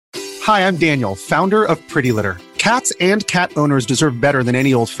Hi, I'm Daniel, founder of Pretty Litter. Cats and cat owners deserve better than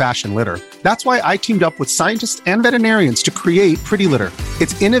any old-fashioned litter. That's why I teamed up with scientists and veterinarians to create Pretty Litter.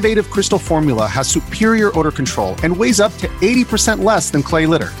 Its innovative crystal formula has superior odor control and weighs up to 80% less than clay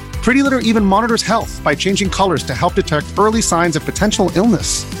litter. Pretty Litter even monitors health by changing colors to help detect early signs of potential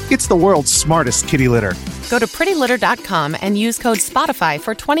illness. It's the world's smartest kitty litter. Go to prettylitter.com and use code SPOTIFY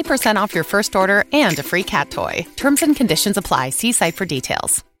for 20% off your first order and a free cat toy. Terms and conditions apply. See site for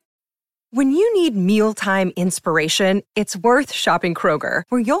details. When you need mealtime inspiration, it's worth shopping Kroger,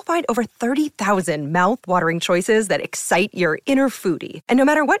 where you'll find over 30,000 mouth-watering choices that excite your inner foodie. And no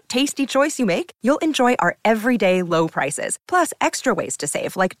matter what tasty choice you make, you'll enjoy our everyday low prices, plus extra ways to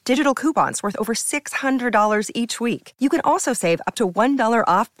save, like digital coupons worth over $600 each week. You can also save up to $1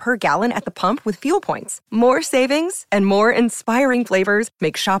 off per gallon at the pump with fuel points. More savings and more inspiring flavors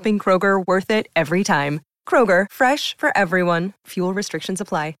make shopping Kroger worth it every time. Kroger, fresh for everyone. Fuel restrictions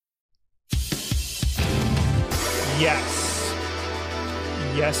apply.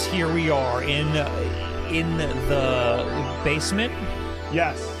 Yes, here we are in the basement.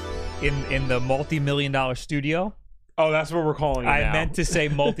 Yes. In the multi-million-dollar studio. Oh, that's what we're calling it now. I meant to say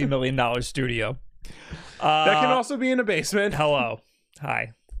multi-million-dollar studio. That can also be in a basement. Hello.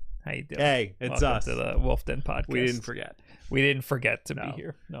 Hi. How you doing? Hey, it's Welcome us. to the Wolf Den podcast. We didn't forget. We didn't forget to be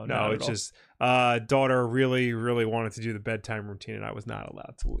here. No, it's just daughter really, really wanted to do the bedtime routine, and I was not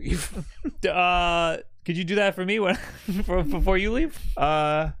allowed to leave. Could you do that for me before you leave?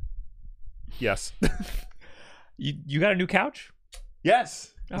 Yes. You got a new couch?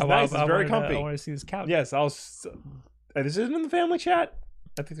 Yes. It's nice. It's very comfy. I want to see this couch. Yes, this isn't in the family chat.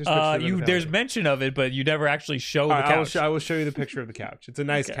 I think there's pictures there's mention of it, but you never actually show the couch. I will show you the picture of the couch. It's a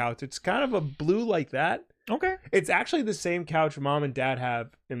nice couch. It's kind of a blue like that. Okay. It's actually the same couch Mom and Dad have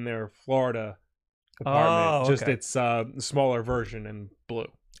in their Florida apartment. Just it's a smaller version in blue.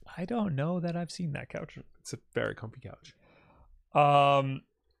 I don't know that I've seen that couch. It's a very comfy couch. All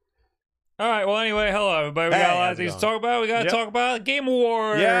right. Well, anyway, hello everybody. We got a lot of things to talk about. We got to talk about Game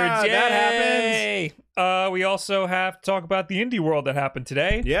Awards. Yeah, Yay! that happens. We also have to talk about the indie world that happened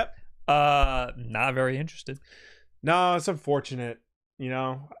today. Yep. Not very interested. No, it's unfortunate. You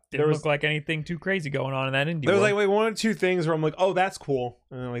know, Didn't look like anything too crazy going on in that indie There was world. like one or two things where I'm like, oh, that's cool.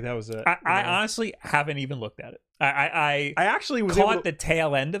 And then, like that was it. I honestly haven't even looked at it. I actually was caught the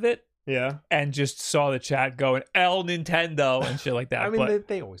tail end of it. Yeah. And just saw the chat going El Nintendo and shit like that. I mean,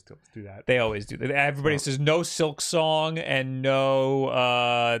 they always do that. They always do that. Everybody says no Silk Song and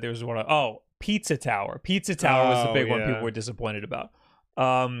no. There's one. Pizza Tower. Pizza Tower was the big one people were disappointed about.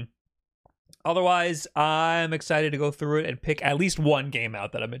 Otherwise, I'm excited to go through it and pick at least one game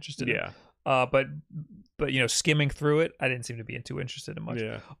out that I'm interested in. But skimming through it, I didn't seem to be too interested in much.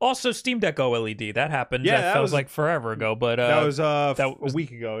 Yeah. Also, Steam Deck OLED that happened. Yeah, that was like forever ago, but that was a week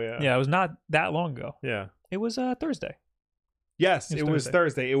ago. Yeah, it was not that long ago. Yeah, it was Thursday. Yes, it was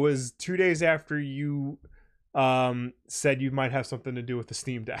Thursday. It was 2 days after you said you might have something to do with the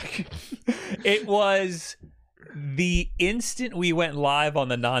Steam Deck. It was the instant we went live on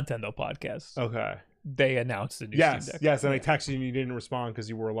the Nintendo podcast. Okay. They announced the new Steam Deck. Yes, and I texted you and you didn't respond because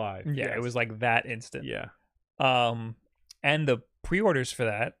you were live. Yeah, it was like that instant. Yeah. And the pre-orders for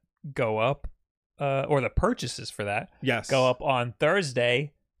that go up, or the purchases for that go up on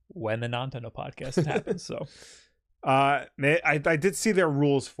Thursday when the Nintendo podcast happens. So, I did see their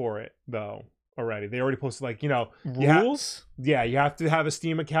rules for it though already. They already posted rules. You have to have a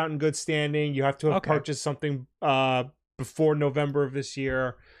Steam account in good standing. You have to have purchased something before November of this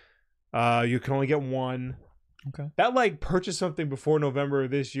year. You can only get one. Okay. That purchase something before November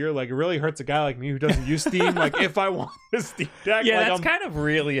of this year, it really hurts a guy like me who doesn't use Steam. If I want a Steam Deck, that's kind of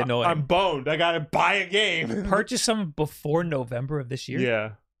really annoying. I'm boned. I gotta buy a game. Purchase something before November of this year.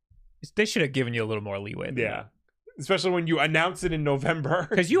 Yeah. They should have given you a little more leeway. Yeah. Especially when you announce it in November.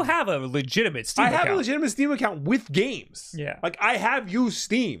 Because you have a legitimate Steam account. I have a legitimate Steam account with games. Yeah. I have used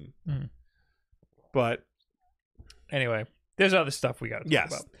Steam. But anyway, there's other stuff we got to talk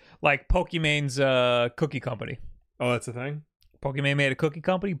about. Like Pokemon's cookie company. Oh, that's a thing? Pokemon made a cookie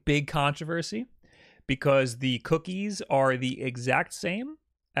company. Big controversy. Because the cookies are the exact same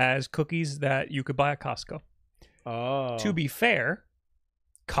as cookies that you could buy at Costco. Oh. To be fair,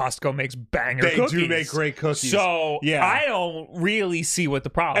 Costco makes banger cookies. They do make great cookies. So I don't really see what the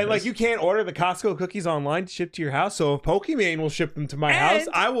problem is. You can't order the Costco cookies online to ship to your house. So if Pokemon will ship them to my house,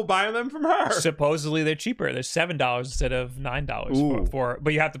 I will buy them from her. Supposedly they're cheaper. They're $7 instead of $9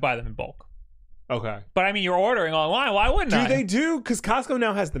 but you have to buy them in bulk. Okay. But I mean, you're ordering online. Why wouldn't I? They do? Because Costco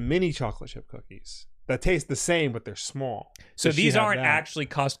now has the mini chocolate chip cookies that taste the same, but they're small. So these aren't actually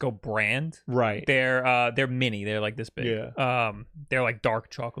Costco brand. Right. They're mini. They're like this big. Yeah. They're like dark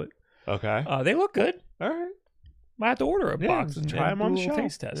chocolate.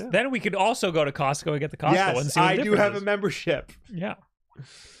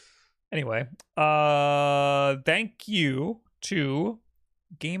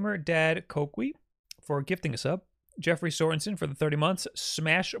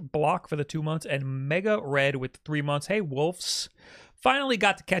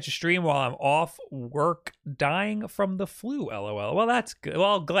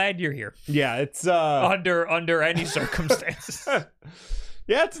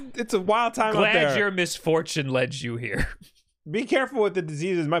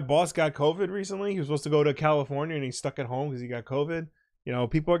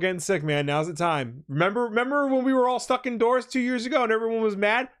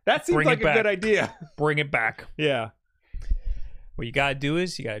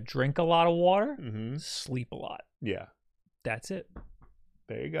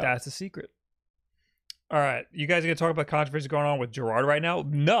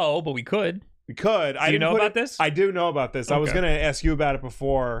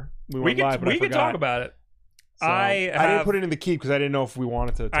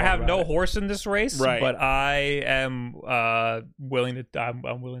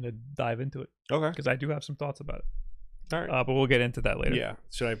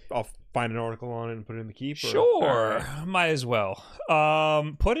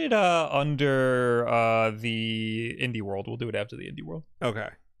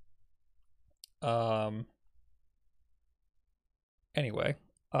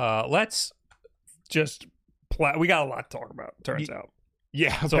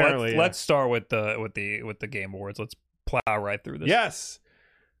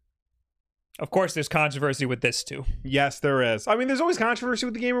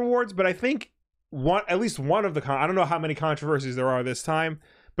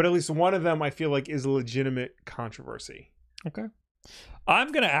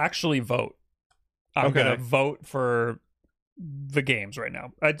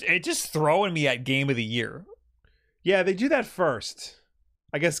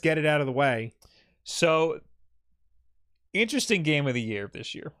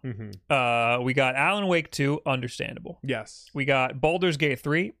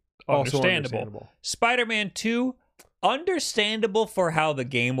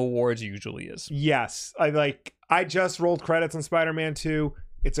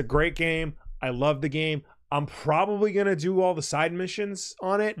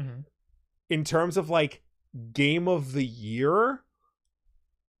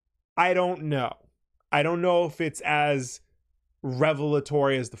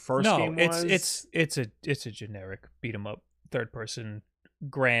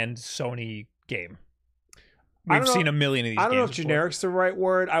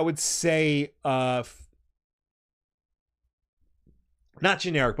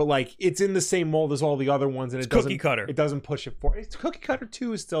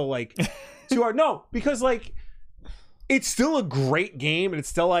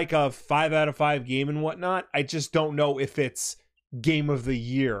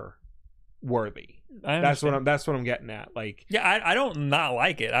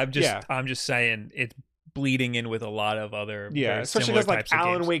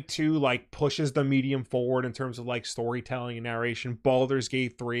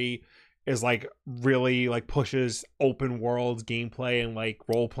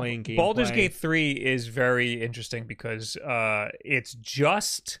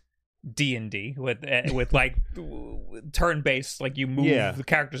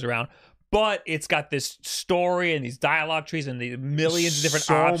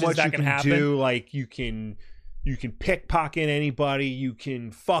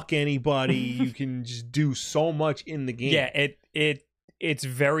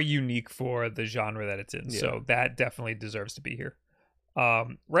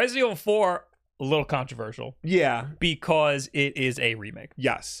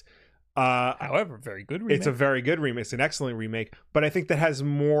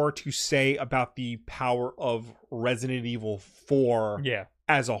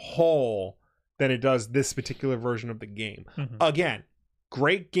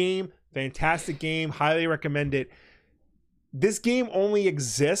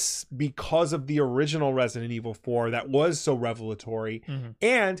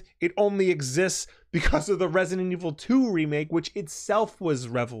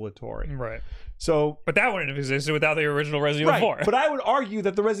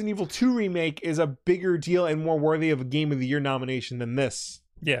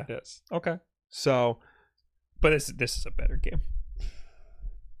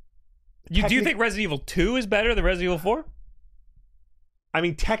 Do you think Resident Evil 2 is better than Resident Evil 4? I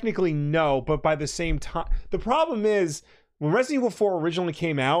mean, technically no, but by the same time, the problem is when Resident Evil 4 originally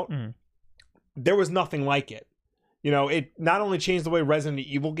came out, there was nothing like it. You know, it not only changed the way Resident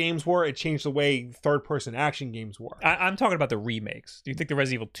Evil games were, it changed the way third-person action games were. I'm talking about the remakes. Do you think the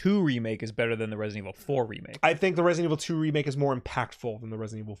Resident Evil 2 remake is better than the Resident Evil 4 remake? I think the Resident Evil 2 remake is more impactful than the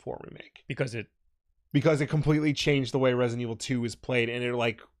Resident Evil 4 remake. Because it completely changed the way Resident Evil 2 is played, and it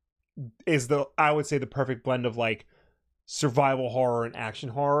like is I would say the perfect blend of like survival horror and action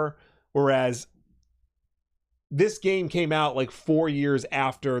horror, whereas this game came out like 4 years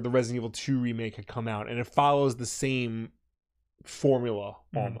after the Resident Evil 2 remake had come out, and it follows the same formula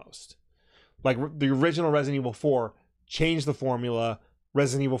almost. Like the original Resident Evil 4 changed the formula.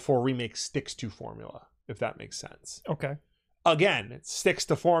 Resident Evil 4 remake sticks to formula, if that makes sense. Okay. Again, it sticks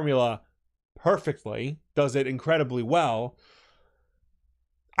to formula perfectly, does it incredibly well.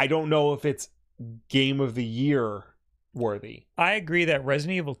 I don't know if it's Game of the Year worthy. I agree that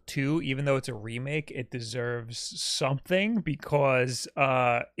Resident Evil 2, even though it's a remake, it deserves something because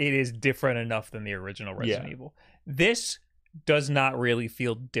it is different enough than the original Resident Evil. This does not really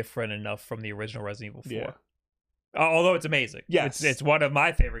feel different enough from the original Resident Evil 4. Yeah. Although it's amazing. Yes. It's one of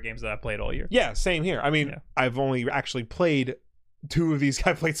my favorite games that I've played all year. Yeah, same here. I mean, I've only actually played 2 of these.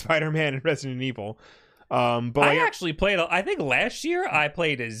 I played Spider-Man and Resident Evil. But I actually played, I think last year I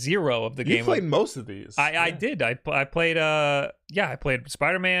played 0 of the game. You played most of these. I did. I played, I played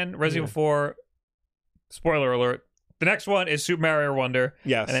Spider-Man, Resident Evil 4. Spoiler alert. The next one is Super Mario Wonder.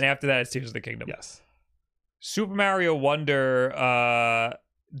 Yes. And then after that, it's Tears of the Kingdom. Yes. Super Mario Wonder,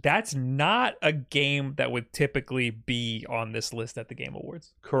 that's not a game that would typically be on this list at the Game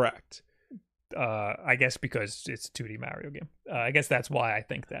Awards. Correct. I guess because it's a 2D Mario game. I guess that's why I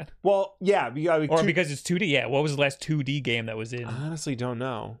think that. Well, yeah. Or because it's 2D. Yeah. What was the last 2D game that was in? I honestly don't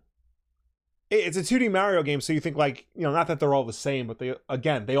know. It's a 2D Mario game, so you think like, you know, not that they're all the same, but they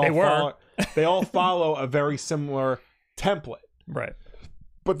all follow a very similar template. Right.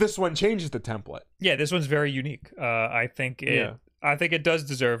 But this one changes the template. Yeah, this one's very unique. I think it does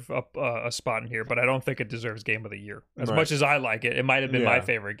deserve a spot in here, but I don't think it deserves Game of the Year. As much as I like it, it might have been my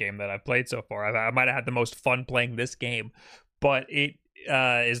favorite game that I've played so far. I might have had the most fun playing this game, but it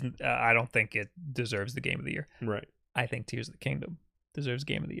isn't. I don't think it deserves the Game of the Year. Right. I think Tears of the Kingdom deserves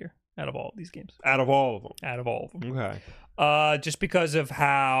Game of the Year out of all of these games. Out of all of them. Out of all of them. Okay. Just because of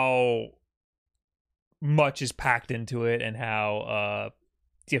how much is packed into it and how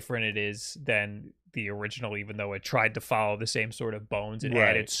different it is than the original, even though it tried to follow the same sort of bones. It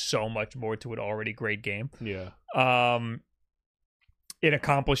added so much more to an already great game. Yeah. It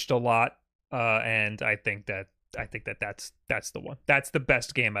accomplished a lot, and I think that's the one. That's the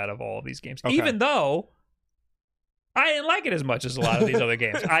best game out of all of these games. Okay. Even though I didn't like it as much as a lot of these other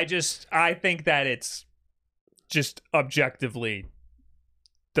games. I think that it's just objectively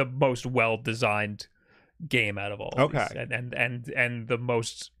the most well-designed game out of all of these. And the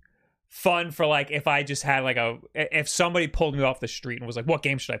most fun for, like, if I just had if somebody pulled me off the street and was like, what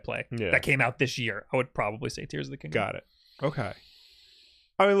game should I play that came out this year, I would probably say Tears of the Kingdom. Got it. Okay.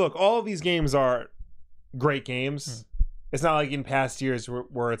 I mean, look, all of these games are great games. It's not like in past years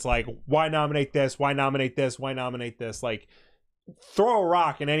where it's like, why nominate this? Why nominate this? Why nominate this? Like, throw a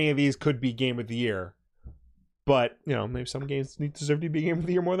rock and any of these could be Game of the Year. But, you know, maybe some games deserve to be Game of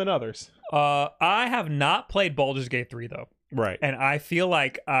the Year more than others. I have not played Baldur's Gate 3, though. Right. And I feel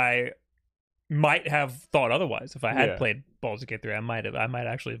like I might have thought otherwise. If I had played Baldur's Gate 3, I might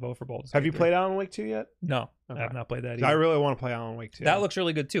actually vote for Baldur's Gate 3. Have you played Alan Wake 2 yet? No, okay. I have not played that either. I really want to play Alan Wake 2. That looks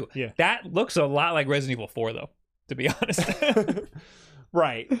really good, too. Yeah. That looks a lot like Resident Evil 4, though, to be honest.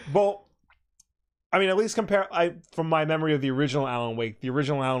 Right. Well, I mean, at least from my memory of the original Alan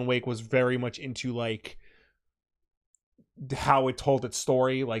Wake was very much into, like, how it told its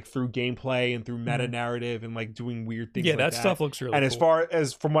story, like through gameplay and through meta narrative and like doing weird things. Yeah, that stuff looks really and cool. As far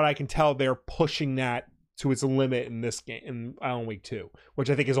as from what I can tell, they're pushing that to its limit in this game, in Alan Wake 2, which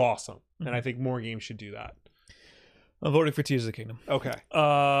I think is awesome. And I think more games should do that. I'm voting for Tears of the Kingdom. Okay.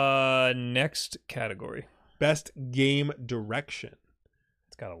 Next category. Best game direction.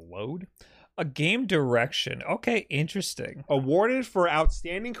 It's got a load. A game direction. Okay, interesting. Awarded for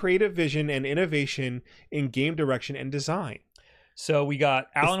outstanding creative vision and innovation in game direction and design. So we got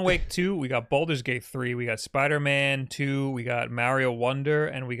Alan Wake 2, we got Baldur's Gate 3, we got Spider-Man 2, we got Mario Wonder,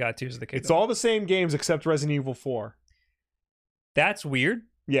 and we got Tears of the Kingdom. It's all the same games except Resident Evil 4. That's weird.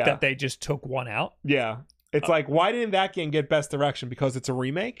 Yeah. That they just took one out. Yeah. It's like, why didn't that game get best direction? Because it's a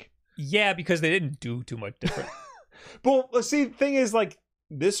remake? Yeah, because they didn't do too much different. Well, see, the thing is, like,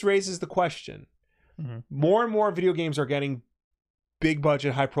 this raises the question. Mm-hmm. More and more video games are getting big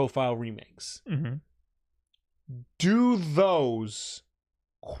budget, high profile remakes. Mm-hmm. Do those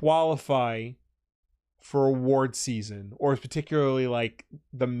qualify for award season, or particularly like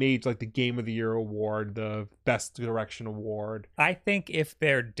the Game of the Year award, the Best Direction award? I think if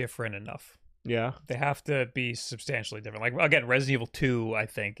they're different enough. Yeah. They have to be substantially different. Like, again, Resident Evil 2, I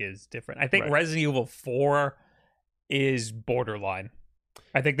think, is different. I think Right. Resident Evil 4 is borderline.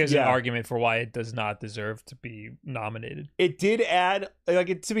 I think there's an argument for why it does not deserve to be nominated. It did add,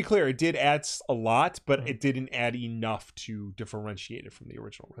 to be clear, it did add a lot, but it didn't add enough to differentiate it from the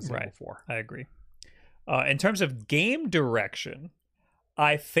original Resident Evil 4. I agree. In terms of game direction,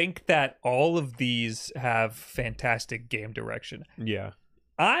 I think that all of these have fantastic game direction. Yeah.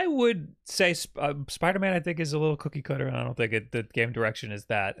 I would say Spider-Man, I think, is a little cookie cutter, and I don't think the game direction is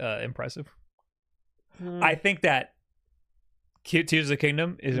that impressive. I think that Tears of the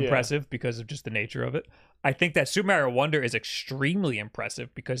Kingdom is impressive because of just the nature of it. I think that Super Mario Wonder is extremely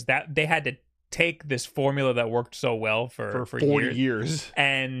impressive because that they had to take this formula that worked so well for 40 years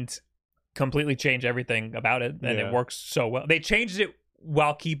and completely change everything about it, and it works so well. They changed it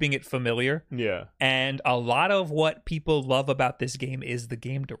while keeping it familiar. Yeah. And a lot of what people love about this game is the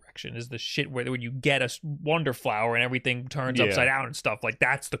game direction, is the shit where when you get a wonder flower and everything turns upside down and stuff. Like,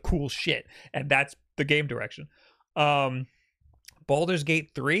 that's the cool shit. And that's the game direction. Baldur's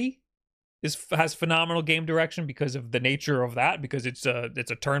Gate 3 has phenomenal game direction because of the nature of that, because it's a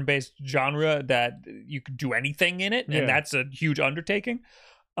turn-based genre that you can do anything in it, and that's a huge undertaking.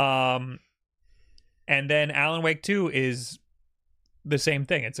 And then Alan Wake 2 is the same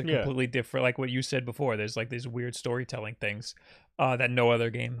thing. It's a completely different, like what you said before, there's like these weird storytelling things that no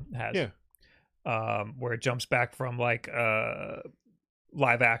other game has. Where it jumps back from like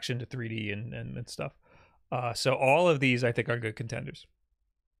live action to 3D and stuff. So all of these I think are good contenders,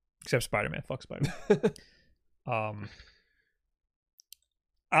 except Spider-Man. Fuck Spider-Man.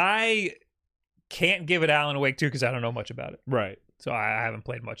 I can't give it Alan Wake 2 because I don't know much about it. Right. So I haven't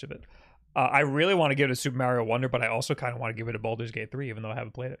played much of it. I really want to give it a Super Mario Wonder, but I also kind of want to give it a Baldur's Gate 3, even though I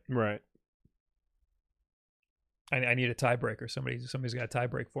haven't played it. Right. I need a tiebreaker. Somebody's got a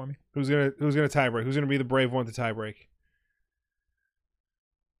tiebreak for me. Who's gonna tiebreak? Who's gonna be the brave one to tiebreak?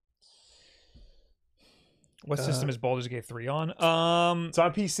 What system is Baldur's Gate 3 on? It's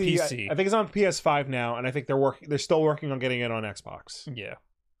on PC. I think it's on PS5 now, and I think they're still working on getting it on Xbox. Yeah,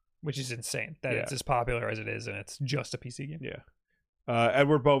 which is insane that it's as popular as it is, and it's just a PC game. Yeah.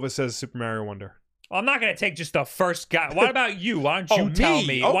 Edward Bova says Super Mario Wonder. Well, I'm not going to take just the first guy. What about you? Why don't you tell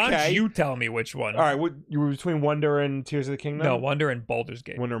me? Okay. Why don't you tell me which one? All right, you were between Wonder and Tears of the Kingdom? No, Wonder and Baldur's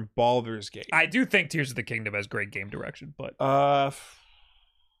Gate. Wonder and Baldur's Gate. I do think Tears of the Kingdom has great game direction, but I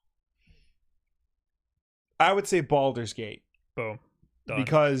would say Baldur's Gate. Boom. Done.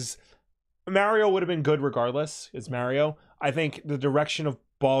 Because Mario would have been good regardless. It's Mario. I think the direction of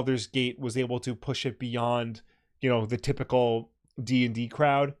Baldur's Gate was able to push it beyond, the typical D&D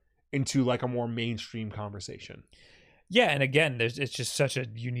crowd into like a more mainstream conversation. Yeah, and again, it's just such a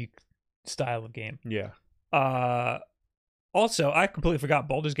unique style of game. Yeah. Also, I completely forgot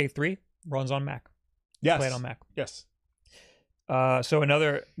Baldur's Gate 3 runs on Mac. Yes. Play it on Mac. Yes. So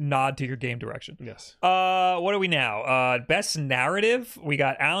another nod to your game direction. Yes. What are we now? Best narrative. We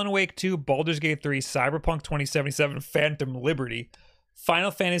got Alan Wake 2, Baldur's Gate 3, Cyberpunk 2077, Phantom Liberty,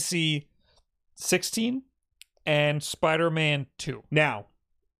 Final Fantasy 16, and Spider-Man 2. Now,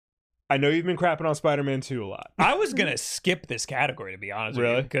 I know you've been crapping on Spider-Man 2 a lot. I was gonna skip this category, to be honest with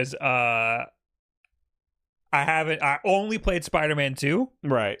you, because I only played Spider-Man 2.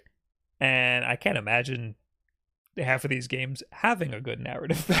 Right. And I can't imagine half of these games having a good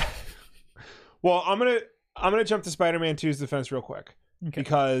narrative. Well, I'm gonna jump to Spider-Man 2's defense real quick. Okay.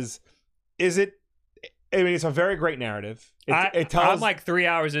 Because it's a very great narrative. I'm like 3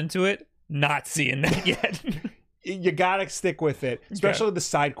 hours into it, not seeing that yet. You gotta stick with it, especially the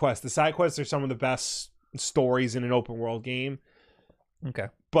side quests. The side quests are some of the best stories in an open world game. Okay.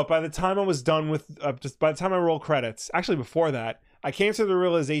 But by the time I was done with, by the time I rolled credits, actually before that, I came to the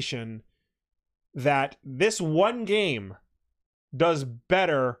realization that this one game does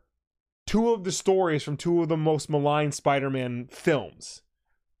better two of the stories from two of the most maligned Spider-Man films,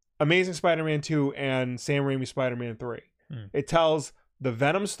 Amazing Spider-Man 2 and Sam Raimi's Spider-Man 3. It tells the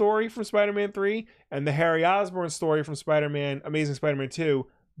Venom story from Spider-Man 3 and the Harry Osborn story from Amazing Spider-Man 2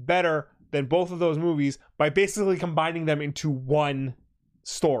 better than both of those movies by basically combining them into one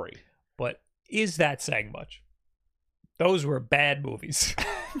story. But is that saying much? Those were bad movies.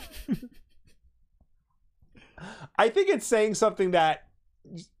 I think it's saying something that,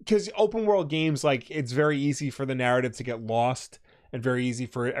 because open world games, like, it's very easy for the narrative to get lost and very easy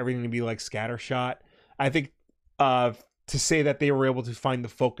for everything to be like scattershot. I think to say that they were able to find the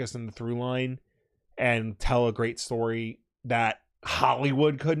focus and the through line and tell a great story that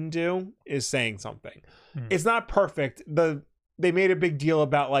Hollywood couldn't do is saying something. It's not perfect. They made a big deal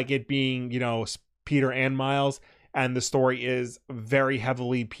about like it being, Peter and Miles, and the story is very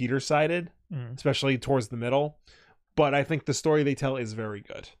heavily Peter sided, especially towards the middle. But I think the story they tell is very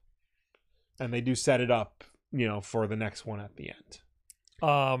good. And they do set it up, for the next one at the end.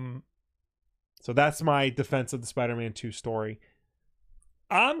 So that's my defense of the Spider-Man 2 story.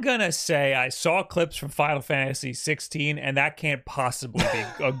 I'm going to say I saw clips from Final Fantasy 16, and that can't possibly be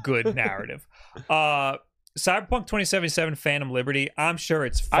a good narrative. Cyberpunk 2077 Phantom Liberty, I'm sure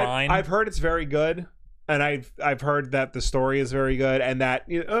it's fine. I've heard it's very good, and I've heard that the story is very good, and that,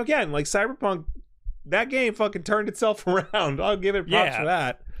 again, like Cyberpunk, that game fucking turned itself around. I'll give it props for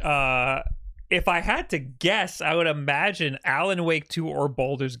that. If I had to guess, I would imagine Alan Wake 2 or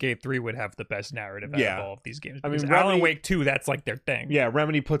Baldur's Gate 3 would have the best narrative out of all of these games. I mean, Alan Wake 2, that's like their thing. Yeah,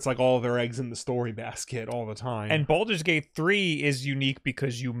 Remedy puts like all of their eggs in the story basket all the time. And Baldur's Gate 3 is unique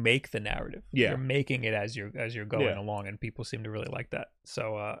because you make the narrative. Yeah. You're making it as you're going along, and people seem to really like that.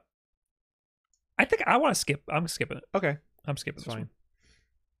 So I think I want to skip. I'm skipping it. Okay. I'm skipping this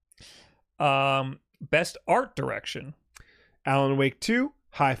one. Best art direction. Alan Wake 2,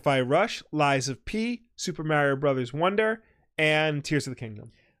 Hi-Fi Rush, Lies of P, Super Mario Brothers Wonder, and Tears of the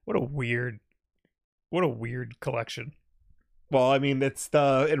Kingdom. What a weird collection. Well, I mean, it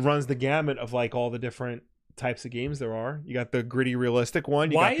runs the gamut of like all the different types of games there are. You got the gritty, realistic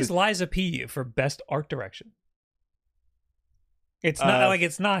one. Why is Lies of P for best art direction? It's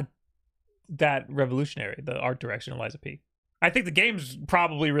not that revolutionary, the art direction of Lies of P. I think the game's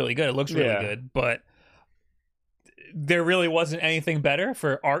probably really good. It looks really good, but there really wasn't anything better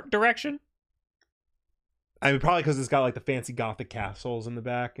for art direction. I mean, probably because it's got like the fancy Gothic castles in the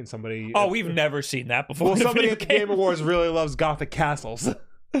back, and somebody. Oh, we've never seen that before. Well, somebody at the Game Awards really loves Gothic castles.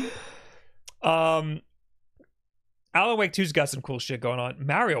 Alan Wake 2's got some cool shit going on.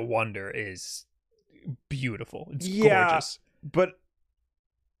 Mario Wonder is beautiful. It's gorgeous. But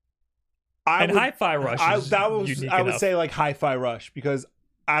Hi-Fi Rush. I would say like Hi-Fi Rush, because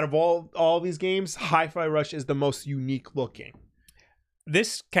out of all these games, Hi-Fi Rush is the most unique looking.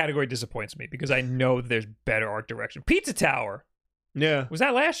 This category disappoints me because I know there's better art direction. Pizza Tower. Yeah. Was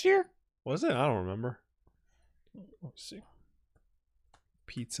that last year? Was it? I don't remember. Let's see.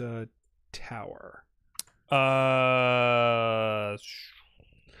 Pizza Tower. There.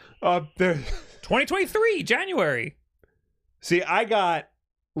 2023, January. See, I got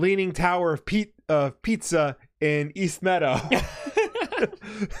Leaning Tower of Pizza in East Meadow.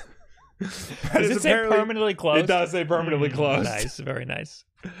 Does it say permanently closed? It does say permanently closed. Nice, very nice.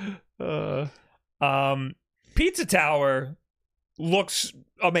 Pizza Tower looks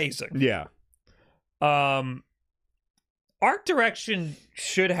amazing. Yeah. Art direction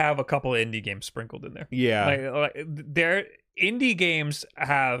should have a couple of indie games sprinkled in there. Yeah. Like their indie games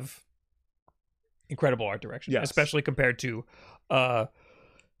have incredible art direction, especially compared to a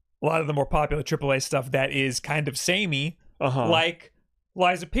lot of the more popular AAA stuff that is kind of samey, like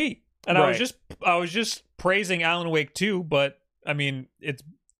Lies of P. And I was just praising Alan Wake 2, but I mean, it's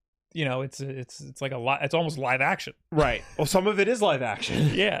like it's almost live action. Right. Well, some of it is live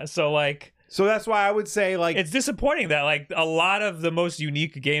action. Yeah, so that's why I would say like it's disappointing that like a lot of the most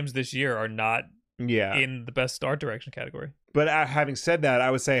unique games this year are not in the best art direction category. But having said that, I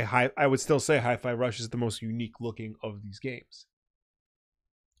would still say Hi-Fi Rush is the most unique looking of these games.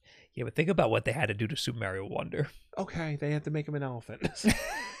 Yeah, but think about what they had to do to Super Mario Wonder. Okay, they had to make him an elephant.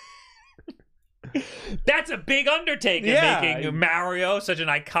 That's a big undertaking, making Mario such an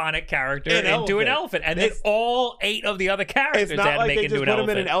iconic character into an elephant. And then all 8 of the other characters had to make into an elephant. It's not like they just put him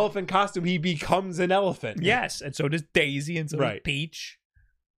in an elephant costume. He becomes an elephant. Yes, and so does Daisy, and so does Peach.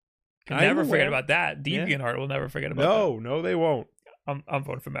 Never forget about that. DeviantArt will never forget about that. No, they won't. I'm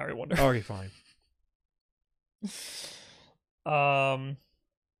voting for Mario Wonder. Okay, fine.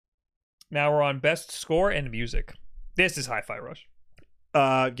 Now we're on best score and music. This is Hi-Fi Rush.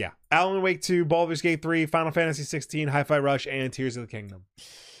 Yeah. Alan Wake 2, Baldur's Gate 3, Final Fantasy 16, Hi-Fi Rush, and Tears of the Kingdom.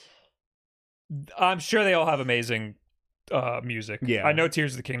 I'm sure they all have amazing music. Yeah. I know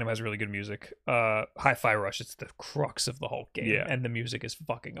Tears of the Kingdom has really good music. Hi-Fi Rush, it's the crux of the whole game. Yeah. And the music is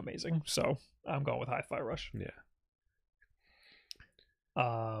fucking amazing. So I'm going with Hi-Fi Rush. Yeah.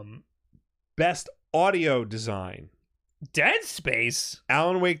 Best audio design. Dead Space.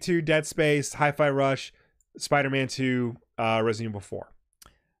 Alan Wake 2, Dead Space, Hi-Fi Rush, Spider-Man 2, Resident Evil 4.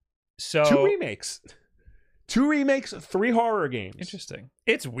 So 2 remakes. 3 horror games. Interesting.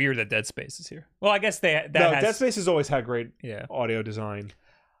 It's weird that Dead Space is here. Well, I guess Dead Space has always had great audio design.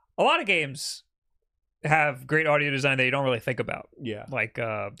 A lot of games have great audio design that you don't really think about. Yeah. Like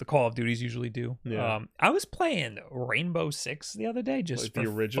the Call of Duties usually do. Yeah. I was playing Rainbow Six the other day just like for the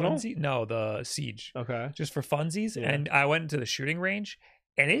original? No, the Siege. Okay. Just for funsies. Yeah. And I went into the shooting range,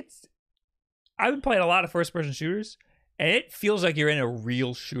 and I've been playing a lot of first-person shooters, and it feels like you're in a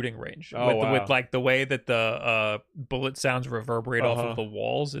real shooting range with like the way that the bullet sounds reverberate off of the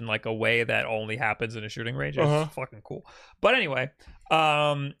walls in like a way that only happens in a shooting range. It's fucking cool. But anyway,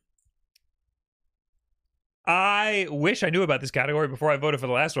 I wish I knew about this category before I voted for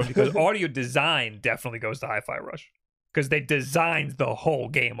the last one, because audio design definitely goes to Hi-Fi Rush, because they designed the whole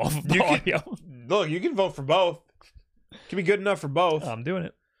game off of the audio. Look, you can vote for both. Can be good enough for both. I'm doing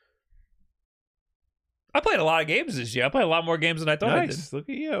it. I played a lot of games this year. I played a lot more games than I thought I did. Look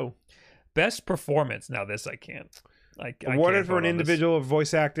at you. Best performance. Now this I can't. Awarded for an individual of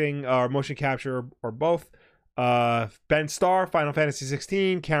voice acting or motion capture or both. Ben Starr, Final Fantasy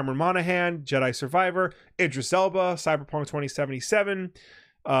 16, Cameron Monaghan, Jedi Survivor, Idris Elba, Cyberpunk 2077,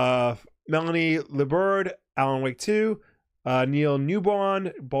 Melanie Liburd, Alan Wake 2, Neil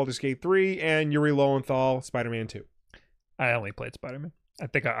Newbon, Baldur's Gate 3, and Yuri Lowenthal, Spider-Man 2. I only played Spider-Man. I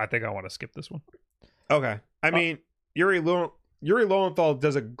think I want to skip this one. Okay. I mean, Yuri Lowenthal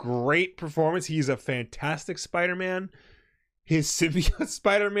does a great performance. He's a fantastic Spider-Man. His symbiote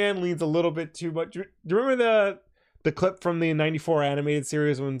Spider-Man leans a little bit too much. Do you remember the clip from the 94 animated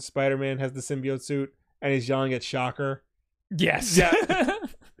series when Spider-Man has the symbiote suit and he's yelling at Shocker? Yes. Yeah.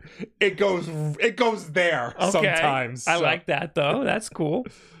 It goes there sometimes. I like that though. That's cool.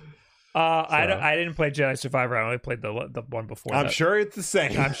 I didn't play Jedi Survivor. I only played the one before. I'm sure it's the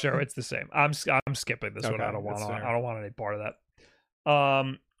same. I'm sure it's the same. I'm skipping this one. I don't want any part of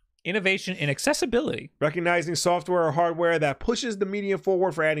that. Innovation in accessibility. Recognizing software or hardware that pushes the medium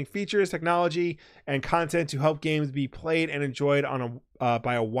forward for adding features, technology, and content to help games be played and enjoyed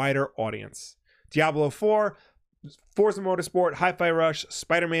by a wider audience. Diablo 4, Forza Motorsport, Hi-Fi Rush,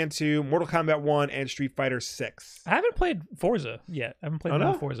 Spider-Man 2, Mortal Kombat 1, and Street Fighter 6. I haven't played Forza yet. I haven't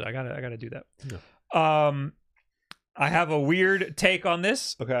played Forza. I gotta do that. No. I have a weird take on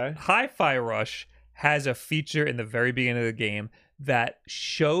this. Okay. Hi-Fi Rush has a feature in the very beginning of the game that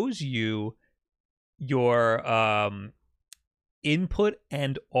shows you your input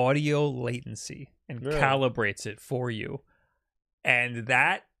and audio latency and calibrates it for you. And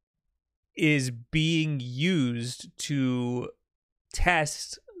that is being used to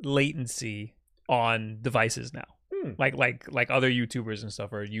test latency latency on devices now. Like other YouTubers and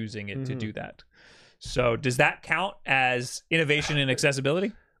stuff are using it to do that. So does that count as innovation in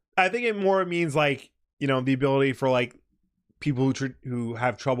accessibility? I think it more means like, you know, the ability for like people who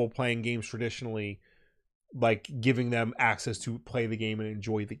have trouble playing games traditionally, like giving them access to play the game and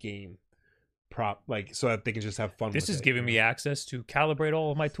enjoy the game so that they can just have fun. This is giving me access to calibrate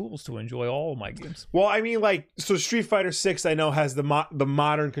all of my tools to enjoy all of my games. Well, I mean, like, so Street Fighter 6 I know has the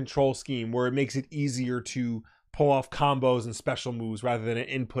modern control scheme where it makes it easier to pull off combos and special moves rather than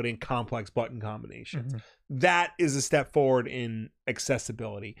inputting complex button combinations. That is a step forward in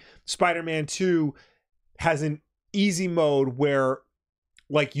accessibility. Spider-Man 2 has an easy mode where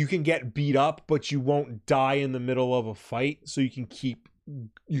like you can get beat up but you won't die in the middle of a fight, so you can keep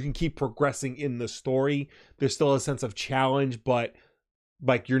progressing in the story. There's still a sense of challenge, but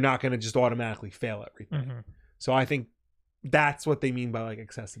like you're not going to just automatically fail everything. So I think that's what they mean by like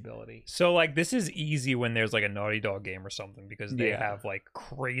accessibility. So like this is easy when there's like a Naughty Dog game or something because they have like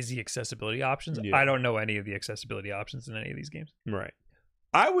crazy accessibility options. I don't know any of the accessibility options in any of these games. Right.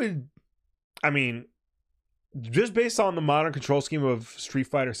 I mean, just based on the modern control scheme of Street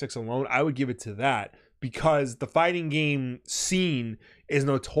Fighter 6 alone, I would give it to that, because the fighting game scene is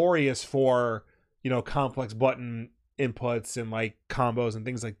notorious for, you know, complex button inputs and like combos and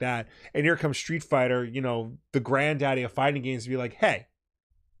things like that. And here comes Street Fighter, you know, the granddaddy of fighting games, to be like, hey,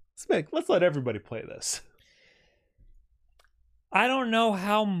 let's let everybody play this. I don't know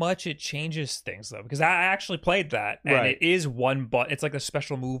how much it changes things though, because I actually played that and it is one button. It's like a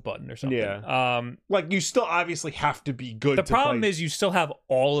special move button or something. Yeah. Like you still obviously have to be good. The problem is you still have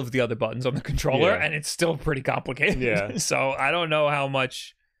all of the other buttons on the controller and it's still pretty complicated. Yeah. So I don't know how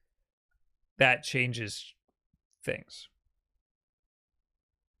much that changes things.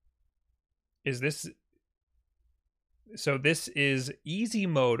 So this is Easy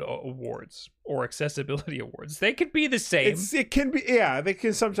Mode Awards or Accessibility Awards. They could be the same. It can be, yeah. They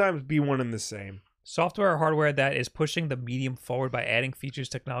can sometimes be one and the same. Software or hardware that is pushing the medium forward by adding features,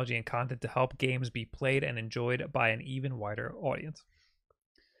 technology, and content to help games be played and enjoyed by an even wider audience.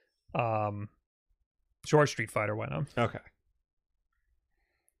 Sure, Street Fighter went on. Okay.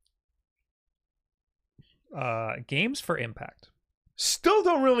 Games for Impact. Still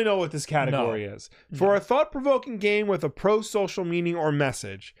don't really know what this category is. For a thought-provoking game with a pro-social meaning or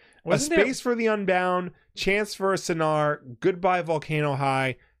message, A Space for the Unbound, Chance for a Sonar, Goodbye Volcano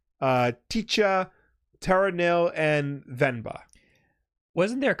High, Ticha, Terra Nil, and Venba.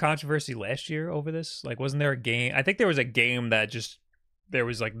 Wasn't there a controversy last year over this? Like, wasn't there a game? I think there was a game that just, there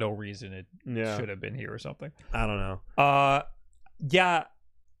was like no reason it should have been here or something. I don't know. Yeah.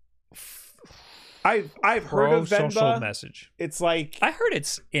 I've heard of Venba. Social message. It's like, I heard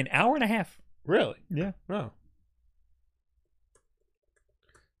it's an hour and a half. Really? Yeah. Oh.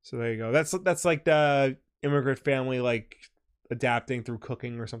 So there you go. That's like the immigrant family like adapting through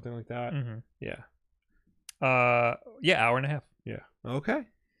cooking or something like that. Mm-hmm. Yeah. Yeah, hour and a half. Yeah. Okay.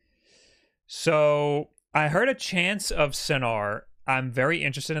 So I heard a Chance of Sonar. I'm very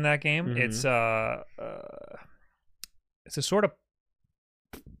interested in that game. Mm-hmm. It's a sort of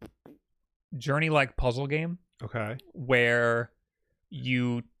journey-like puzzle game. Okay. Where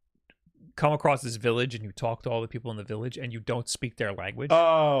you come across this village and you talk to all the people in the village and you don't speak their language.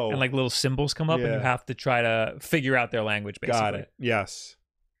 Oh. And like little symbols come up and you have to try to figure out their language, basically. Got it. Yes.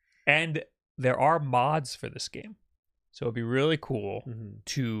 And there are mods for this game. So it'd be really cool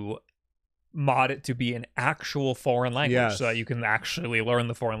to mod it to be an actual foreign language so that you can actually learn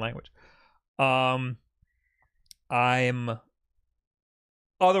the foreign language.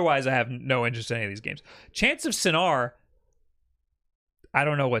 Otherwise, I have no interest in any of these games. Chance of Sonar, I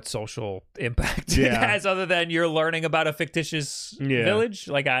don't know what social impact it has other than you're learning about a fictitious village.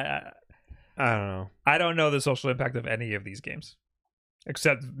 Like, I don't know. I don't know the social impact of any of these games.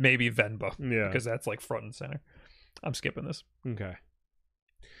 Except maybe Venba. Yeah. Because that's like front and center. I'm skipping this. Okay.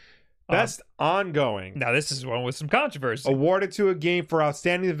 Best ongoing. Now this is one with some controversy. Awarded to a game for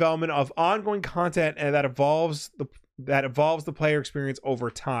outstanding development of ongoing content and that evolves the player experience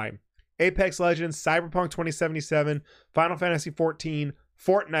over time. Apex Legends, Cyberpunk 2077, Final Fantasy XIV,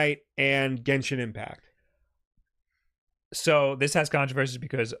 Fortnite, and Genshin Impact. So this has controversies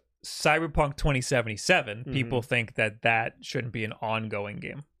because Cyberpunk 2077, people think that shouldn't be an ongoing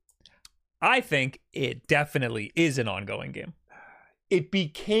game. I think it definitely is an ongoing game. It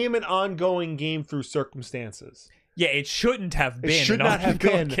became an ongoing game through circumstances. Yeah, it shouldn't have been. It should an not have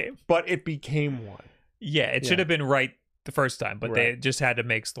ongoing been, game. But it became one. Yeah, it should have been right the first time, but they just had to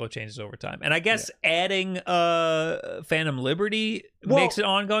make slow changes over time. And I guess adding Phantom Liberty makes it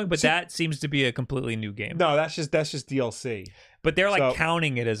ongoing, but that seems to be a completely new game. No, that's just DLC. But they're like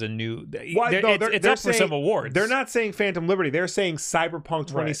counting it as a new. It's they're up for some awards. They're not saying Phantom Liberty. They're saying Cyberpunk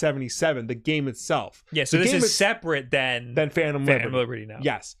 2077, the game itself. Yeah, so this is separate than Phantom Liberty now.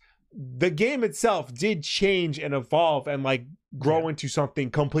 Yes, the game itself did change and evolve and like grow into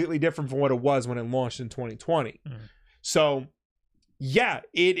something completely different from what it was when it launched in 2020. So, yeah,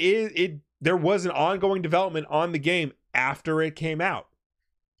 it is. There was an ongoing development on the game after it came out.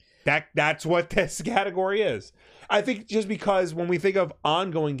 That's what this category is. I think just because when we think of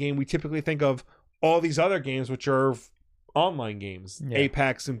ongoing game, we typically think of all these other games, which are online games,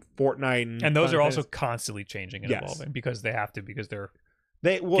 Apex and Fortnite, and those are also constantly changing and evolving because they have to, because they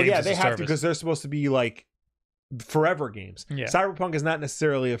have to, because they're supposed to be like forever games. Yeah. Cyberpunk is not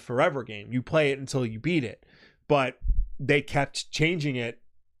necessarily a forever game. You play it until you beat it, but they kept changing it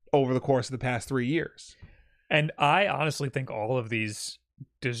over the course of the past 3 years. And I honestly think all of these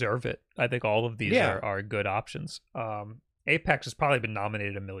deserve it. I think all of these are good options. Apex has probably been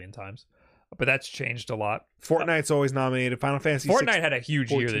nominated a million times, but that's changed a lot. Fortnite's always nominated. Final Fantasy Fortnite had a huge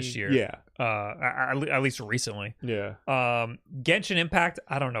 14, year this year. Yeah. At least recently. Yeah. Genshin Impact,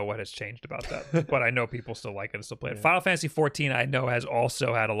 I don't know what has changed about that, but I know people still like it and still play it. Final Fantasy 14, I know, has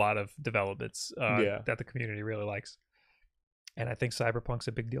also had a lot of developments that the community really likes. And I think Cyberpunk's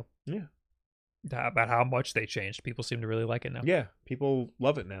a big deal. Yeah. About how much they changed. People seem to really like it now. Yeah, people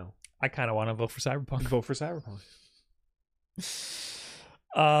love it now. I kind of want to vote for Cyberpunk. Vote for Cyberpunk.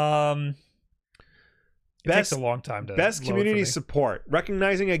 It takes a long time to best community support.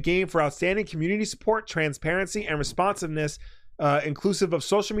 Recognizing a game for outstanding community support, transparency, and responsiveness, inclusive of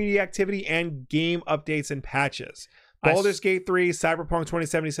social media activity and game updates and patches. Baldur's Gate 3, Cyberpunk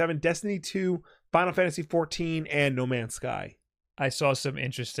 2077, Destiny 2, Final Fantasy 14, and No Man's Sky. I saw some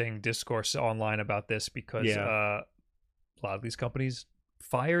interesting discourse online about this because a lot of these companies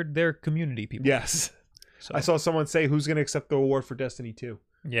fired their community people. Yes. So. I saw someone say, who's going to accept the award for Destiny 2?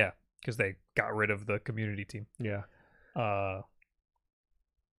 Yeah, because they got rid of the community team. Yeah. I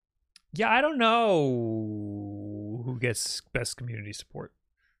don't know who gets best community support.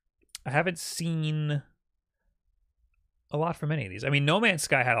 I haven't seen a lot from any of these. I mean, No Man's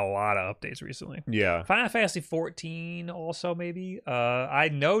Sky had a lot of updates recently. Yeah. Final Fantasy 14 also, maybe. I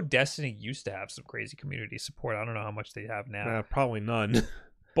know Destiny used to have some crazy community support. I don't know how much they have now. Probably none.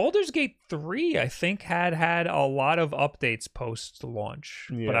 Baldur's Gate 3, I think, had a lot of updates post-launch.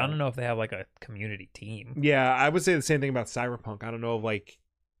 Yeah. But I don't know if they have, like, a community team. Yeah, I would say the same thing about Cyberpunk. I don't know, like,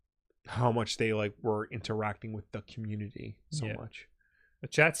 how much they, like, were interacting with the community so much. The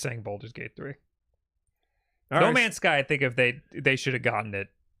chat's saying Baldur's Gate 3. No Man's Sky, I think if they should have gotten it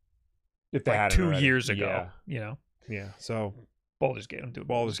if they had 2 years ago, Yeah, so Baldur's Gate. I'm doing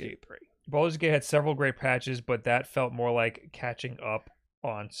Baldur's Gate 3. Baldur's Gate had several great patches, but that felt more like catching up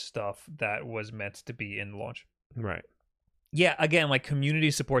on stuff that was meant to be in launch. Right. Yeah, again, like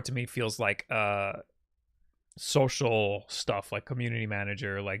community support to me feels like social stuff, like community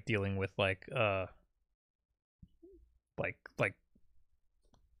manager, like dealing with like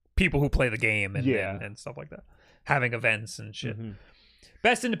people who play the game and stuff like that, having events and shit. Mm-hmm.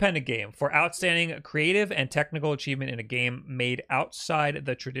 Best independent game for outstanding creative and technical achievement in a game made outside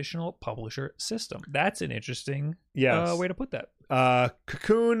the traditional publisher system. That's an interesting way to put that.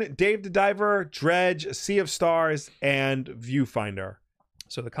 Cocoon, Dave the Diver, Dredge, Sea of Stars, and Viewfinder.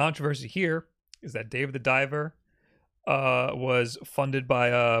 So the controversy here is that Dave the Diver was funded by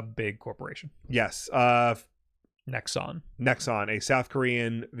a big corporation. Yes. Nexon, a South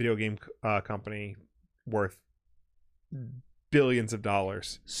Korean video game company worth billions of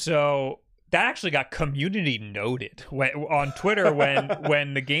dollars. So that actually got community noted on Twitter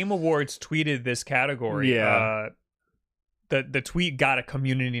when the Game Awards tweeted this category. Yeah. The tweet got a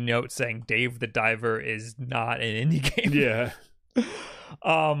community note saying Dave the Diver is not an indie game. Yeah.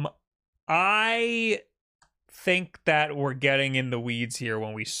 I think that we're getting in the weeds here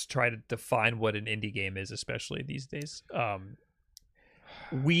when we try to define what an indie game is, especially these days.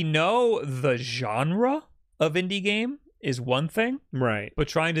 We know the genre of indie game is one thing, right? But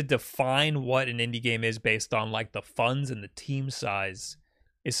trying to define what an indie game is based on like the funds and the team size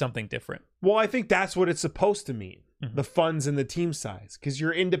is something different. Well, I think that's what it's supposed to mean. Mm-hmm. The funds and the team size, because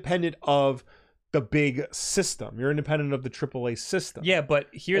you're independent of the big system. You're independent of the AAA system. Yeah, but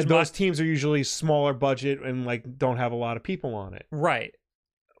those teams are usually smaller budget and like don't have a lot of people on it. Right.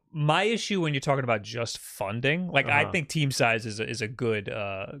 My issue when you're talking about just funding, like I think team size is a good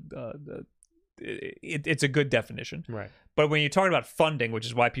it's a good definition. Right. But when you're talking about funding, which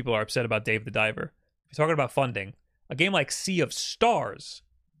is why people are upset about Dave the Diver, if you're talking about funding, a game like Sea of Stars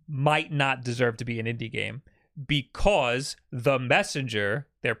might not deserve to be an indie game because The Messenger,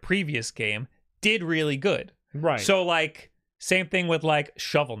 their previous game, did really good. Right. So like same thing with like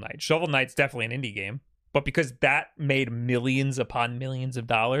Shovel Knight. Shovel Knight's definitely an indie game, but because that made millions upon millions of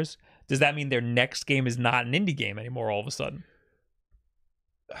dollars, does that mean their next game is not an indie game anymore all of a sudden?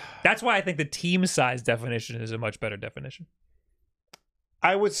 That's why I think the team size definition is a much better definition.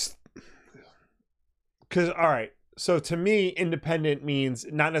 I would, because all right, so to me, independent means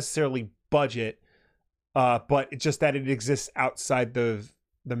not necessarily budget, but it's just that it exists outside the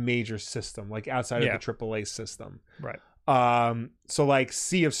major system, like outside of the AAA system. Right. So like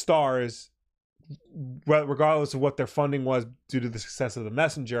Sea of Stars, regardless of what their funding was due to the success of The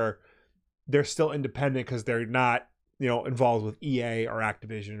Messenger, they're still independent because they're not, involved with EA or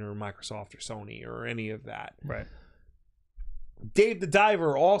Activision or Microsoft or Sony or any of that. Right. Dave the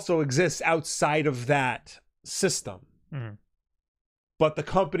Diver also exists outside of that system. Mm-hmm. But the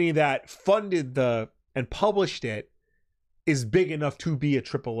company that funded and published it is big enough to be a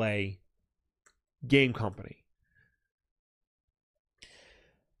AAA game company.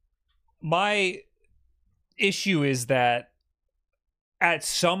 My issue is that at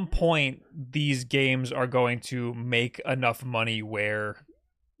some point these games are going to make enough money where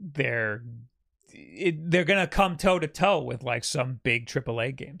they're going to come toe to toe with like some big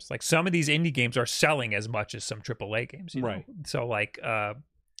AAA games. Like some of these indie games are selling as much as some AAA games, right? So like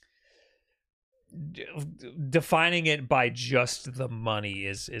defining it by just the money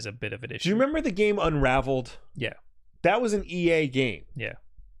is a bit of an issue. Do you remember the game Unraveled? Yeah. That was an EA game. Yeah.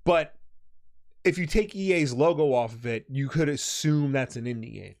 But if you take EA's logo off of it, you could assume that's an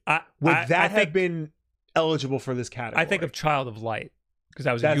indie game. Would that have been eligible for this category? I think of Child of Light because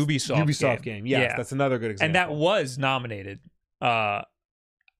that was a Ubisoft game. Yes, yeah, that's another good example. And that was nominated, I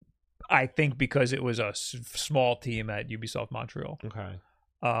think, because it was a small team at Ubisoft Montreal. Okay.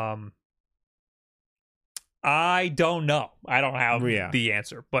 I don't know. I don't have the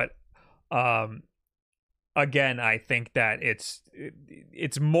answer, but again, I think that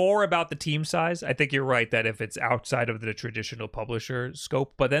it's more about the team size. I think you're right that if it's outside of the traditional publisher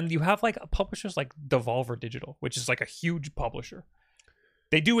scope, but then you have like publishers like Devolver Digital, which is like a huge publisher.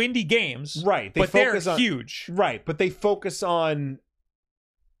 They do indie games, right? But they're huge, right? But they focus on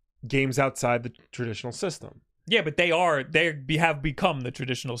games outside the traditional system. Yeah, but they have become the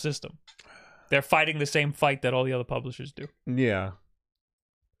traditional system. They're fighting the same fight that all the other publishers do. Yeah.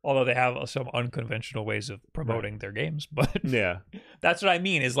 Although they have some unconventional ways of promoting their games, but yeah, that's what I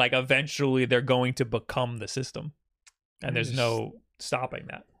mean. Is like eventually they're going to become the system, and there's no stopping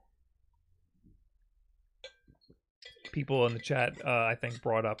that. People in the chat, I think,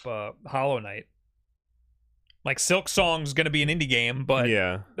 brought up Hollow Knight. Like Silk Song's going to be an indie game, but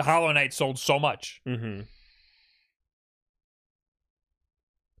Hollow Knight sold so much, mm-hmm.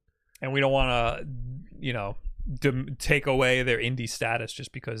 and we don't want to, take away their indie status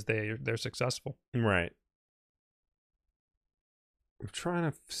just because they're successful. Right. I'm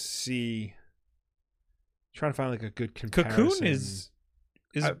trying to find like a good comparison. Cocoon is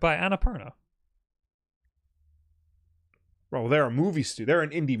by Annapurna. Well, they're a movie studio. They're an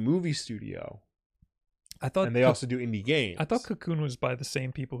indie movie studio. I thought, and they also do indie games. I thought Cocoon was by the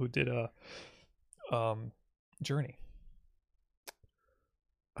same people who did Journey.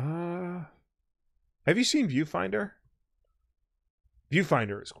 Have you seen Viewfinder?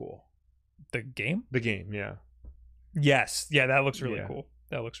 Viewfinder is cool. The game? The game, yeah. Yes, yeah, that looks really cool.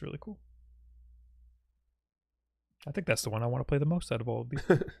 That looks really cool. I think that's the one I want to play the most out of all of these.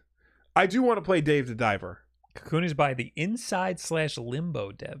 I do want to play Dave the Diver. Cocoon is by the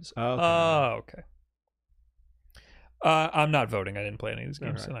Inside/Limbo devs. Okay. Oh, okay. I'm not voting. I didn't play any of these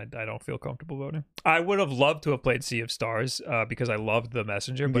games, and I don't feel comfortable voting. I would have loved to have played Sea of Stars because I loved The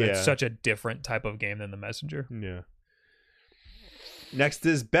Messenger, but it's such a different type of game than The Messenger. Yeah. Next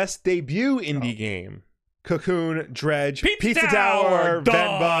is Best Debut Indie Game. Cocoon, Dredge, Pizza Tower,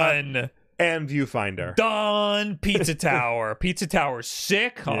 Venba, and Viewfinder. Done. Pizza Tower. Pizza Tower's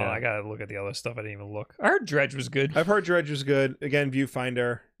sick. Oh, I gotta look at the other stuff. I didn't even look. I heard Dredge was good. I've heard Dredge was good. Again,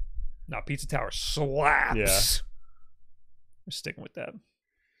 Viewfinder. No, Pizza Tower slaps. Yeah. We're sticking with that.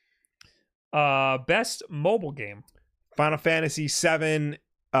 Best mobile game. Final Fantasy VII,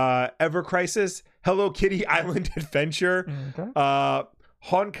 Ever Crisis, Hello Kitty Island Adventure,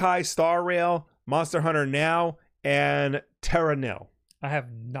 Honkai Star Rail, Monster Hunter Now, and Terra Nil. I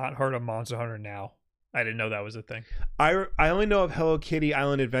have not heard of Monster Hunter Now. I didn't know that was a thing. I only know of Hello Kitty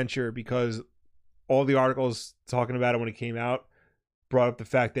Island Adventure because all the articles talking about it when it came out brought up the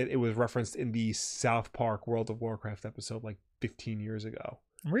fact that it was referenced in the South Park World of Warcraft episode like 15 years ago.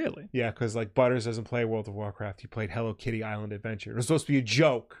 Really? Yeah, because like Butters doesn't play World of Warcraft. He played Hello Kitty Island Adventure. It was supposed to be a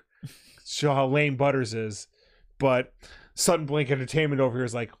joke to show how lame Butters is, but Sudden Blink Entertainment over here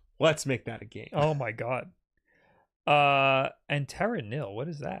is like, let's make that a game. Oh my god. And Terra Nil, what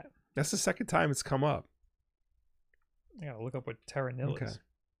is that? That's the second time it's come up. I gotta look up what Terra Nil is.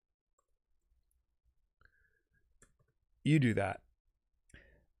 You do that.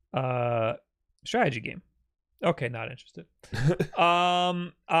 Strategy game. Okay, not interested.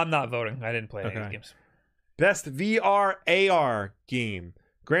 I'm not voting. I didn't play any of these games. Best VR AR game.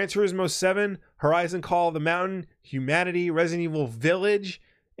 Gran Turismo 7, Horizon Call of the Mountain, Humanity, Resident Evil Village,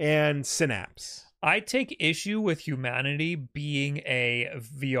 and Synapse. I take issue with Humanity being a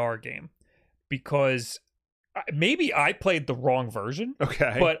VR game because maybe I played the wrong version.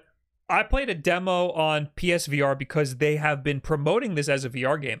 Okay. But I played a demo on PSVR because they have been promoting this as a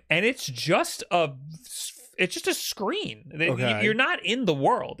VR game, and it's just a screen. Okay. You're not in the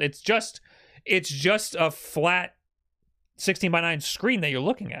world. It's just a flat 16:9 screen that you're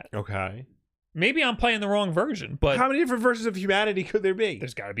looking at. Okay. Maybe I'm playing the wrong version, but how many different versions of Humanity could there be?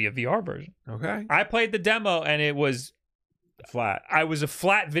 There's got to be a VR version. Okay. I played the demo, and it was flat. I was a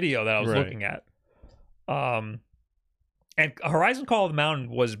flat video that I was looking at. And Horizon Call of the Mountain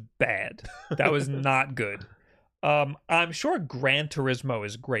was bad. That was not good. I'm sure Gran Turismo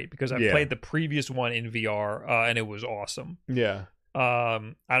is great because I played the previous one in VR, and it was awesome. Yeah.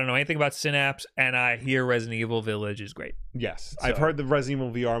 I don't know anything about Synapse, and I hear Resident Evil Village is great. Yes. So, I've heard the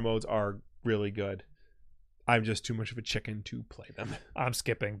Resident Evil VR modes are really good. I'm just too much of a chicken to play them. I'm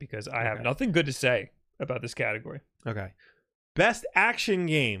skipping because I have nothing good to say about this category. Okay. Best action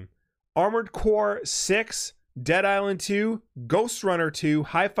game. Armored Core 6, Dead Island 2, Ghost Runner 2,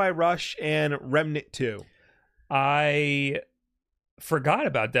 Hi-Fi Rush, and Remnant 2. I forgot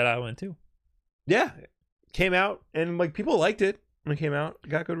about Dead Island 2. Yeah. Came out, and like people liked it when it came out.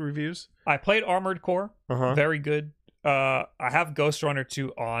 Got good reviews. I played Armored Core. Very good. I have Ghost Runner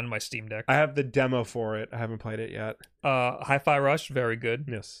 2 on my Steam Deck. I have the demo for it. I haven't played it yet. Hi-Fi Rush, very good.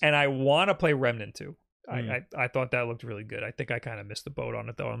 Yes. And I want to play Remnant 2. I thought that looked really good. I think I kind of missed the boat on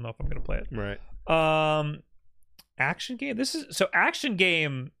it, though. I don't know if I'm going to play it. Right. Action game. Action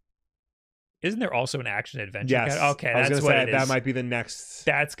game. Isn't there also an action adventure? Yes. Okay, I was that's gonna what say, it is. that might be the next.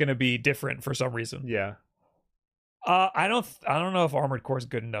 That's gonna be different for some reason. Yeah. I don't know if Armored Core is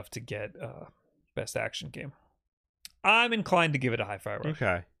good enough to get best action game. I'm inclined to give it a Hi-Fi Rush.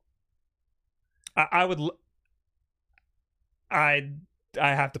 Okay. I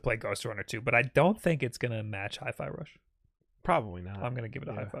have to play Ghost Runner 2, but I don't think it's gonna match Hi-Fi Rush. Probably not. I'm gonna give it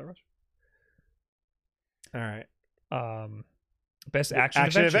a Hi-Fi Rush. All right. Best action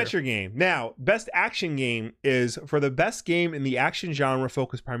adventure game. Now, best action game is for the best game in the action genre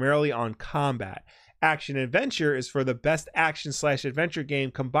focused primarily on combat. Action adventure is for the best action/adventure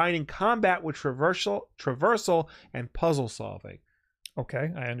game combining combat with traversal and puzzle solving.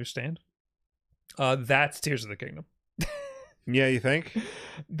 Okay, I understand. That's Tears of the Kingdom. Yeah, you think?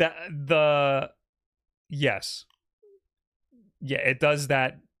 Yes. Yeah, it does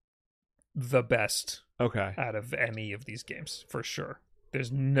that the best. Okay. Out of any of these games, for sure.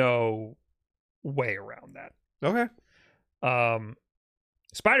 There's no way around that. Okay.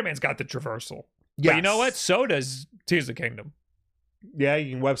 Spider-Man's got the traversal. Yes. But you know what? So does Tears of the Kingdom. Yeah,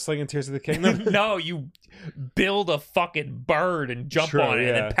 you can web sling in Tears of the Kingdom. No, you build a fucking bird and jump on it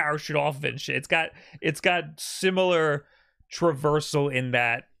and then parachute off of it and shit. It's got similar traversal in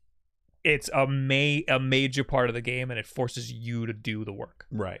that it's a major part of the game and it forces you to do the work.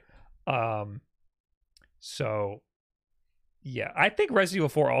 Right. So, yeah, I think Resident Evil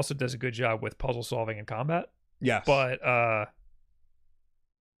 4 also does a good job with puzzle solving and combat. Yes. But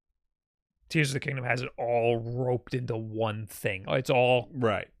Tears of the Kingdom has it all roped into one thing. It's all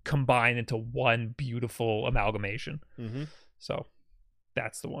combined into one beautiful amalgamation. Mm-hmm. So,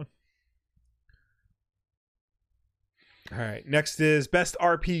 that's the one. All right. Next is Best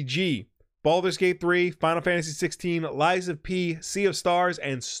RPG. Baldur's Gate 3, Final Fantasy 16, Lies of P, Sea of Stars,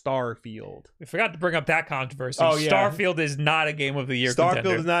 and Starfield. I forgot to bring up that controversy. Oh, yeah. Starfield is not a Game of the Year Starfield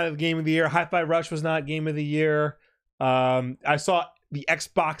contender. is not a Game of the Year. Hi-Fi Rush was not Game of the Year. I saw the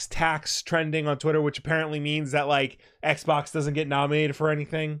Xbox tax trending on Twitter, which apparently means that like Xbox doesn't get nominated for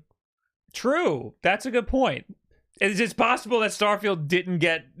anything. True. That's a good point. It's possible that Starfield didn't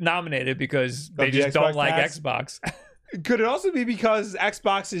get nominated because they just don't like Xbox. Could it also be because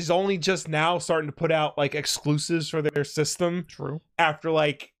Xbox is only just now starting to put out like exclusives for their system? True. After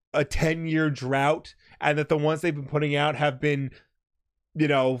like a 10-year drought, and that the ones they've been putting out have been,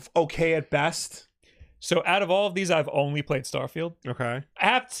 okay at best. So out of all of these, I've only played Starfield. Okay. I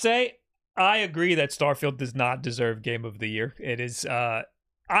have to say, I agree that Starfield does not deserve Game of the Year. It is, I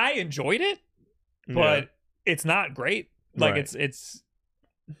enjoyed it, but it's not great. Like it's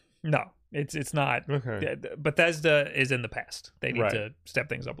no. It's not. Okay. Bethesda is in the past. They need to step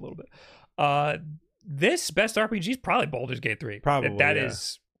things up a little bit. This best RPG is probably Baldur's Gate 3. Probably that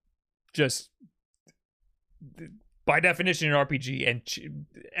is just by definition an RPG and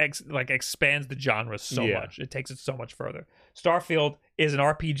expands the genre so much. It takes it so much further. Starfield is an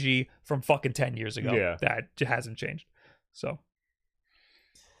RPG from fucking 10 years ago. Yeah. That hasn't changed. So,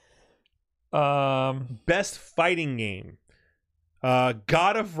 best fighting game.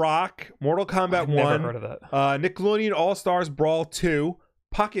 God of Rock, Mortal Kombat 1, never heard of that. Nickelodeon All-Stars Brawl 2,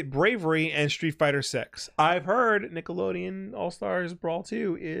 Pocket Bravery, and Street Fighter 6. I've heard Nickelodeon All-Stars Brawl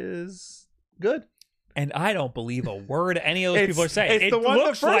 2 is good. And I don't believe a word any of those people are saying. It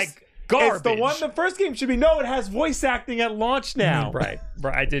looks like garbage. It's the one the first game should be. No, it has voice acting at launch now. Right.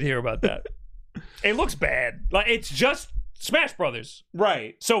 I did hear about that. It looks bad. Like it's just Smash Brothers.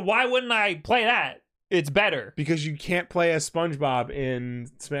 Right. So why wouldn't I play that? It's better. Because you can't play as SpongeBob in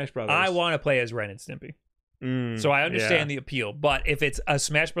Smash Brothers. I want to play as Ren and Stimpy. So I understand the appeal. But if it's a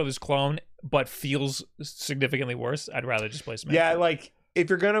Smash Brothers clone but feels significantly worse, I'd rather just play Smash Brothers. Like, if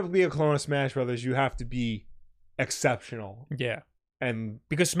you're going to be a clone of Smash Brothers, you have to be exceptional. Yeah. And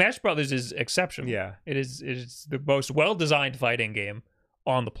because Smash Brothers is exceptional. Yeah. It is the most well-designed fighting game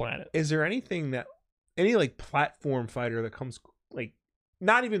on the planet. Is there anything that... any, like, platform fighter that comes, like,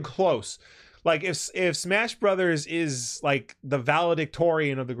 not even close... Like, if Smash Brothers is, like, the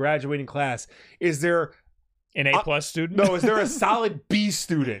valedictorian of the graduating class, is there... an A-plus student? No, is there a solid B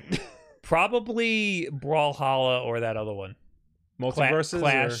student? Probably Brawlhalla or that other one. Multiverses?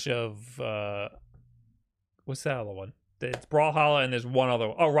 Clash of... what's that other one? It's Brawlhalla and there's one other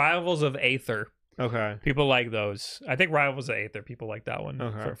one. Oh, Rivals of Aether. Okay. People like those. I think Rivals of Aether, people like that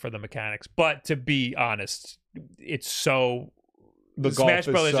one for the mechanics. But to be honest, it's so... The Smash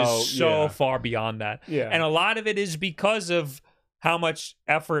Brothers is so far beyond that. Yeah. And a lot of it is because of how much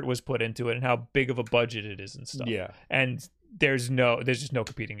effort was put into it and how big of a budget it is and stuff. Yeah. And there's just no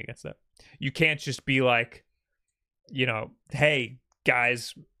competing against that. You can't just be like, hey,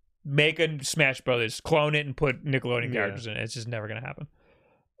 guys, make a Smash Brothers, clone it and put Nickelodeon characters in it. It's just never going to happen.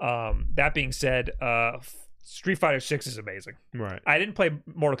 That being said, Street Fighter 6 is amazing. Right. I didn't play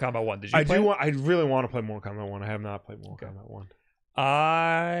Mortal Kombat 1. Did you? I really want to play Mortal Kombat 1. I have not played Mortal Kombat 1.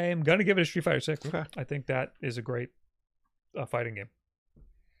 I'm gonna give it a Street Fighter 6. Okay. I think that is a great fighting game.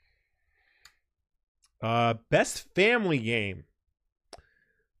 Best family game.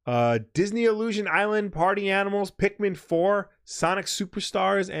 Disney Illusion Island, Party Animals, Pikmin 4, Sonic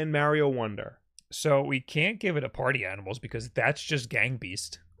Superstars, and Mario Wonder. So we can't give it a Party Animals because that's just Gang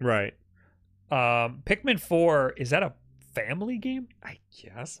Beast. Right. Pikmin 4, is that a family game? I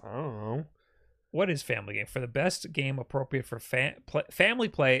guess. I don't know. What is family game? For the best game appropriate for family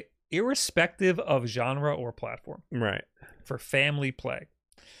play, irrespective of genre or platform. Right. For family play.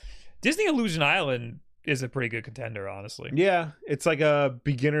 Disney Illusion Island is a pretty good contender, honestly. Yeah, it's like a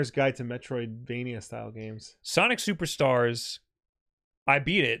beginner's guide to Metroidvania style games. Sonic Superstars, I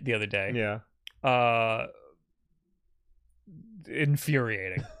beat it the other day. Yeah.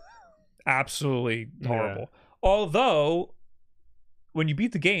 Infuriating. Absolutely horrible. Yeah. Although, when you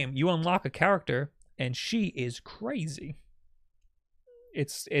beat the game, you unlock a character, and she is crazy.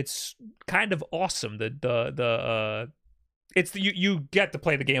 It's kind of awesome. You get to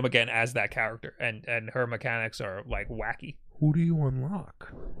play the game again as that character, and her mechanics are like wacky. Who do you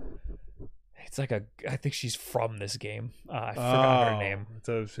unlock? It's like I think she's from this game. I forgot her name.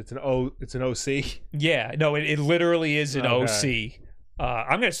 It's an OC. Yeah, no, it literally is an OC.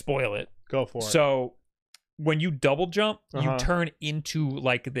 I'm gonna spoil it. Go for it. So when you double jump, you turn into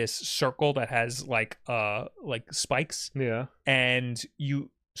like this circle that has like spikes. Yeah. And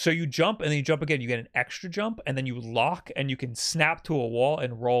you jump and then you jump again, you get an extra jump, and then you lock and you can snap to a wall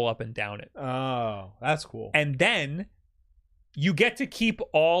and roll up and down it. Oh, that's cool. And then you get to keep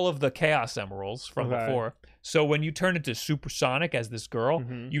all of the Chaos Emeralds from before. So when you turn into Supersonic as this girl,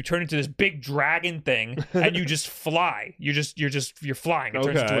 you turn into this big dragon thing and you just fly. You're flying. It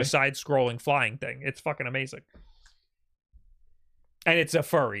turns into a side-scrolling flying thing. It's fucking amazing. And it's a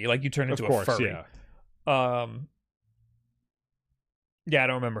furry. Like, you turn into a furry. Yeah. Yeah, I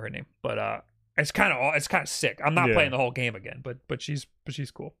don't remember her name, but it's kind of sick. I'm not playing the whole game again, but she's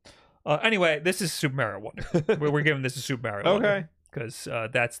cool. Anyway, this is Super Mario Wonder. We're giving this a Super Mario Wonder. Okay. Because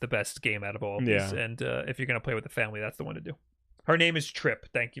that's the best game out of all of these. And if you're going to play with the family, that's the one to do. Her name is Trip.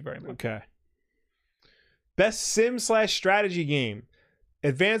 Thank you very much. Okay. Best sim/strategy game.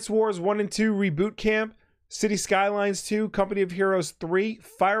 Advance Wars 1 and 2 Reboot Camp, City Skylines 2, Company of Heroes 3,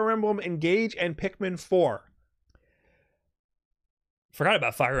 Fire Emblem Engage, and Pikmin 4. Forgot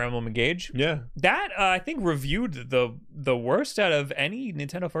about Fire Emblem Engage. Yeah. That, I think, reviewed the worst out of any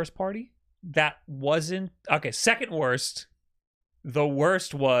Nintendo first party. That wasn't... Okay, second worst. The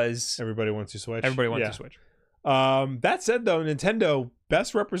worst was... Everybody Wants to Switch. Everybody Wants to Switch. That said, though, Nintendo,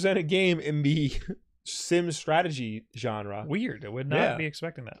 best represented game in the sim strategy genre. Weird. I would not be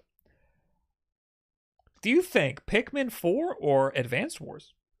expecting that. Do you think Pikmin 4 or Advance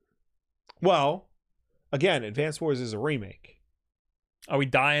Wars? Well, again, Advance Wars is a remake. Are we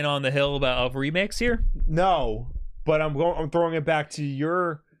dying on the hill of remakes here? No, but I'm throwing it back to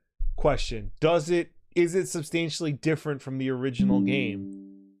your question. Is it substantially different from the original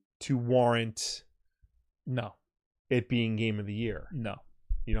game to warrant it being Game of the Year? No.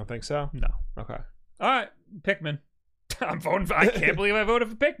 You don't think so? No. Okay. All right, Pikmin. I'm voting I can't believe I voted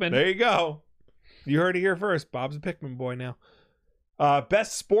for Pikmin. There you go. You heard it here first. Bob's a Pikmin boy now.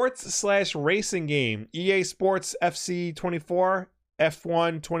 Best sports/racing game. EA Sports FC 24,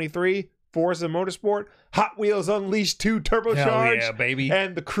 F1 23, Forza Motorsport, Hot Wheels Unleashed 2 Turbocharged, hell yeah, baby,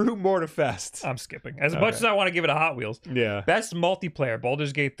 and The Crew Motorfest. I'm skipping. As much as I want to give it a Hot Wheels. Yeah. Best multiplayer,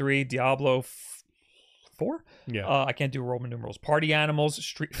 Baldur's Gate 3, Diablo 4? Yeah. I can't do Roman numerals. Party Animals.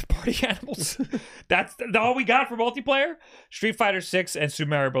 That's all we got for multiplayer? Street Fighter 6 and Super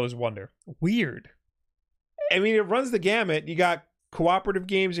Mario Bros. Wonder. Weird. I mean, it runs the gamut. You got cooperative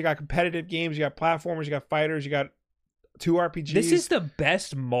games, you got competitive games, you got platformers, you got fighters, you got 2 RPGs. This is the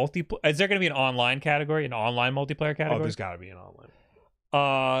best multiplayer. Is there going to be an online category, an online multiplayer category? Oh, there's got to be an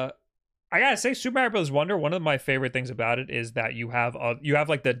online. I gotta say, Super Mario Bros. Wonder. One of my favorite things about it is that you have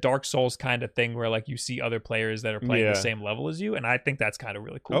like the Dark Souls kind of thing where like you see other players that are playing the same level as you, and I think that's kind of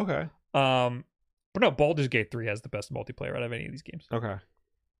really cool. Okay. But no, Baldur's Gate 3 has the best multiplayer out of any of these games. Okay.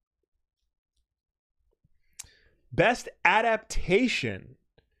 Best adaptation.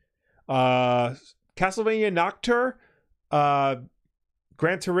 Castlevania Nocturne,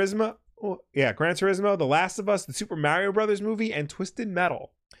 Gran Turismo, The Last of Us, the Super Mario Brothers movie, and Twisted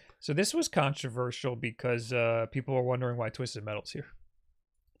Metal. So this was controversial because people were wondering why Twisted Metal's here.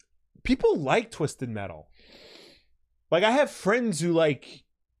 People like Twisted Metal. Like, I have friends who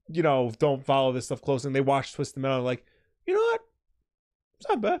don't follow this stuff close, and they watch Twisted Metal and like, you know what? It's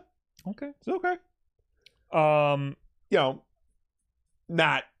not bad. Okay. It's okay.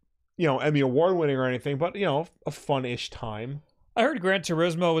 Not Emmy Award winning or anything, but a fun-ish time. I heard Gran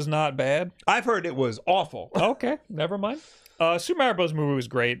Turismo was not bad. I've heard it was awful. Okay, never mind. Super Mario Bros. Movie was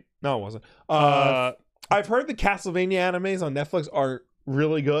great. No, it wasn't. I've heard the Castlevania animes on Netflix are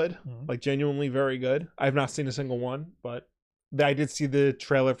really good, like genuinely very good. I've not seen a single one, but I did see the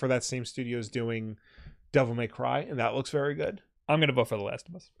trailer for that same studio's doing Devil May Cry, and that looks very good. I'm going to vote for The Last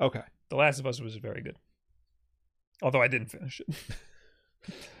of Us. Okay. The Last of Us was very good. Although I didn't finish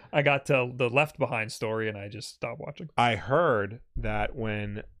it. I got to the Left Behind story and I just stopped watching. I heard that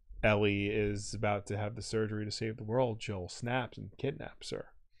when Ellie is about to have the surgery to save the world, Joel snaps and kidnaps her.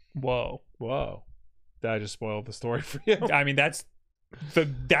 Whoa. Did I just spoil the story for you? I mean, that's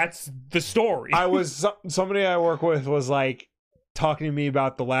the story. Somebody I work with was like talking to me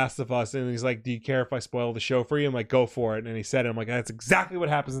about The Last of Us, and he's like, do you care if I spoil the show for you? I'm like, go for it. And he said it. I'm like, that's exactly what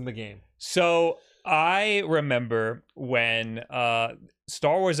happens in the game. So I remember when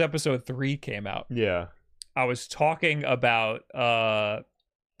Star Wars Episode 3 came out. Yeah. I was talking about it,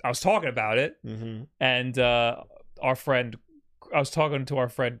 and I was talking to our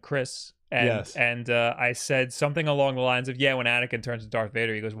friend Chris, and I said something along the lines of, yeah, when Anakin turns to Darth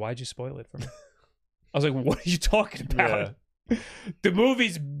Vader, he goes, why'd you spoil it for me? I was like, what are you talking about? Yeah. The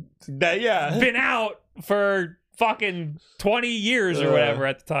movie's been out for fucking 20 years or whatever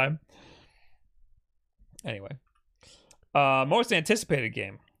at the time. Anyway, most anticipated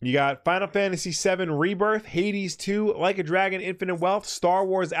game. You got Final Fantasy VII Rebirth, Hades 2, Like a Dragon, Infinite Wealth, Star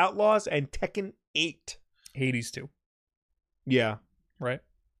Wars Outlaws, and Tekken 8. Hades 2. Yeah. Right?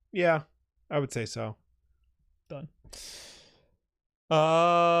 Yeah, I would say so. Done.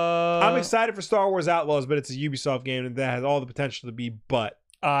 I'm excited for Star Wars Outlaws, but it's a Ubisoft game and that has all the potential to be but.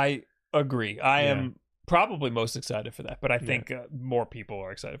 I agree. I am probably most excited for that, but I think more people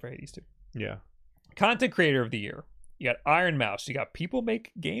are excited for Hades 2. Yeah. Content Creator of the Year. You got Iron Mouse. You got People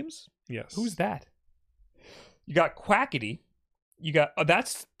Make Games? Yes. Who's that? You got Quackity. You got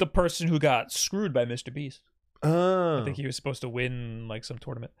that's the person who got screwed by Mr. Beast. Oh. I think he was supposed to win like some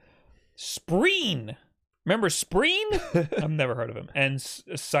tournament. Spreen. Remember Spreen? I've never heard of him. And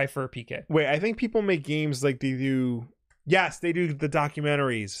Cypher PK. Wait, I think People Make Games like they do. Yes, they do the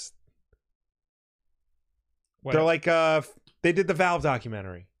documentaries. What? They're like they did the Valve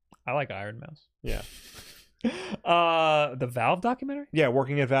documentary. I like Iron Mouse. Yeah. The Valve documentary? Yeah,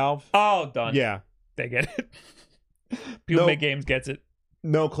 working at Valve. Oh, done. Yeah. They get it. People Make Games gets it.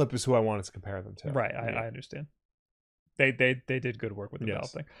 No Clip is who I wanted to compare them to. Right, I understand. They did good work with the Valve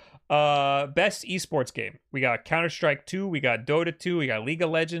thing. Best esports game. We got Counter-Strike 2, we got Dota 2, we got League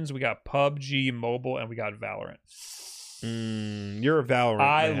of Legends, we got PUBG Mobile, and we got Valorant. You're a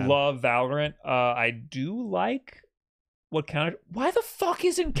Valorant man. Love Valorant. I do like why the fuck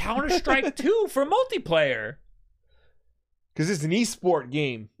isn't Counter-Strike 2 for multiplayer? Because it's an esport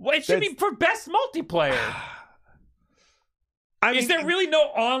game. Well, it should be for best multiplayer. Is there really no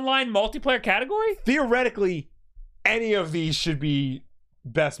online multiplayer category? Theoretically, any of these should be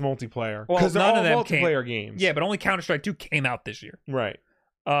best multiplayer. Because they're all multiplayer games. Yeah, but only Counter-Strike 2 came out this year. Right.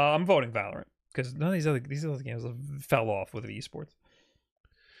 I'm voting Valorant. Because none of these other games fell off with the esports.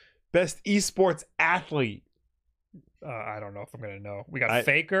 Best esports athlete. I don't know if I'm going to know. We got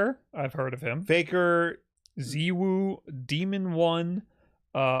Faker. I've heard of him. Faker. Ziwu, Demon 1,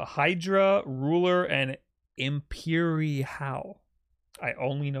 Hydra, Ruler, and Imperi How. I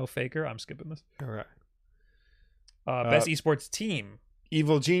only know Faker. I'm skipping this. All right. Best esports team.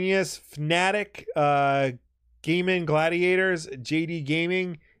 Evil Genius, Fnatic, Gaming Gladiators, JD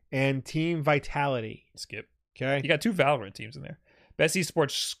Gaming, and Team Vitality. Skip. Okay. You got 2 Valorant teams in there. Best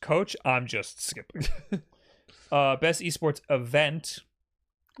esports coach. I'm just skipping. Best esports event.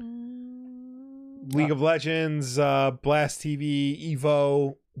 League of Legends, Blast TV,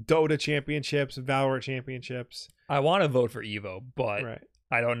 Evo, Dota Championships, Valorant Championships. I want to vote for Evo, but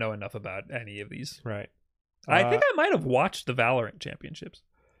I don't know enough about any of these. Right. I think I might have watched the Valorant Championships.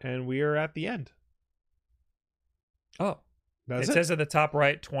 And we are at the end. Oh. It says at the top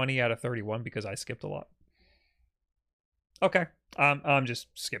right, 20 out of 31 because I skipped a lot. Okay. I'm just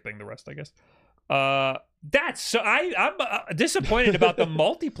skipping the rest, I guess. I'm disappointed about the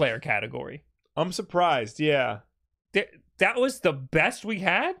multiplayer category. I'm surprised, yeah. That was the best we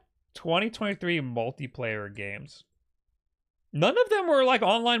had? 2023 multiplayer games. None of them were like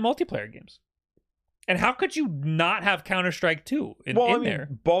online multiplayer games. And how could you not have Counter-Strike 2 in there?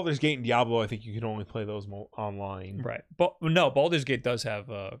 Baldur's Gate and Diablo, I think you can only play those online. Right. But no, Baldur's Gate does have...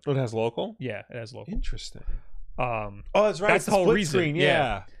 it has local? Yeah, it has local. Interesting. That's right. That's the whole reason. Screen.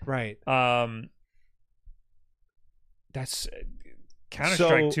 Yeah. Right. That's...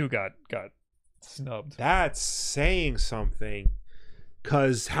 Counter-Strike 2 got snubbed. That's saying something,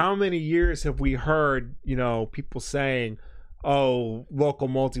 because how many years have we heard, people saying, oh, local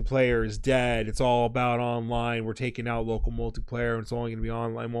multiplayer is dead, it's all about online, we're taking out local multiplayer, and it's only going to be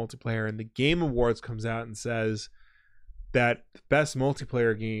online multiplayer. And the Game Awards comes out and says that the best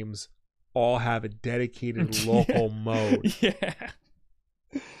multiplayer games all have a dedicated local mode. Yeah.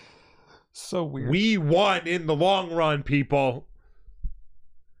 So weird. We won in the long run, people.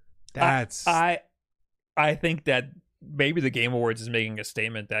 That's I think that maybe the Game Awards is making a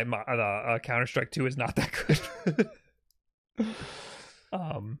statement that Counter-Strike 2 is not that good.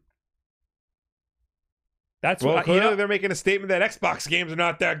 That's well, clearly they're making a statement that Xbox games are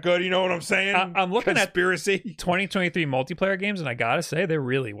not that good. You know what I'm saying? I'm looking at 2023 multiplayer games, and I gotta say there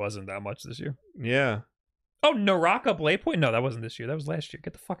really wasn't that much this year. Yeah. Oh, Naraka Blade Point? No, that wasn't this year. That was last year.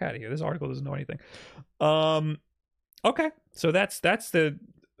 Get the fuck out of here. This article doesn't know anything. Okay, so that's the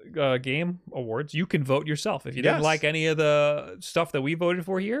Game Awards. You can vote yourself. If you didn't like any of the stuff that we voted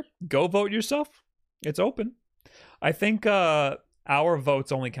for here, go vote yourself. It's open. I think our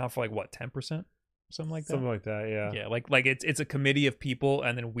votes only count for 10%, something like that. Something like that, yeah. Yeah, like it's a committee of people,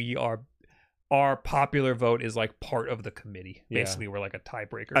 and then our popular vote is part of the committee. Basically, we're like a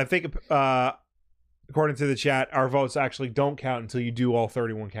tiebreaker. I think according to the chat, our votes actually don't count until you do all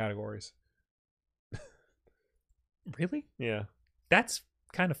 31 categories. Really? Yeah. That's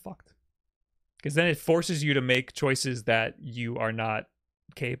kind of fucked. Because then it forces you to make choices that you are not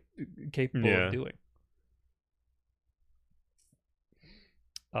capable of doing.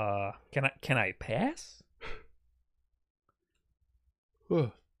 Can I pass?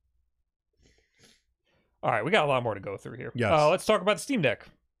 All right, we got a lot more to go through here. Yes. Let's talk about the Steam Deck.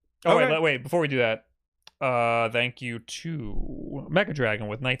 Oh, okay. wait, before we do that, thank you to Mecha Dragon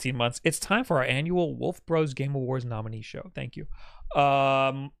with 19 months. It's time for our annual Wolf Bros Game Awards nominee show. Thank you.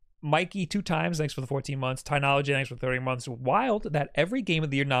 Mikey 2 times, thanks for the 14 months. Tynology, thanks for 30 months. Wild that every Game of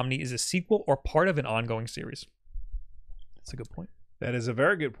the Year nominee is a sequel or part of an ongoing series. That's a good point. That is a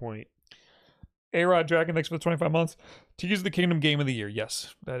very good point. A-Rod Dragon, thanks for the 25 months. Tears of the Kingdom Game of the Year.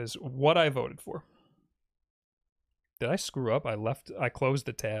 Yes, that is what I voted for. Did I screw up? I closed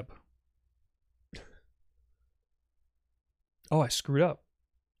the tab. Oh, I screwed up.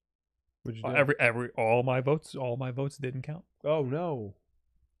 What'd you do? All my votes didn't count. Oh no.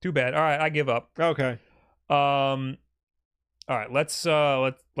 Too bad. All right, I give up. Okay. All right, let's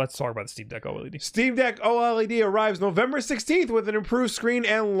talk about the Steam Deck OLED. Steam Deck OLED arrives November 16th with an improved screen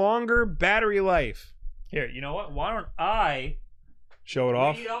and longer battery life. Here, you know what? Why don't I show it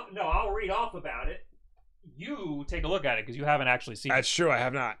off? No, I'll read off about it. You take a look at it because you haven't actually seen it. That's true, I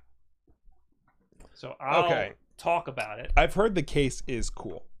have not. So I'll talk about it. I've heard the case is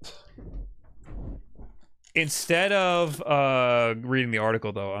cool. Instead of reading the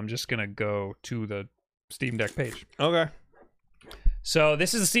article, though, I'm just going to go to the Steam Deck page. Okay. So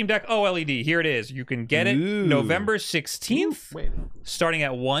this is the Steam Deck OLED. Here it is. You can get it November 16th, starting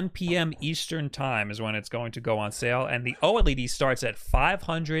at 1 p.m. Eastern Time is when it's going to go on sale. And the OLED starts at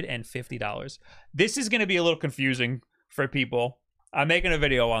 $550. This is going to be a little confusing for people. I'm making a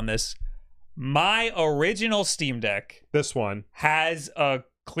video on this. My original Steam Deck, this one, has a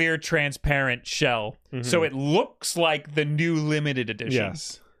clear transparent shell. Mm-hmm. So it looks like the new limited edition.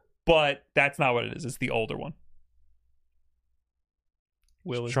 Yes. But that's not what it is. It's the older one.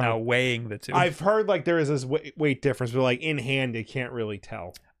 Will is now weighing the two. I've heard there is this weight difference, but in hand, you can't really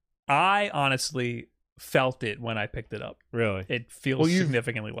tell. I honestly felt it when I picked it up. Really? It feels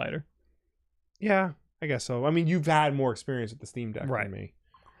significantly lighter. Yeah, I guess so. I mean, you've had more experience with the Steam Deck than me.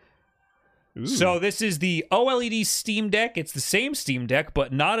 Ooh. So this is the OLED Steam Deck. It's the same Steam Deck,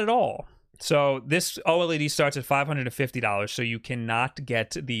 but not at all. So this OLED starts at $550, so you cannot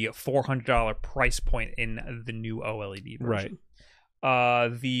get the $400 price point in the new OLED version. Right.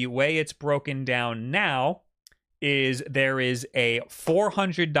 The way it's broken down now is there is a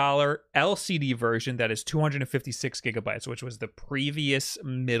 $400 LCD version that is 256 gigabytes, which was the previous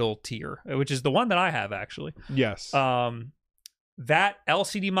middle tier, which is the one that I have, actually. Yes. That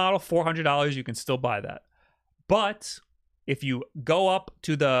LCD model, $400, you can still buy that. But if you go up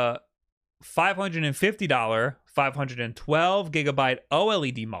to the $550, 512 gigabyte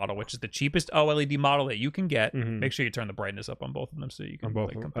OLED model, which is the cheapest OLED model that you can get. Mm-hmm. Make sure you turn the brightness up on both of them so you can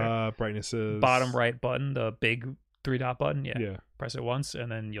compare. Brightness is bottom right button, the big 3-dot button. Yeah. Press it once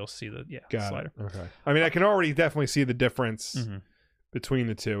and then you'll see the slider. Okay. I mean, I can already definitely see the difference between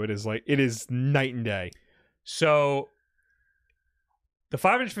the two. It is night and day. So the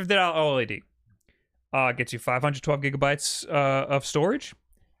 $550 OLED gets you 512 gigabytes of storage.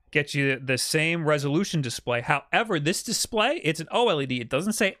 Get you the same resolution display. However, this display, it's an OLED. It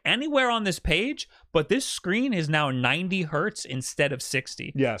doesn't say anywhere on this page, but this screen is now 90 hertz instead of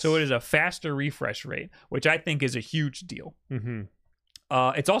 60. Yes. So it is a faster refresh rate, which I think is a huge deal. Mm-hmm.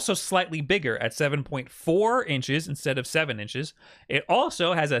 It's also slightly bigger at 7.4 inches instead of 7 inches. It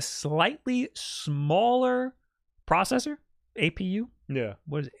also has a slightly smaller processor, APU. Yeah.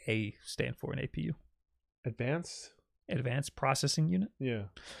 What does A stand for in APU? Advanced Processing Unit. Yeah.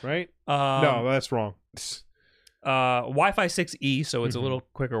 Right? No, that's wrong. Wi-Fi 6E, so it's a little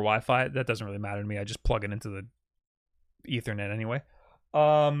quicker Wi-Fi. That doesn't really matter to me. I just plug it into the Ethernet anyway.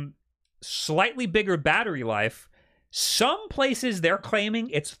 Slightly bigger battery life. Some places they're claiming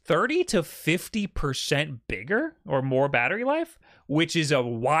it's 30 to 50% bigger or more battery life, which is a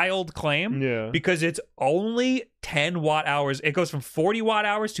wild claim. Yeah. Because it's only 10 watt hours. It goes from 40 watt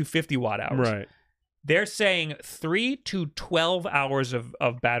hours to 50 watt hours. Right. They're saying 3 to 12 hours of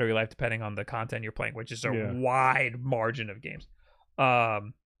battery life, depending on the content you're playing, which is a wide margin of games.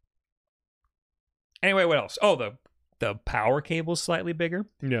 Anyway, what else? Oh, the power cable is slightly bigger.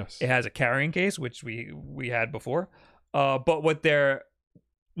 Yes. It has a carrying case, which we had before. But what they're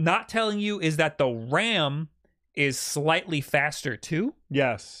not telling you is that the RAM is slightly faster too.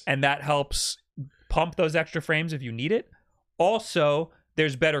 Yes. And that helps pump those extra frames if you need it. Also,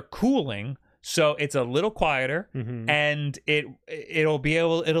 there's better cooling. So it's a little quieter, and it'll be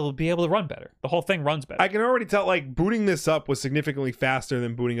able to run better. The whole thing runs better. I can already tell. Like, booting this up was significantly faster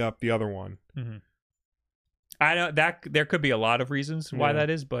than booting up the other one. Mm-hmm. I know that there could be a lot of reasons why that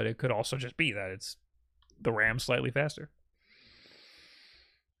is, but it could also just be that it's the RAM slightly faster.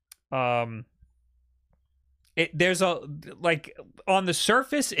 There's a like on the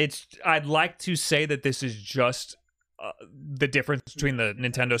surface. I'd like to say that this is just the difference between the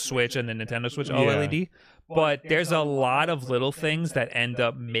Nintendo Switch and the Nintendo Switch OLED, but there's a lot of little things that end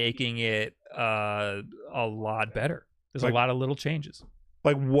up making it a lot better. There's a lot of little changes.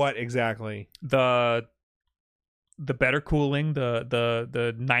 Like what exactly? The better cooling,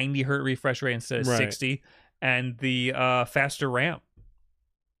 the 90 hertz refresh rate instead of 60, and the faster RAM.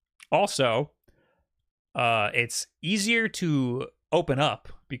 Also, it's easier to open up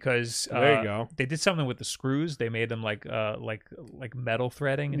because there you go. They did something with the screws. They made them like metal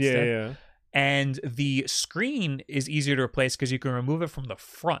threading instead. Yeah. And the screen is easier to replace because you can remove it from the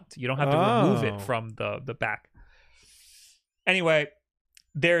front. You don't have to remove it from the back. Anyway,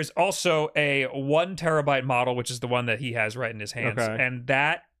 there's also a 1 terabyte model, which is the one that he has right in his hands. Okay. And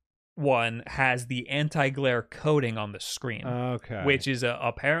that one has the anti-glare coating on the screen. Okay. Which is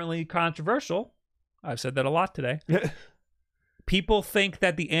apparently controversial. I've said that a lot today. People think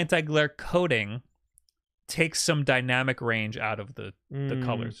that the anti-glare coating takes some dynamic range out of the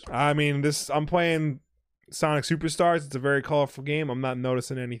colors. I mean, I'm playing Sonic Superstars. It's a very colorful game. I'm not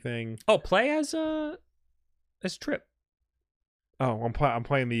noticing anything. Oh, play as Trip. Oh, I'm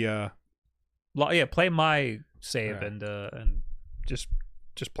playing the play my save and just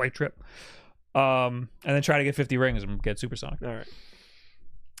play Trip. And then try to get 50 rings and get Supersonic. All right.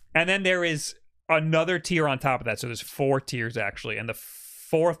 And then there is another tier on top of that. So there's 4 tiers actually. And the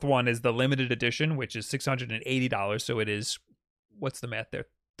 4th one is the limited edition, which is $680. So it is, what's the math there?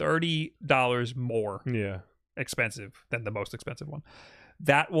 $30 more expensive than the most expensive one.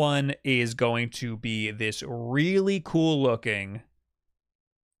 That one is going to be this really cool looking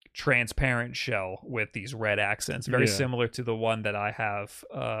transparent shell with these red accents, very similar to the one that I have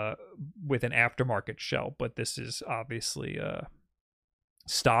with an aftermarket shell, but this is obviously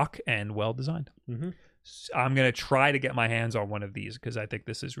stock and well designed. I'm gonna try to get my hands on one of these because I think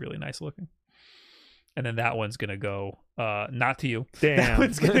this is really nice looking. And then that one's gonna go not to you. Damn. That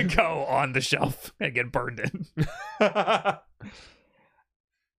one's gonna go on the shelf and get burned in. Can I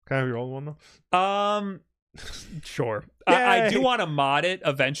have your old one though? Sure. I do want to mod it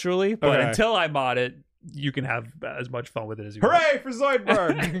eventually, but until I mod it, you can have as much fun with it as you want. Hooray for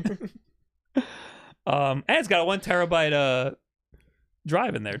Zoidberg! And it's got a 1 terabyte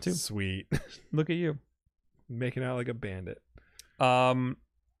drive in there too. Sweet. Look at you. Making out like a bandit. So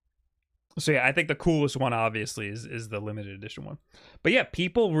yeah, I think the coolest one obviously is the limited edition one. But yeah,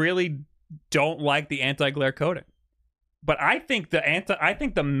 people really don't like the anti-glare coating. But I think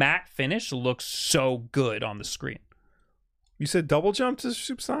the matte finish looks so good on the screen. You said double jump to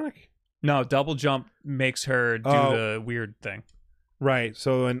Supersonic? No, double jump makes her do the weird thing. Right.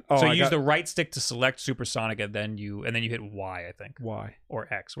 So then you use the right stick to select Supersonic and then you hit Y, I think. Y.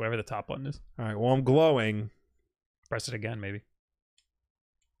 Or X, whatever the top button is. All right. Well, I'm glowing. Press it again, maybe.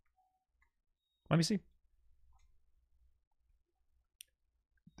 Let me see.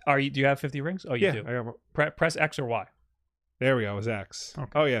 Do you have 50 rings? Oh, you do. I got Press X or Y. There we go. It was X.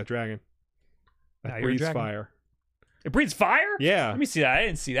 Okay. Oh yeah, dragon. That breathes fire. It breathes fire? Yeah. Let me see that. I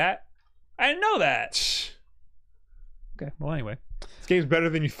didn't see that. I didn't know that. Okay. Well, anyway, this game's better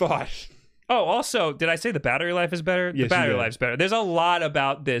than you thought. Oh, also, did I say the battery life is better? Yes, the battery life's better. There's a lot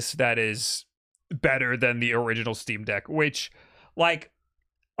about this that is better than the original Steam Deck, which, like,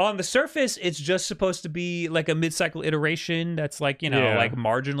 on the surface, it's just supposed to be like a mid-cycle iteration that's like, like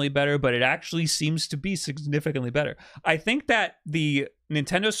marginally better, but it actually seems to be significantly better. I think that the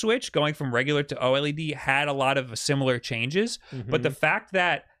Nintendo Switch going from regular to OLED had a lot of similar changes, but the fact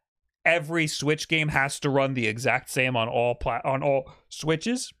that every Switch game has to run the exact same on all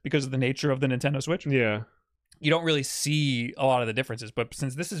Switches because of the nature of the Nintendo Switch. Yeah. You don't really see a lot of the differences, but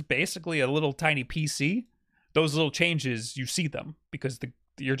since this is basically a little tiny PC, those little changes, you see them because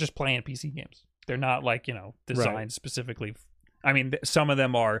you're just playing PC games. They're not like, designed specifically. I mean, some of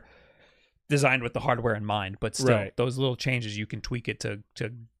them are designed with the hardware in mind, but still, those little changes, you can tweak it to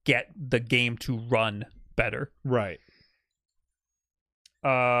get the game to run better. Right.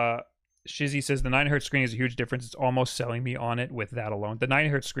 Shizzy says the 9Hz screen is a huge difference. It's almost selling me on it with that alone. The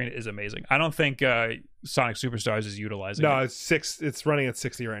 9Hz screen is amazing. I don't think Sonic Superstars is utilizing it. No, it's running at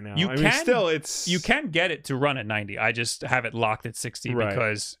 60 right now. You can get it to run at 90. I just have it locked at 60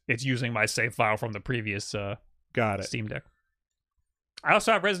 because it's using my save file from the previous Steam Deck. I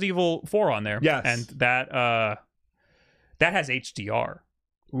also have Resident Evil 4 on there. Yes. And that has HDR.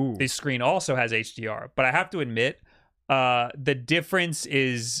 Ooh. The screen also has HDR. But I have to admit, the difference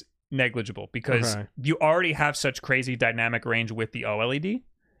is negligible because you already have such crazy dynamic range with the OLED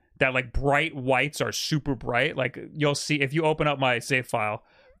that like bright whites are super bright. Like you'll see if you open up my save file,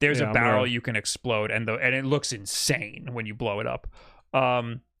 there's a barrel you can explode and it looks insane when you blow it up.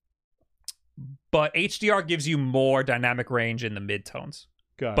 But HDR gives you more dynamic range in the midtones.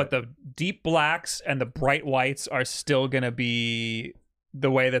 But the deep blacks and the bright whites are still going to be the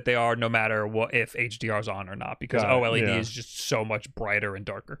way that they are no matter what if HDR is on or not, because OLED is just so much brighter and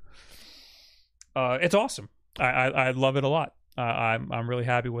darker. It's awesome. I love it a lot. I'm really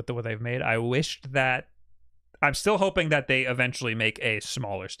happy with what they've made. I'm still hoping that they eventually make a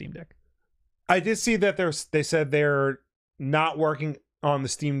smaller Steam Deck. I did see that they said they're not working on the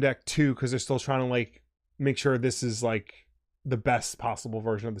Steam Deck 2 because they're still trying to like make sure this is like the best possible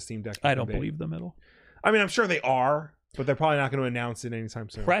version of the Steam Deck. I don't believe them at all. I mean, I'm sure they are, but they're probably not going to announce it anytime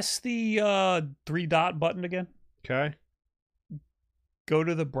soon. Press the 3-dot button again. Okay. Go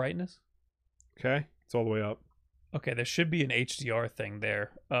to the brightness. Okay. It's all the way up. Okay, there should be an HDR thing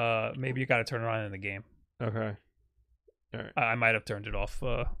there. Maybe you got to turn it on in the game. Okay. All right. I might have turned it off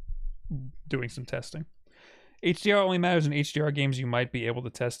doing some testing. HDR only matters in HDR games. You might be able to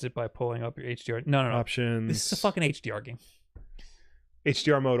test it by pulling up your HDR. No. Options. This is a fucking HDR game.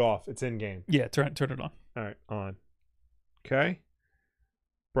 HDR mode off. It's in game. Yeah, turn it on. All right, on. Okay.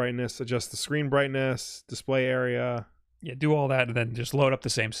 Brightness, adjust the screen brightness, display area. Yeah, do all that and then just load up the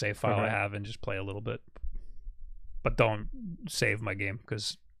same save file I have and just play a little bit. But don't save my game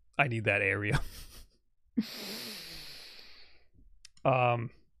because I need that area.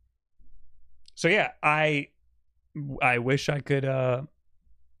 So yeah, I wish I could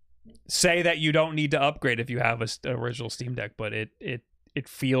say that you don't need to upgrade if you have an original Steam Deck, but it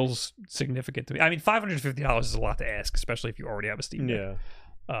feels significant to me. I mean, $550 is a lot to ask, especially if you already have a Steam Deck.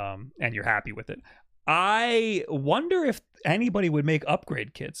 Yeah. And you're happy with it. I wonder if anybody would make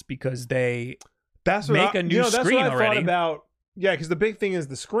upgrade kits because they make a new screen already. Thought about. Yeah, because the big thing is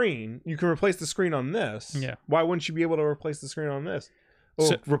the screen. You can replace the screen on this. Yeah. Why wouldn't you be able to replace the screen on this?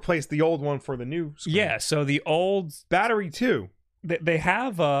 Or replace the old one for the new screen? Yeah, so the old... Battery, too. They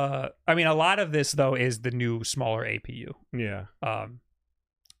have... I mean, a lot of this, though, is the new, smaller APU. Yeah.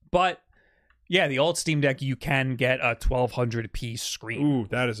 But... Yeah, the old Steam Deck, you can get a 1200p screen. Ooh,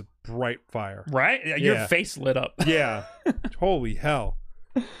 that is a bright fire. Right? Your face lit up. Yeah. Holy hell.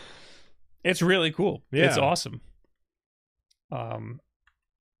 It's really cool. Yeah. It's awesome. The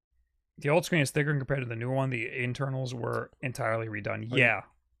old screen is thicker compared to the newer one. The internals were entirely redone. Yeah.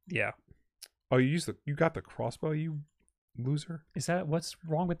 Oh, you got the crossbow, you loser? Is that... What's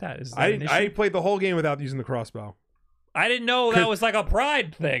wrong with that? Is that I played the whole game without using the crossbow. I didn't know that was like a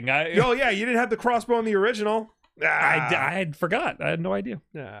pride thing. Oh yeah, you didn't have the crossbow in the original. I forgot. I had no idea.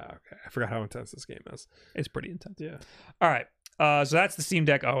 Yeah, okay. I forgot how intense this game is. It's pretty intense. Yeah. All right. So that's the Steam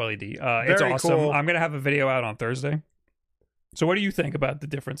Deck OLED. It's awesome. Cool. I'm gonna have a video out on Thursday. So what do you think about the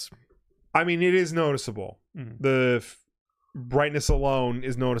difference? I mean, it is noticeable. Mm-hmm. The brightness alone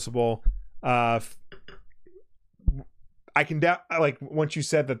is noticeable. I can like once you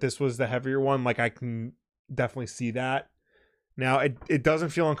said that this was the heavier one, like I can definitely see that. Now, it doesn't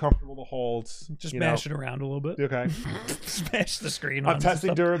feel uncomfortable to hold. Just mash it around a little bit. Okay. Smash the screen. I'm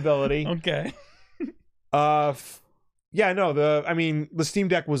testing durability. Okay. The Steam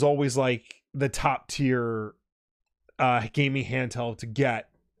Deck was always like the top tier gaming handheld to get,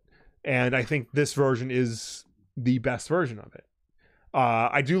 and I think this version is the best version of it.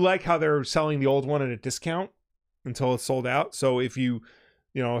 I do like how they're selling the old one at a discount until it's sold out. So if you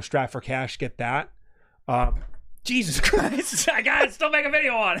strap for cash, get that. Jesus Christ! I gotta still make a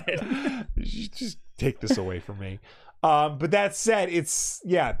video on it. Just take this away from me. But that said, it's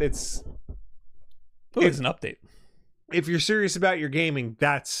an update. If you're serious about your gaming,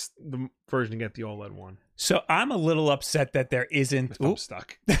 that's the version to get, the OLED one. So I'm a little upset that there isn't. I'm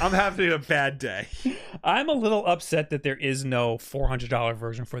stuck. I'm having a bad day. I'm a little upset that there is no $400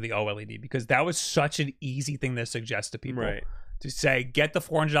 version for the OLED, because that was such an easy thing to suggest to people. Right. To say, get the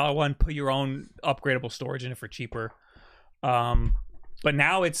 $400 one, put your own upgradable storage in it for cheaper. But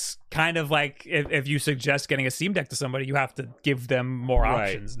now it's kind of like if you suggest getting a Steam Deck to somebody, you have to give them more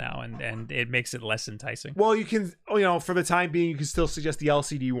options now, and it makes it less enticing. Well, you can, for the time being, you can still suggest the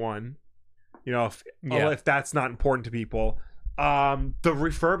LCD one, if that's not important to people. The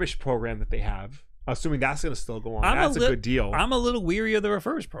refurbished program that they have, assuming that's going to still go on, that's a good deal. I'm a little weary of the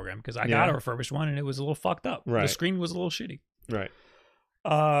refurbished program because I got a refurbished one and it was a little fucked up. Right. The screen was a little shitty.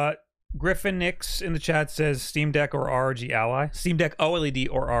 Right. Griffin Nix in the chat says Steam Deck or ROG Ally. Steam Deck OLED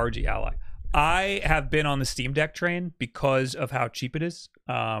or ROG Ally. I have been on the Steam Deck train because of how cheap it is.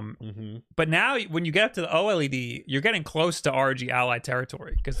 But now when you get up to the OLED, you're getting close to ROG Ally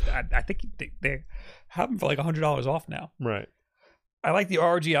territory, because I think they have them for like $100 off now. Right. I like the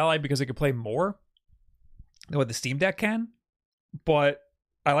ROG Ally because it can play more than what the Steam Deck can, but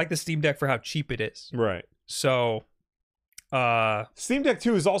I like the Steam Deck for how cheap it is. Right. So Steam Deck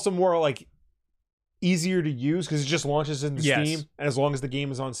 2 is also more like easier to use because it just launches into Steam, and as long as the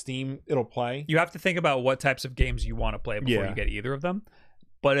game is on Steam, it'll play. You have to think about what types of games you want to play before you get either of them.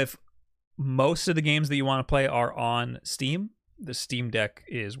 But if most of the games that you want to play are on Steam, the Steam Deck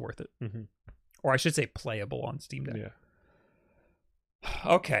is worth it. Or I should say playable on Steam Deck.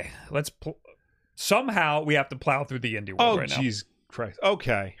 Okay, let's somehow we have to plow through the indie world right now. Oh, jeez Christ.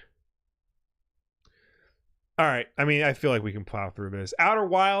 Okay. All right. I mean, I feel like we can plow through this. Outer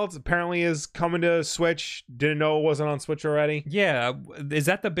Wilds apparently is coming to Switch. Didn't know it wasn't on Switch already. Yeah. Is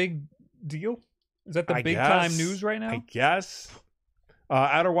that the big deal? Is that the big time news right now? I guess.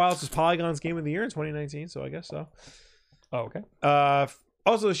 Outer Wilds was Polygon's Game of the Year in 2019, so I guess so. Oh, okay.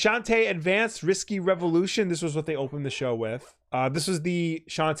 Also, Shantae Advanced Risky Revolution. This was what they opened the show with. This was the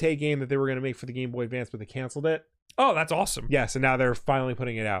Shantae game that they were going to make for the Game Boy Advance, but they canceled it. Oh, that's awesome. Yes, and now they're finally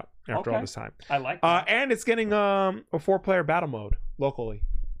putting it out after all this time. I like that. And it's getting a 4-player battle mode locally.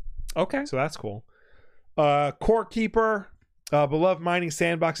 Okay. So that's cool. Core Keeper, beloved mining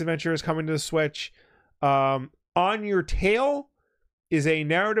sandbox adventure is coming to the Switch. On Your Tail is a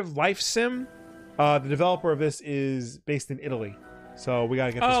narrative life sim. The developer of this is based in Italy. So we got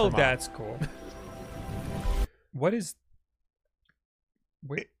to get this from that's cool. What is...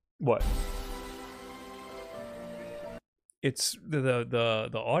 Wait. What? It's the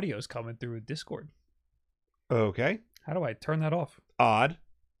audio's coming through Discord. Okay. How do I turn that off? Odd.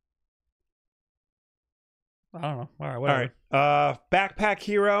 I don't know. All right, whatever. All right. Backpack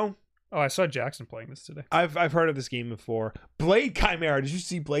Hero. Oh, I saw Jackson playing this today. I've heard of this game before. Blade Chimera. Did you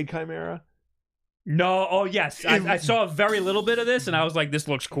see Blade Chimera? No. Oh, yes. I saw a very little bit of this, and I was like, this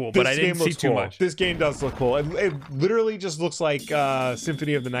looks cool, but I didn't see too much. This game does look cool. It literally just looks like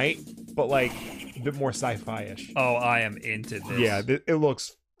Symphony of the Night, but like a bit more sci-fi-ish. Oh, I am into this. Yeah, it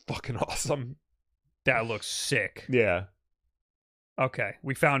looks fucking awesome. That looks sick. Yeah. Okay,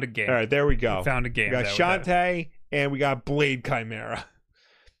 we found a game. All right, there we go. We found a game. We got Shantae, and we got Blade Chimera.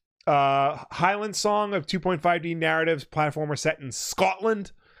 Highland Song of 2.5D narratives platformer set in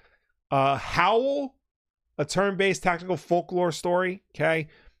Scotland. Howl, a turn-based tactical folklore story. Okay.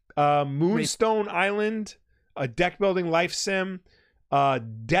 Moonstone Island, a deck-building life sim.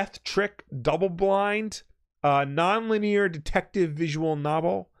 Death Trick Double Blind, non-linear detective visual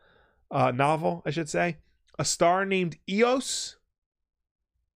novel, I should say. A Star Named Eos.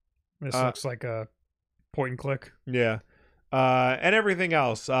 This looks like a point and click. Yeah. And everything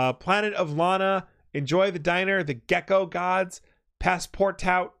else. Planet of Lana, Enjoy the Diner, The Gecko Gods, Passport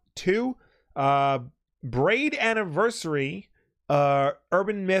Tout 2, Braid Anniversary,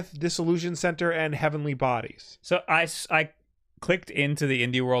 Urban Myth Disillusion Center, and Heavenly Bodies. So I clicked into the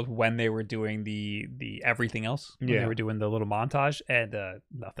indie world when they were doing the everything else. When they were doing the little montage, and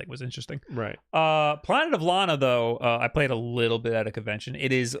nothing was interesting. Right. Planet of Lana, though, I played a little bit at a convention.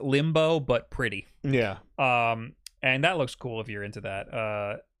 It is Limbo, but pretty. Yeah. and that looks cool if you're into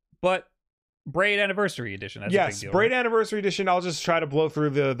that. But Braid Anniversary Edition, that's a big deal. Braid Anniversary Edition. I'll just try to blow through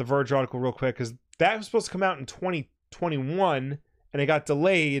the Verge article real quick, because that was supposed to come out in 2021, and it got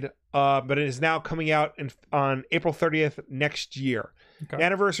delayed, but it is now coming out on April 30th next year. Okay. The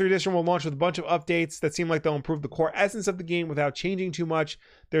Anniversary Edition will launch with a bunch of updates that seem like they'll improve the core essence of the game without changing too much.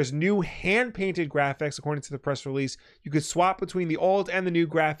 There's new hand-painted graphics, according to the press release. You could swap between the old and the new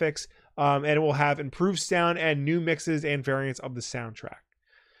graphics, and it will have improved sound and new mixes and variants of the soundtrack.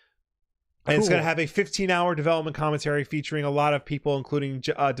 And It's going to have a 15-hour development commentary featuring a lot of people, including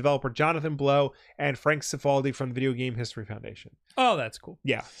developer Jonathan Blow and Frank Cifaldi from the Video Game History Foundation. Oh, that's cool.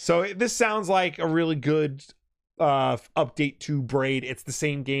 Yeah. So this sounds like a really good update to Braid. It's the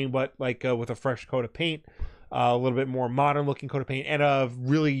same game, but like with a fresh coat of paint, a little bit more modern-looking coat of paint, and a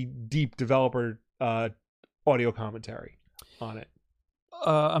really deep developer audio commentary on it.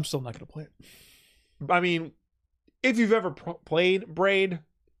 I'm still not going to play it. I mean, if you've ever played Braid,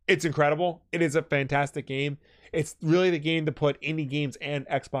 it's incredible. It is a fantastic game. It's really the game to put indie games and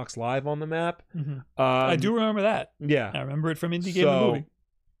Xbox Live on the map. Mm-hmm. I do remember that. Yeah, I remember it from Indie Game the Movie.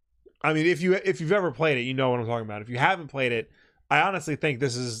 I mean, if you've ever played it, you know what I'm talking about. If you haven't played it, I honestly think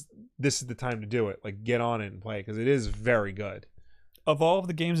this is the time to do it. Like, get on it and play it, because it is very good. Of all of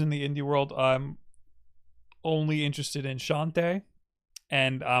the games in the indie world, I'm only interested in Shantae,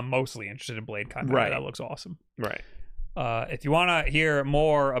 and I'm mostly interested in Blade Contact. Right. That looks awesome. Right. If you want to hear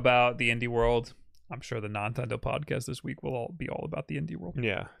more about the indie world, I'm sure the Nintendo podcast this week will be all about the indie world.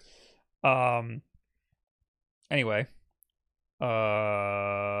 Yeah. Anyway.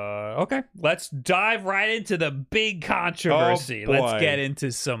 Okay. Let's dive right into the big controversy. Let's get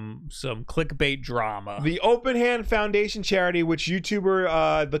into some clickbait drama. The Open Hand Foundation charity, which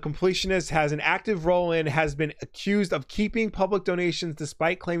YouTuber The Completionist has an active role in, has been accused of keeping public donations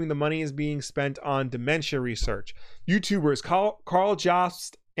despite claiming the money is being spent on dementia research. YouTubers Carl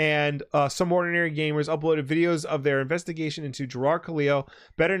Jost and Some Ordinary Gamers uploaded videos of their investigation into Gerard Khalil,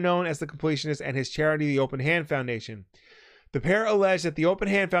 better known as The Completionist, and his charity, the Open Hand Foundation. The pair alleged that the Open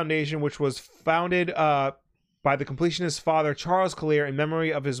Hand Foundation, which was founded by the completionist's father, Charles Collier, in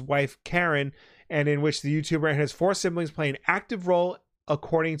memory of his wife, Karen, and in which the YouTuber and his 4 siblings play an active role,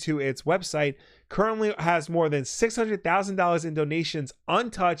 according to its website, currently has more than $600,000 in donations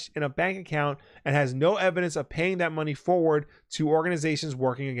untouched in a bank account and has no evidence of paying that money forward to organizations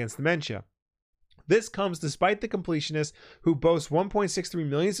working against dementia. This comes despite the Completionist, who boasts 1.63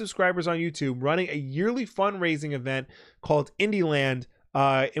 million subscribers on YouTube, running a yearly fundraising event called Indieland,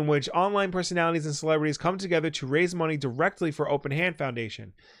 in which online personalities and celebrities come together to raise money directly for Open Hand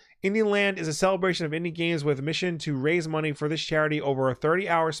Foundation. Indieland is a celebration of indie games with a mission to raise money for this charity over a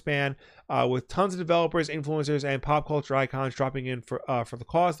 30-hour span, with tons of developers, influencers, and pop culture icons dropping in for the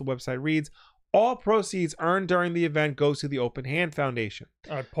cause. The website reads, all proceeds earned during the event goes to the Open Hand Foundation.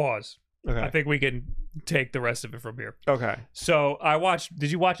 Pause. Okay. I think we can take the rest of it from here. Okay. So did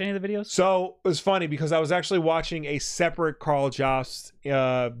you watch any of the videos? So it was funny because I was actually watching a separate Carl Jost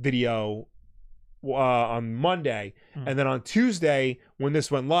video on Monday. And then on Tuesday, when this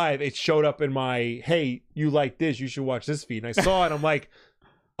went live, it showed up in my, hey, you like this, you should watch this feed. And I saw it, I'm like,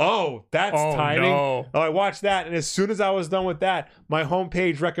 oh, that's timing. No. I watched that, and as soon as I was done with that, my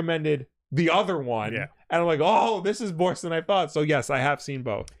homepage recommended the other one. Yeah. And I'm like, oh, this is worse than I thought. So yes, I have seen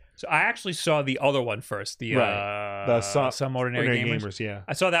both. So I actually saw the other one first. The Some Ordinary Gamers. Yeah,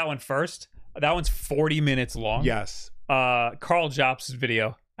 I saw that one first. That one's 40 minutes long. Yes. Carl Jobs'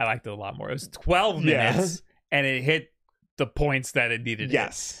 video, I liked it a lot more. It was 12 minutes, and it hit the points that it needed.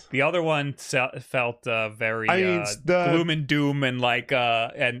 Yes. The other one felt very gloom and doom and like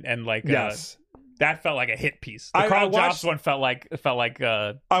yes. That felt like a hit piece. The Carl Jobs one felt like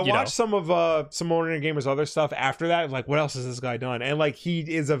I watched some of Some Ordinary Gamers' other stuff after that. Like, what else has this guy done? And like, he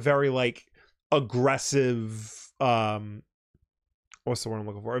is a very like aggressive. What's the word I'm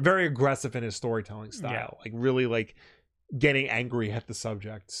looking for? Very aggressive in his storytelling style. Yeah. Like really like getting angry at the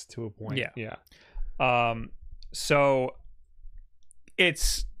subjects to a point. Yeah. So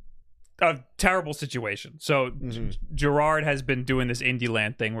it's a terrible situation. So Gerard has been doing this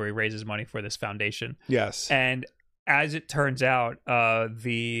Indieland thing where he raises money for this foundation. Yes. And as it turns out,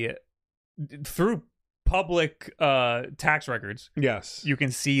 through public tax records, yes, you can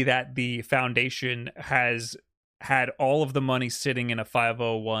see that the foundation has had all of the money sitting in a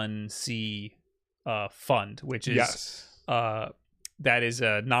 501c fund, which is that is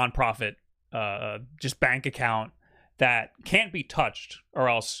a nonprofit just bank account that can't be touched, or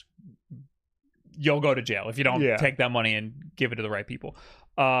else you'll go to jail if you don't take that money and give it to the right people.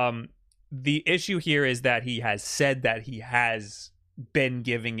 The issue here is that he has said that he has been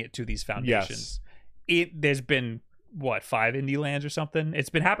giving it to these foundations. Yes. There's been 5 indie lands or something. It's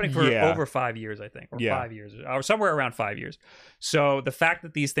been happening for over 5 years, I think, or 5 years, or somewhere around 5 years. So the fact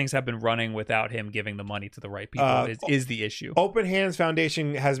that these things have been running without him giving the money to the right people is the issue. Open Hands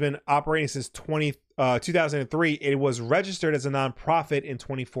Foundation has been operating since 2003. It was registered as a nonprofit in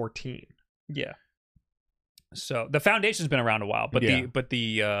 2014. Yeah. So the foundation's been around a while, but the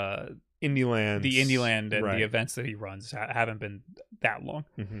Indie Land, and the events that he runs haven't been that long.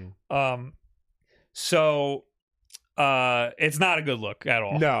 Mm-hmm. So it's not a good look at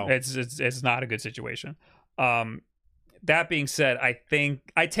all. No, it's not a good situation. That being said, I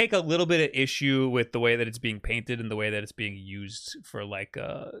think I take a little bit of issue with the way that it's being painted and the way that it's being used for like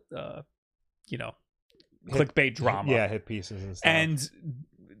clickbait drama. Yeah, hit pieces and stuff. And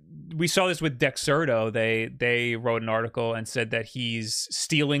we saw this with Dexerto. They wrote an article and said that he's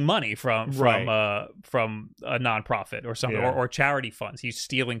stealing money from a nonprofit or something, or charity funds. He's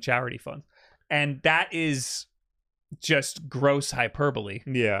stealing charity funds, and that is just gross hyperbole.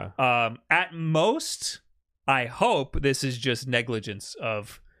 Yeah. At most, I hope this is just negligence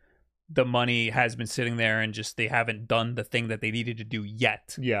of the money has been sitting there and just they haven't done the thing that they needed to do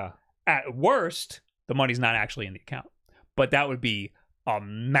yet. Yeah. At worst, the money's not actually in the account, but that would be a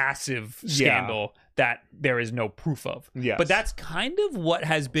massive scandal that there is no proof of. Yes. But that's kind of what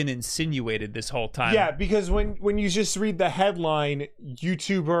has been insinuated this whole time. Yeah, because when you just read the headline,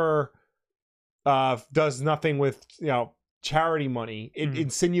 YouTuber does nothing with charity money, it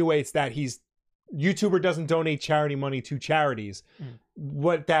insinuates that YouTuber doesn't donate charity money to charities.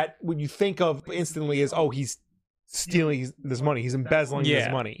 What you think of instantly is, he's stealing this money, he's embezzling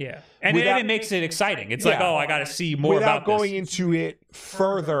this money. Yeah, and it makes it exciting. It's like, I got to see more without about going into it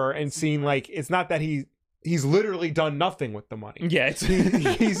further and seeing like it's not that he's literally done nothing with the money. Yeah,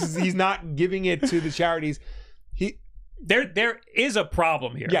 he's not giving it to the charities. There is a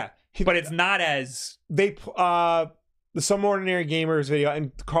problem here. Yeah, but it's not as the Some Ordinary Gamers video,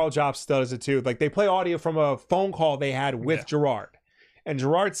 and Carl Jobst does it too. Like they play audio from a phone call they had with Gerard. And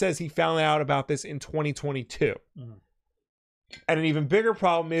Gerard says he found out about this in 2022. Mm-hmm. And an even bigger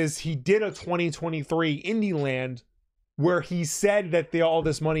problem is he did a 2023 Indie Land where he said that all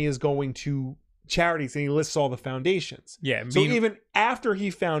this money is going to charities, and he lists all the foundations. Yeah. So even after he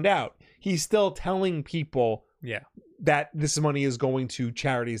found out, he's still telling people that this money is going to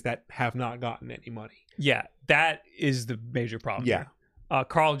charities that have not gotten any money. Yeah, that is the major problem. Yeah.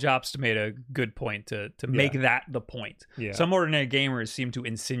 Carl Jobst made a good point to make that the point. Yeah. Some Ordinary Gamers seem to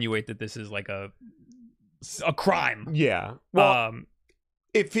insinuate that this is like a crime. Yeah. Well,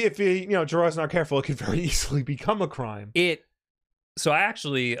 if Gerard's not careful, it could very easily become a crime. So I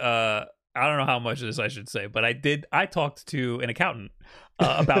actually I don't know how much of this I should say, but I talked to an accountant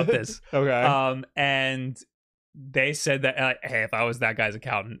about this. Okay. And they said that hey, if I was that guy's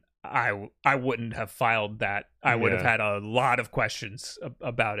accountant, I wouldn't have filed that. I would have had a lot of questions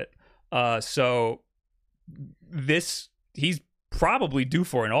about it. So he's probably due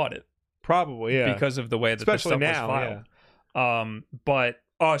for an audit. Probably, yeah. Because of the way that especially the stuff was filed. But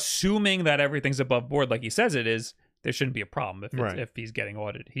assuming that everything's above board like he says it is, there shouldn't be a problem if he's getting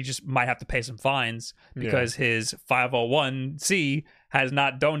audited. He just might have to pay some fines because his 501c has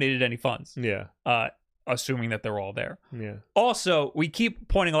not donated any funds. Yeah. Assuming that they're all there. Yeah. Also, we keep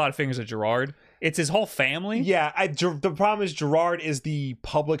pointing a lot of fingers at Gerard. It's his whole family. Yeah. The problem is Gerard is the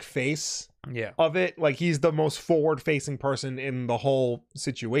public face of it. Like he's the most forward-facing person in the whole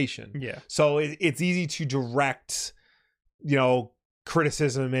situation. Yeah. So it's easy to direct,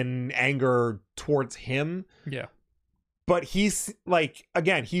 criticism and anger towards him. Yeah. But he's like,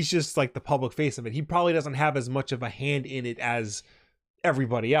 again, he's just like the public face of it. He probably doesn't have as much of a hand in it as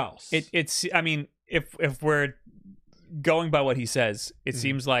everybody else. If we're going by what he says, it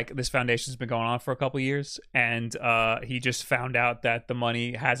seems like this foundation's been going on for a couple of years, and he just found out that the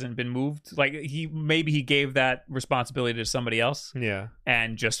money hasn't been moved. Like he gave that responsibility to somebody else,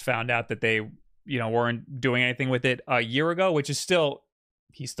 and just found out that they weren't doing anything with it a year ago, which is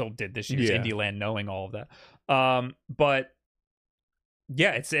he still did this year's Indie Land knowing all of that. But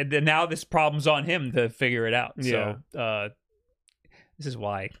yeah, now this problem's on him to figure it out. Yeah. So this is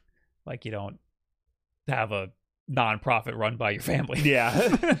why, like, you don't have a non-profit run by your family.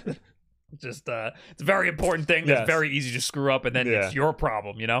 Yeah. Just it's a very important thing that's very easy to screw up, and then it's your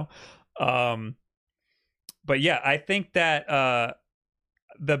problem, but yeah, I think that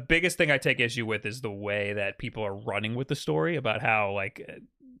the biggest thing I take issue with is the way that people are running with the story about how like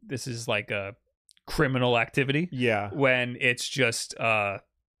this is like a criminal activity, when it's just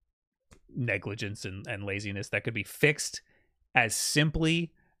negligence and laziness that could be fixed as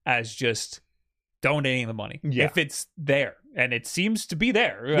simply as just donating the money. If it's there, and it seems to be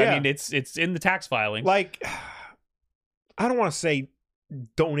there. I mean, it's in the tax filing. Like I don't want to say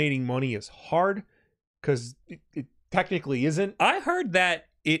donating money is hard, because it technically isn't. I heard that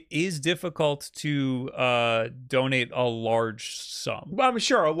it is difficult to donate a large sum. Well, I'm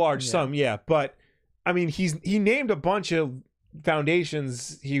sure a large sum, yeah. But I mean, he named a bunch of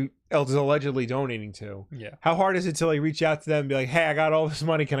foundations he is allegedly donating to. Yeah. How hard is it to like reach out to them and be like, hey, I got all this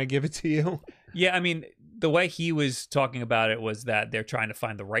money, can I give it to you? Yeah, I mean, the way he was talking about it was that they're trying to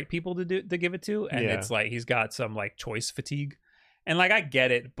find the right people to give it to, and it's like he's got some like choice fatigue, and like I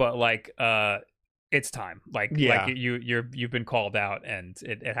get it, but like it's time. Like you've been called out, and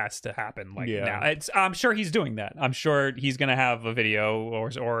it has to happen now. I'm sure he's doing that. I'm sure he's gonna have a video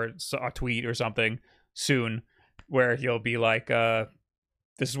or a tweet or something soon where he'll be like,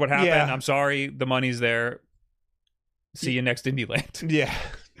 "This is what happened. Yeah. I'm sorry. The money's there. See you next Indieland." Yeah.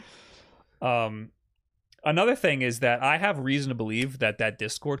 Another thing is that I have reason to believe that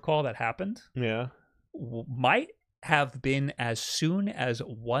Discord call that happened might have been as soon as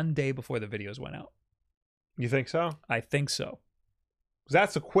one day before the videos went out. You think so? I think so.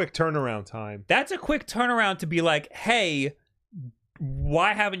 That's a quick turnaround time. That's a quick turnaround to be like, hey,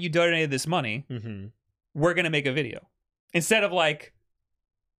 why haven't you donated this money? Mm-hmm. We're going to make a video. Instead of like,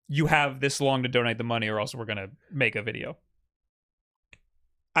 you have this long to donate the money or else we're going to make a video.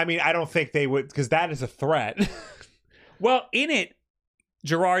 I mean, I don't think they would, because that is a threat. Well, in it,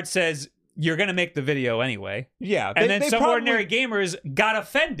 Gerard says, you're going to make the video anyway. Yeah. And then some ordinary gamers got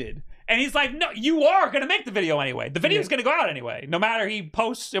offended. And he's like, no, you are going to make the video anyway. The video's going to go out anyway. No matter he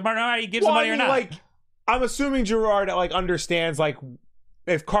posts, no matter he gives the money or not. Like, I'm assuming Gerard like understands, like,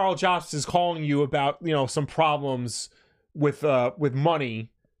 if Carl Jobs is calling you about, some problems with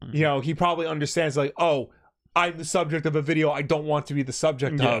money, he probably understands, like, oh, I'm the subject of a video I don't want to be the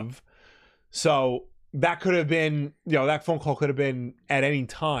subject of. So that could have been, that phone call could have been at any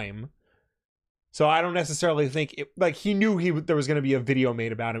time. So I don't necessarily think he knew there was going to be a video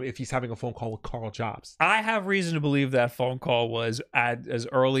made about him if he's having a phone call with Carl Jobs. I have reason to believe that phone call was as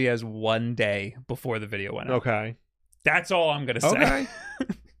early as one day before the video went out. Okay. That's all I'm going to say.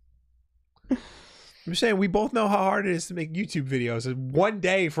 Okay. I'm saying we both know how hard it is to make YouTube videos. And one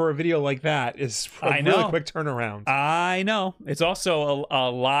day for a video like that is a really quick turnaround. I know. It's also a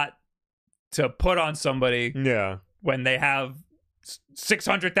lot to put on somebody when they have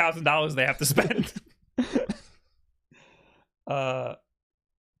 $600,000 they have to spend.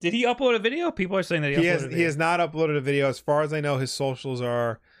 Did he upload a video? People are saying that he has not uploaded a video. As far as I know, his socials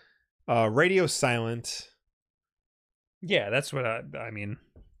are radio silent. Yeah, that's what I mean.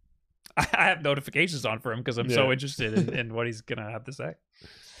 I have notifications on for him because I'm so interested in what he's gonna have to say.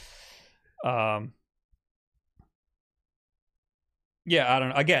 Yeah, I don't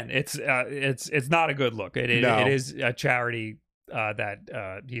know. Again, it's not a good look. It is a charity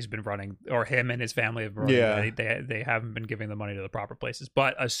that he's been running, or him and his family have been running. They haven't been giving the money to the proper places.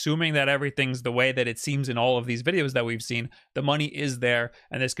 But assuming that everything's the way that it seems in all of these videos that we've seen, the money is there,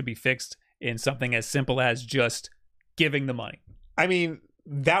 and this could be fixed in something as simple as just giving the money. I mean,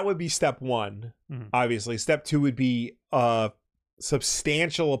 that would be step one. Mm-hmm. Obviously, step two would be a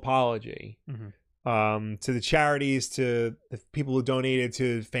substantial apology to the charities, to the people who donated,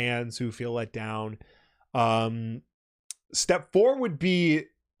 to fans who feel let down. Step four would be,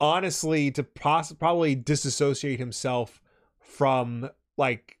 honestly, to probably disassociate himself from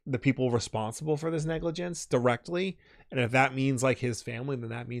like the people responsible for this negligence directly. And if that means like his family, then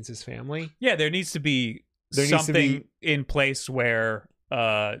that means his family. Yeah, there needs to be something in place where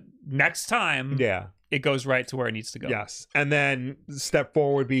next time it goes right to where it needs to go. Yes. And then step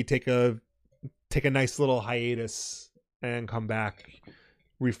four would be take a nice little hiatus and come back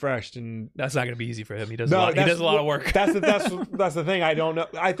refreshed. And that's not going to be easy for him. He does a lot of work. That's the thing. I don't know.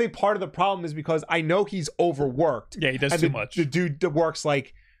 I think part of the problem is because I know he's overworked. Yeah, he does too much. The dude works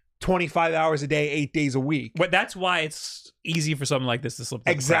like 25 hours a day, 8 days a week. But that's why it's easy for something like this to slip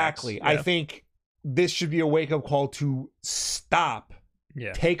through exactly. the cracks. I think this should be a wake-up call to stop,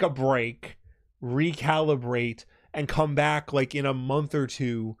 take a break, recalibrate, and come back like in a month or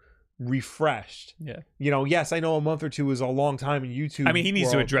two refreshed. Yes, I know a month or two is a long time in YouTube. I mean, he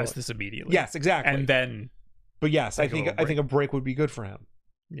needs to address this immediately. Yes, exactly. And then but yes, I think a break would be good for him.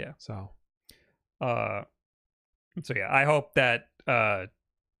 Yeah. So yeah, I hope that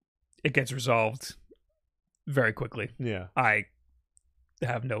it gets resolved very quickly. Yeah. I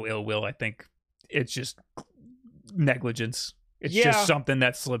have no ill will. I think it's just negligence. It's just something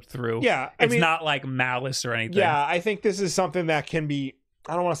that slipped through. Yeah. It's not like malice or anything. Yeah, I think this is something that can be,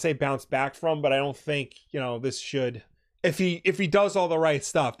 I don't want to say bounce back from, but I don't think, this should, if he does all the right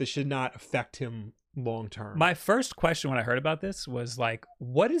stuff, this should not affect him long term. My first question when I heard about this was like,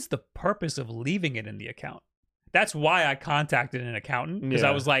 what is the purpose of leaving it in the account? That's why I contacted an accountant, because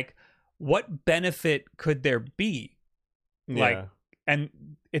I was like, what benefit could there be? Like, and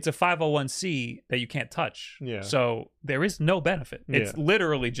it's a 501c that you can't touch. Yeah. So there is no benefit. It's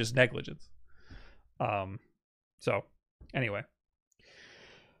literally just negligence. So anyway.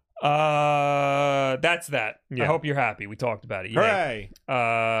 That's that. I hope you're happy. We talked about it. Yay.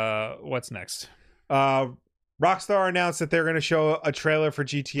 Hooray. What's next? Rockstar announced that they're going to show a trailer for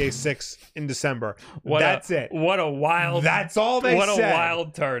GTA 6 in December. That's it. What a wild. That's all they said. What a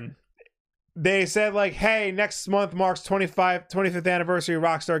wild turn. They said, like, hey, next month marks 25th anniversary of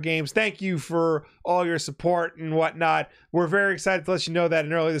Rockstar Games. Thank you for all your support and whatnot. We're very excited to let you know that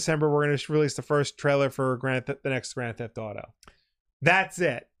in early December, we're going to release the first trailer for the next Grand Theft Auto. That's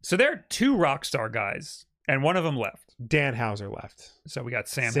it. So there are 2 Rockstar guys, and one of them left. Dan Houser left. So we got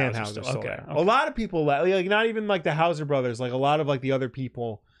Sam Houser. Okay. A lot of people left. Like, not even like the Houser brothers. Like a lot of like the other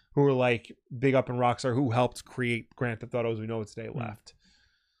people who were like big up in Rockstar who helped create Grand Theft Auto as we know it today left.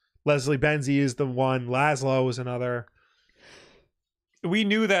 Leslie Benzie is the one. Laszlo is another. We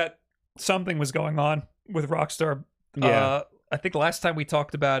knew that something was going on with Rockstar. Yeah. I think last time we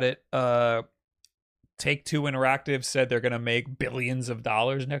talked about it, Take-Two Interactive said they're going to make billions of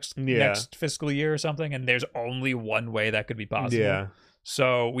dollars next fiscal year or something, and there's only one way that could be possible. Yeah.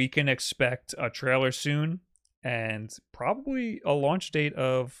 So we can expect a trailer soon and probably a launch date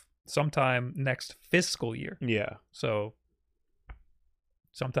of sometime next fiscal year. Yeah. So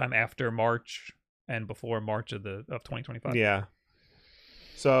sometime after March and before March of 2025. Yeah.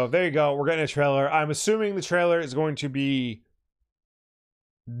 So there you go. We're getting a trailer. I'm assuming the trailer is going to be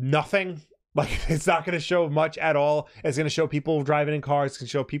nothing. Like, it's not going to show much at all. It's going to show people driving in cars. It's going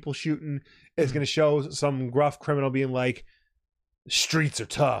to show people shooting. It's going to show some gruff criminal being like, streets are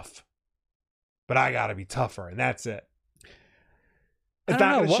tough, but I got to be tougher. And that's it. It's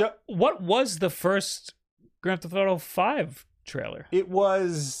not going to show. What was the first Grand Theft Auto 5 trailer? It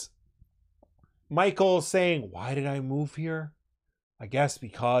was Michael saying, why did I move here? I guess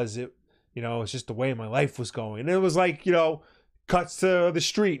because it's just the way my life was going. And it was like, cuts to the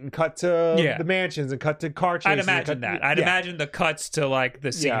street and cut to the mansions and cut to car chases. I'd imagine that. I'd imagine the cuts to like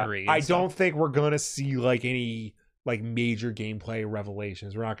the scenery. I don't think we're gonna see like any like major gameplay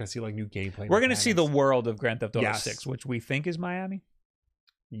revelations. We're not gonna see like new gameplay. We're gonna see the world of Grand Theft Auto 6, which we think is Miami.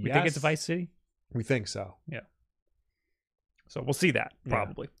 Yes. We think it's Vice City. We think so. Yeah. So we'll see that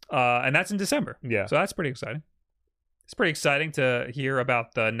probably, and that's in December. Yeah. So that's pretty exciting. It's pretty exciting to hear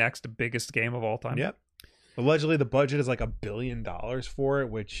about the next biggest game of all time. Yep. Allegedly, the budget is like $1 billion for it,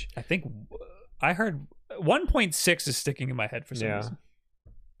 which I think I heard 1.6 is sticking in my head for some reason.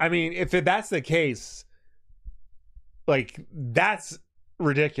 I mean, if that's the case, like that's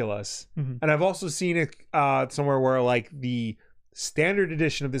ridiculous. Mm-hmm. And I've also seen it somewhere where like the standard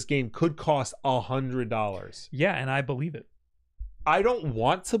edition of this game could cost $100. Yeah, and I believe it. I don't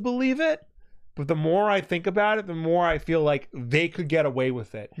want to believe it. But the more I think about it, the more I feel like they could get away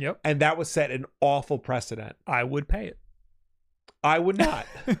with it. Yep. And that would set an awful precedent. I would pay it. I would not.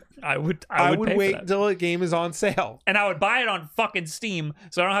 I would wait until the game is on sale. And I would buy it on fucking Steam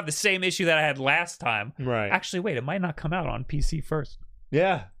so I don't have the same issue that I had last time. Right. Actually, wait, it might not come out on PC first.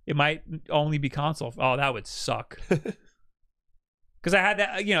 Yeah. It might only be console. Oh, that would suck. Because I had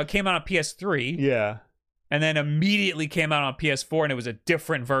that, it came out on PS3. Yeah. And then immediately came out on PS4 and it was a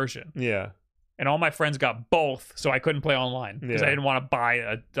different version. Yeah. And all my friends got both, so I couldn't play online because I didn't want to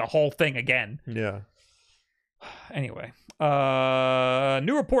buy the whole thing again. Yeah. Anyway,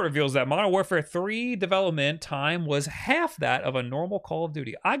 new report reveals that Modern Warfare 3 development time was half that of a normal Call of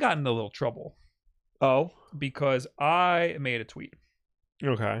Duty. I got in a little trouble. Oh? Because I made a tweet.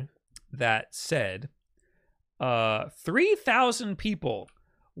 Okay. That said, 3,000 people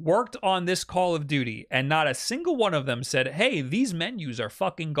worked on this Call of Duty, and not a single one of them said, hey, these menus are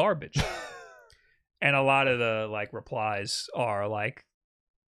fucking garbage. And a lot of the like replies are like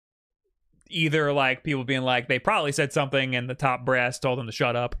either like people being like they probably said something and the top brass told them to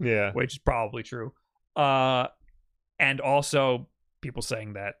shut up, which is probably true. And also people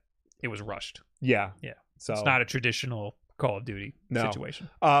saying that it was rushed. Yeah. So it's not a traditional Call of Duty situation.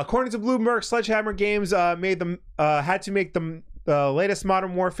 According to Bloomberg, Sledgehammer Games had to make the latest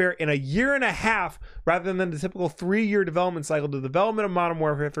Modern Warfare in a year and a half rather than the typical 3-year development cycle. The development of Modern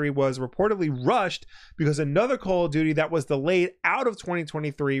Warfare 3 was reportedly rushed because another Call of Duty that was delayed out of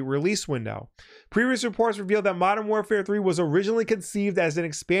 2023 release window. Previous reports revealed that Modern Warfare 3 was originally conceived as an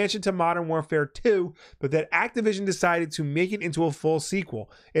expansion to Modern Warfare 2, but that Activision decided to make it into a full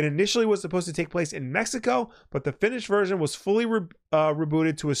sequel. It initially was supposed to take place in Mexico, but the finished version was fully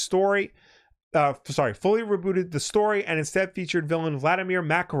rebooted to a story. Fully rebooted the story and instead featured villain Vladimir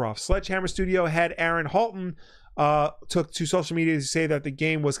Makarov. Sledgehammer Studio head Aaron Halton took to social media to say that the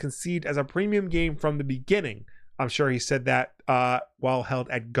game was conceived as a premium game from the beginning. I'm sure he said that while held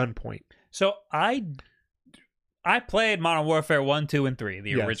at gunpoint. So I played Modern Warfare 1, 2, and 3,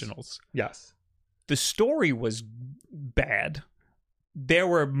 the originals. Yes. The story was bad. There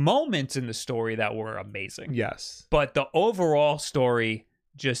were moments in the story that were amazing. Yes. But the overall story,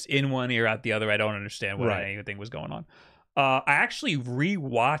 just in one ear, out the other, I don't understand what anything was going on. I actually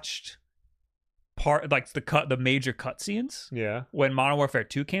rewatched the major cutscenes. Yeah. When Modern Warfare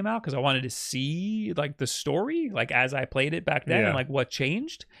 2 came out, because I wanted to see like the story, like as I played it back then, and like what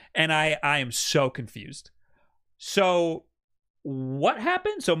changed. And I am so confused. So what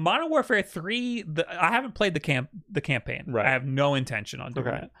happened? So Modern Warfare 3, I haven't played the campaign. Right. I have no intention on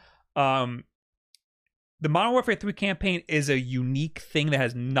doing it. The Modern Warfare 3 campaign is a unique thing that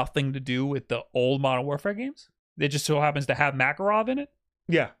has nothing to do with the old Modern Warfare games. It just so happens to have Makarov in it.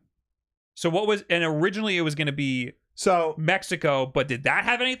 Yeah. So originally it was going to be Mexico, but did that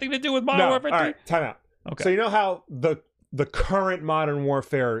have anything to do with Modern Warfare 3? All right, time out. Okay. So you know how the current Modern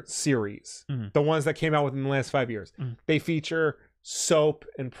Warfare series, the ones that came out within the last 5 years, they feature Soap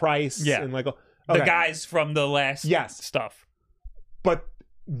and Price and like the guys from the last stuff. But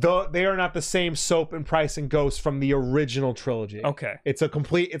they are not the same Soap and Price and Ghost from the original trilogy. Okay. It's a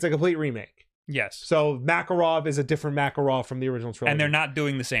complete remake. Yes. So Makarov is a different Makarov from the original trilogy. And they're not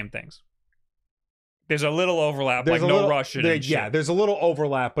doing the same things. There's a little overlap, there's like no Russian. There's a little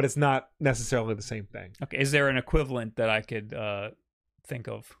overlap, but it's not necessarily the same thing. Okay. Is there an equivalent that I could think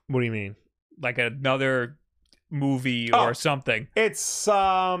of? What do you mean? Like another movie or something? It's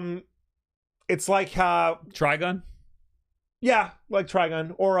like Trigun? Yeah, like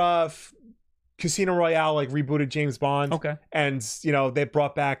Trigun. Or Casino Royale, like rebooted James Bond. Okay. And, they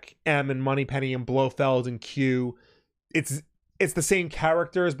brought back M and Moneypenny and Blofeld and Q. It's the same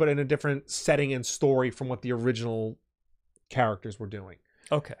characters, but in a different setting and story from what the original characters were doing.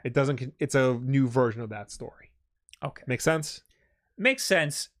 Okay. It's a new version of that story. Okay. Make sense? Makes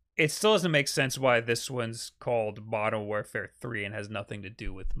sense. It still doesn't make sense why this one's called Modern Warfare 3 and has nothing to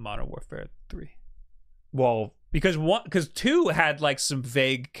do with Modern Warfare 3. Well, because 2 had like some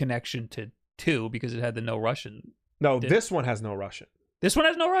vague connection to 2 because it had the no Russian. No, this one has no Russian. This one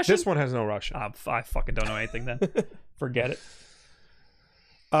has no Russian? This one has no Russian. I fucking don't know anything then. Forget it.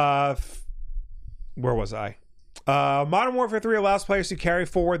 Where was I? Modern Warfare 3 allows players to carry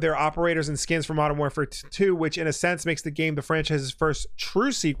forward their operators and skins from Modern Warfare 2, which in a sense makes the game the franchise's first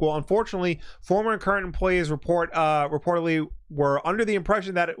true sequel. Unfortunately, former and current employees reportedly were under the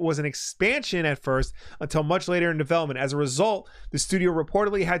impression that it was an expansion at first until much later in development. As a result, the studio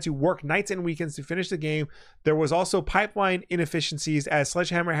reportedly had to work nights and weekends to finish the game. There was also pipeline inefficiencies as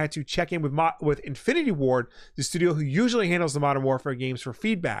Sledgehammer had to check in with Infinity Ward, the studio who usually handles the Modern Warfare games, for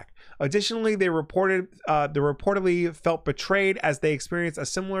feedback. Additionally, they reportedly felt betrayed as they experienced a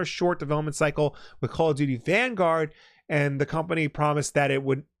similar short development cycle with Call of Duty Vanguard, and the company promised that it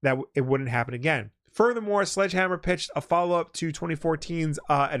wouldn't happen again. Furthermore, Sledgehammer pitched a follow-up to 2014's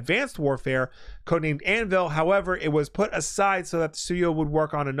Advanced Warfare, codenamed Anvil. However, it was put aside so that the studio would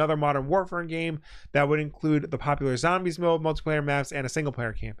work on another Modern Warfare game that would include the popular Zombies mode, multiplayer maps, and a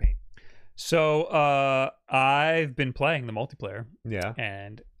single-player campaign. So, I've been playing the multiplayer. Yeah.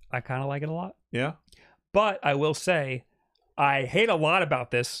 And I kind of like it a lot. Yeah. But I will say, I hate a lot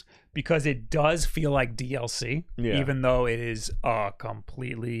about this because it does feel like DLC, even though it is a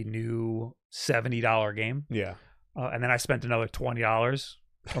completely new $70 game. Yeah. And then I spent another $20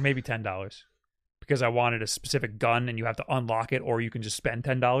 or maybe $10 because I wanted a specific gun and you have to unlock it, or you can just spend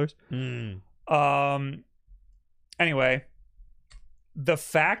 $10. Anyway, the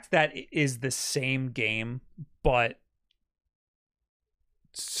fact that it is the same game but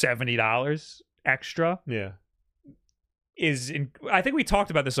 $70 extra I think we talked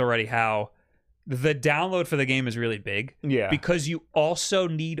about this already, how the download for the game is really big. Yeah. Because you also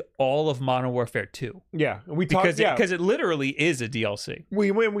need all of Modern Warfare 2. Yeah. Because it literally is a DLC.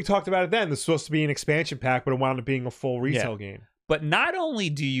 We talked about it then. This was supposed to be an expansion pack, but it wound up being a full retail game. But not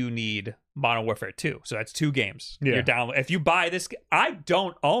only do you need Modern Warfare 2, so that's 2 games. Yeah. You're download. If you buy this, I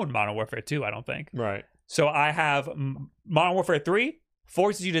don't own Modern Warfare 2, I don't think. Right. So I have Modern Warfare 3.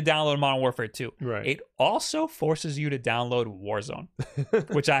 Forces you to download Modern Warfare 2. Right. It also forces you to download Warzone,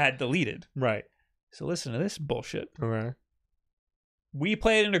 which I had deleted. Right. So listen to this bullshit. Okay. We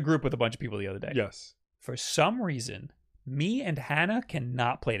played in a group with a bunch of people the other day. Yes. For some reason, me and Hannah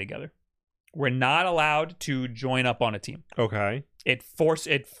cannot play together. We're not allowed to join up on a team. Okay. It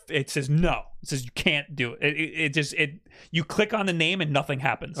says no. It says you can't do it. You click on the name and nothing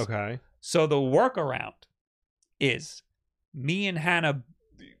happens. Okay. So the workaround is me and Hannah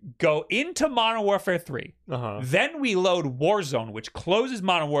go into Modern Warfare 3. Then we load Warzone, which closes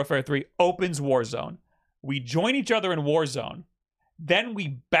Modern Warfare 3, opens Warzone. We join each other in Warzone. Then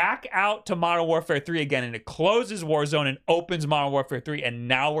we back out to Modern Warfare 3 again, and it closes Warzone and opens Modern Warfare 3, and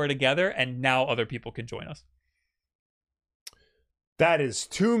now we're together, and now other people can join us. That is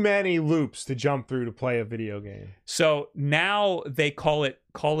too many loops to jump through to play a video game. So now they call it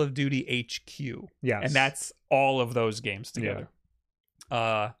Call of Duty HQ. Yes. And that's all of those games together.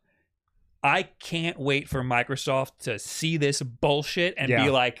 Yeah. I can't wait for Microsoft to see this bullshit and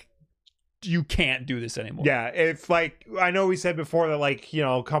be like, you can't do this anymore. Yeah, if like, I know we said before that, like, you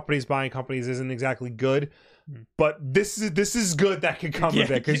know, companies buying companies isn't exactly good, but this is good that could come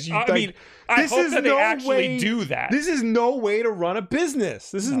of it, because I mean, I hope that they actually do that. This is no way to run a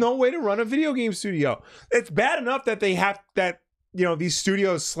business. This is no way to run a video game studio. It's bad enough that they have that, you know, these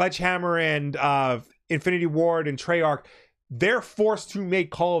studios, Sledgehammer and Infinity Ward and Treyarch, they're forced to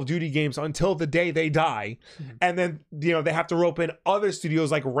make Call of Duty games until the day they die. And then, you know, they have to rope in other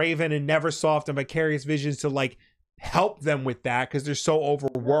studios like Raven and Neversoft and Vicarious Visions to like help them with that, because they're so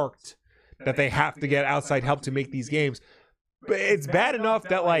overworked that they have to get outside help to make these games. But it's bad enough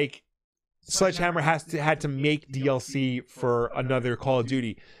that like Sledgehammer had to make DLC for another Call of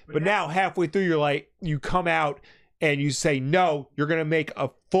Duty. But now halfway through, you're like, you come out and you say, no, you're going to make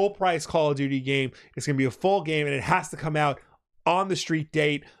a full price Call of Duty game. It's going to be a full game, and it has to come out on the street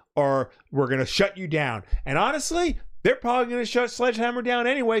date, or we're going to shut you down. And honestly, they're probably going to shut Sledgehammer down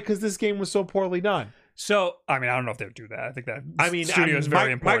anyway, because this game was so poorly done. So, I mean, I don't know if they would do that. I think that studio is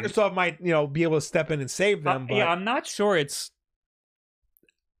very important. Microsoft might, you know, be able to step in and save them. But... Yeah, I'm not sure it's...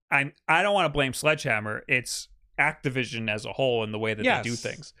 I don't want to blame Sledgehammer. It's Activision as a whole in the way that they do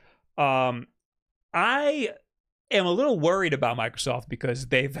things. I am a little worried about Microsoft because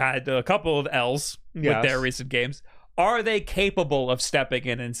they've had a couple of L's with their recent games. Are they capable of stepping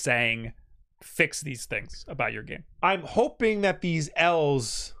in and saying, fix these things about your game? I'm hoping that these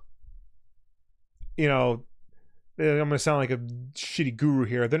L's, you know, I'm going to sound like a shitty guru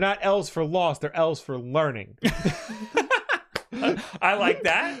here. They're not L's for loss. They're L's for learning. I like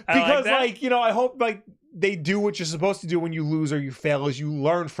that. Because, like, you know, I hope, like, they do what you're supposed to do when you lose or you fail, is you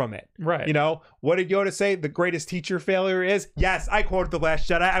learn from it. Right. You know, what did Yoda say? The greatest teacher failure is? Yes, I quoted The Last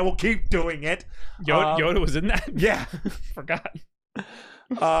Jedi. I will keep doing it. Yoda was in that? Yeah. Forgot.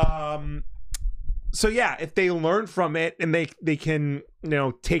 So yeah, if they learn from it and they can, you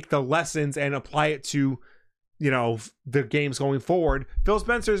know, take the lessons and apply it to, you know, the games going forward. Phil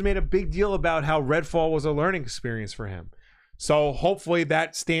Spencer has made a big deal about how Redfall was a learning experience for him. So hopefully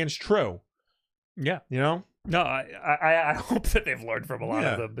that stands true. Yeah. You know? No, I hope that they've learned from a lot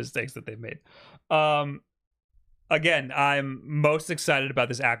of the mistakes that they've made. Again, I'm most excited about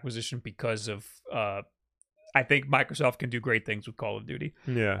this acquisition because of I think Microsoft can do great things with Call of Duty.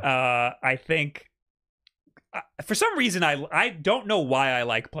 Yeah. I think for some reason I don't know why I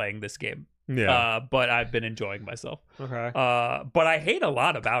like playing this game. Yeah. But I've been enjoying myself. Okay. But I hate a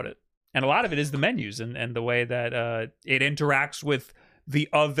lot about it. And a lot of it is the menus and the way that it interacts with the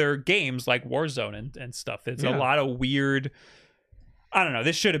other games like Warzone and stuff. It's a lot of weird... I don't know.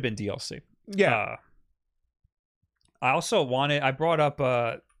 This should have been DLC. Yeah. I also I brought up...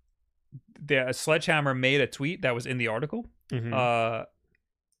 the Sledgehammer made a tweet that was in the article. Mm-hmm.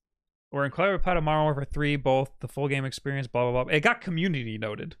 We're incredibly proud of Modern Warfare 3, both the full game experience, blah, blah, blah. It got community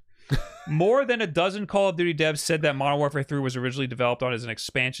noted. More than a dozen Call of Duty devs said that Modern Warfare 3 was originally developed on as an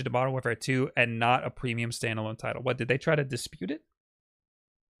expansion to Modern Warfare 2 and not a premium standalone title. What, did they try to dispute it?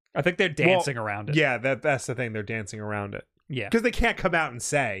 I think they're dancing around it. Yeah, that's the thing. They're dancing around it. Yeah. Because they can't come out and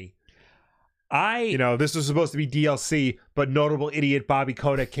say, you know, this was supposed to be DLC, but notable idiot Bobby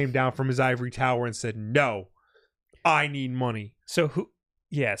Kotick came down from his ivory tower and said, no, I need money. So who...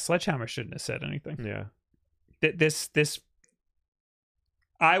 Yeah, Sledgehammer shouldn't have said anything. Yeah. This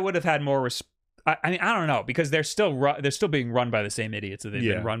I would have had more I mean, I don't know, because they're still being run by the same idiots that they've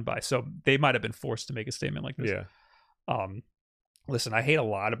been run by. So they might have been forced to make a statement like this. Yeah. Listen, I hate a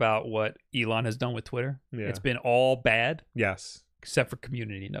lot about what Elon has done with Twitter. Yeah. It's been all bad. Yes. Except for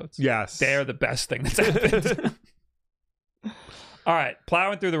community notes. Yes. They're the best thing that's happened. All right,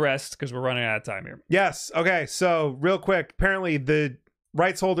 plowing through the rest because we're running out of time here. Yes. Okay, so real quick, apparently the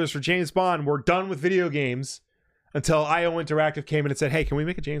rights holders for James Bond were done with video games until IO Interactive came in and said, hey, can we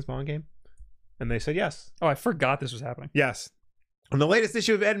make a James Bond game? And they said yes. Oh, I forgot this was happening. Yes. On the latest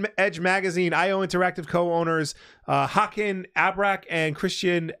issue of Edge magazine, IO Interactive co-owners Hakan Abrak and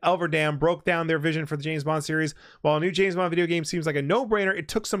Christian Elverdam broke down their vision for the James Bond series. While a new James Bond video game seems like a no-brainer, it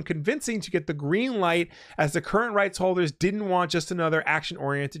took some convincing to get the green light, as the current rights holders didn't want just another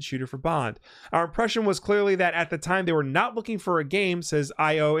action-oriented shooter for Bond. Our impression was clearly that at the time they were not looking for a game, says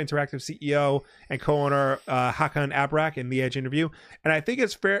IO Interactive CEO and co-owner Hakan Abrak in the Edge interview. And I think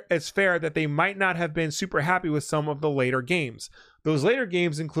it's fair that they might not have been super happy with some of the later games. Those later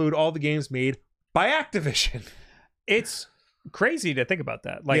games include all the games made by Activision. It's crazy to think about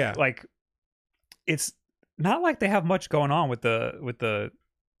that. Like it's not like they have much going on with the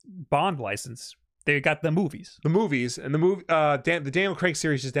Bond license. They got the movies. And the Daniel Craig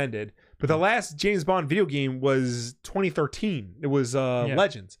series just ended. But the last James Bond video game was 2013. It was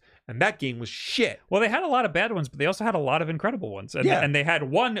Legends. And that game was shit. Well, they had a lot of bad ones, but they also had a lot of incredible ones. And they had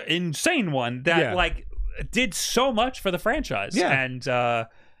one insane one that did so much for the franchise. Yeah. And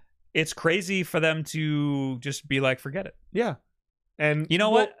it's crazy for them to just be like, forget it. Yeah. And you know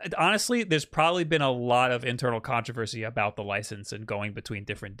what? Honestly, there's probably been a lot of internal controversy about the license and going between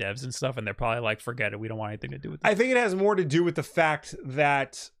different devs and stuff. And they're probably like, forget it. We don't want anything to do with it. I think it has more to do with the fact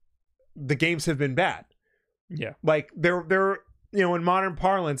that the games have been bad. Yeah. Like they're in modern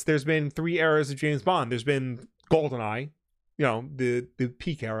parlance, there's been 3 eras of James Bond. There's been GoldenEye, the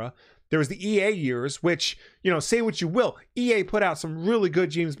peak era. There was the EA years, which, say what you will, EA put out some really good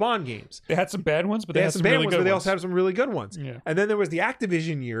James Bond games. They had some bad ones, but they had some really good ones. But they also had some really good ones. Yeah. And then there was the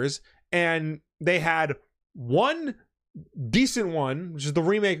Activision years, and they had one decent one, which is the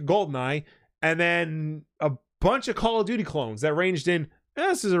remake of GoldenEye, and then a bunch of Call of Duty clones that ranged in,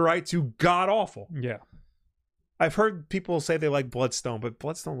 this is alright, to god-awful. Yeah. I've heard people say they like Bloodstone, but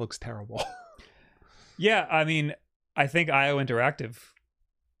Bloodstone looks terrible. Yeah, I mean, I think IO Interactive,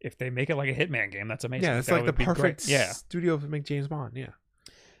 if they make it like a Hitman game, that's amazing. Yeah, it's like the perfect studio to make James Bond. Yeah.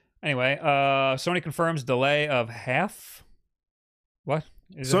 Anyway, Sony confirms delay of half. What?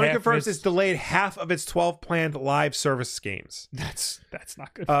 Sony confirms it's delayed half of its 12 planned live service games. That's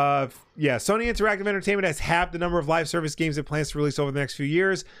not good. Sony Interactive Entertainment has halved the number of live service games it plans to release over the next few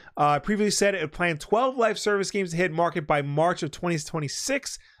years. Previously said it planned 12 live service games to hit market by March of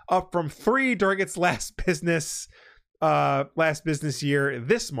 2026, up from 3 during its last business year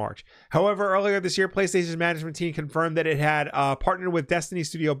this March. However, earlier this year, PlayStation's management team confirmed that it had partnered with Destiny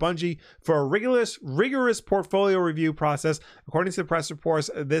studio Bungie for a rigorous portfolio review process. According to the press reports,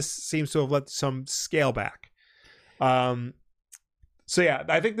 this seems to have led to some scale back. I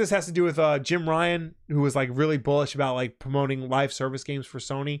think this has to do with Jim Ryan, who was like really bullish about like promoting live service games for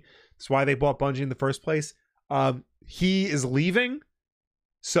Sony. That's why they bought Bungie in the first place. He is leaving,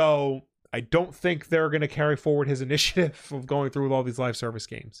 so I don't think they're going to carry forward his initiative of going through with all these live service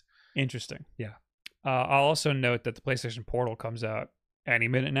games. Interesting. Yeah. I'll also note that the PlayStation Portal comes out any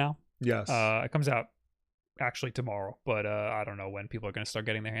minute now. Yes. It comes out actually tomorrow, but I don't know when people are going to start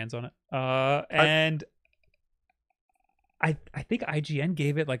getting their hands on it. And I think IGN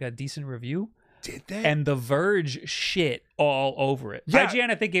gave it like a decent review. Did they? And The Verge shit all over it. Yeah.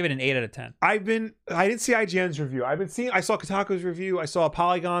 IGN, I think, gave it an 8 out of 10. I didn't see IGN's review. I saw Kotaku's review. I saw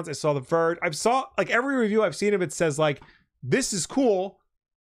Polygon's. I saw The Verge. I saw like every review I've seen of it says like, this is cool,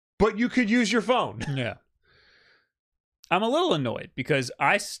 but you could use your phone. Yeah. I'm a little annoyed because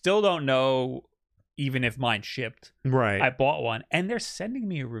I still don't know even if mine shipped. Right. I bought one and they're sending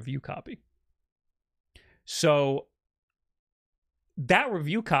me a review copy. So that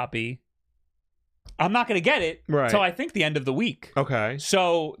review copy, I'm not going to get it until I think the end of the week. Okay.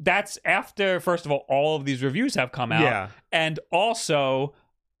 So that's after, first of all of these reviews have come out. Yeah. And also,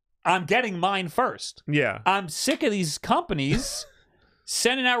 I'm getting mine first. Yeah. I'm sick of these companies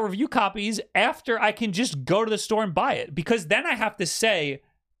sending out review copies after I can just go to the store and buy it. Because then I have to say,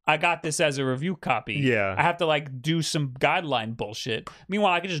 I got this as a review copy. Yeah. I have to like do some guideline bullshit.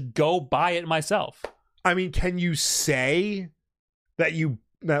 Meanwhile, I can just go buy it myself. I mean, can you say that you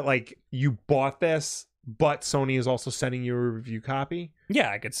bought this, but Sony is also sending you a review copy? Yeah,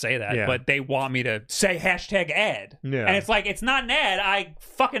 I could say that, but they want me to say #ad. Yeah. And it's like, it's not an ad. I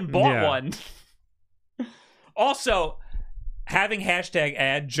fucking bought one. Also, having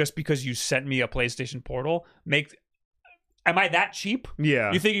 #ad just because you sent me a PlayStation Portal am I that cheap?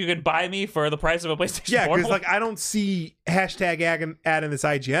 Yeah. You think you can buy me for the price of a PlayStation Portal? Yeah, because like I don't see #ad in this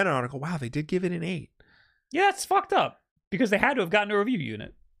IGN article. Wow, they did give it an 8. Yeah, that's fucked up. Because they had to have gotten a review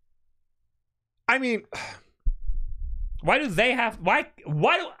unit. I mean, why do I have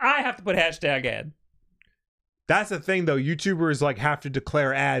to put #ad? That's the thing, though. YouTubers like have to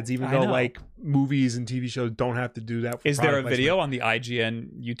declare ads, even though like movies and TV shows don't have to do that. Is there a video on the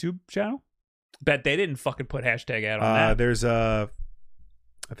IGN YouTube channel? Bet they didn't fucking put #ad on that. There's a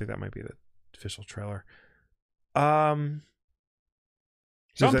I think that might be the official trailer. Some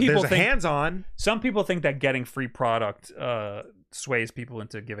people think hands-on. Some people think that getting free product sways people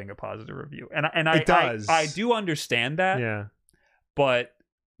into giving a positive review, and it does. I do understand that. Yeah, but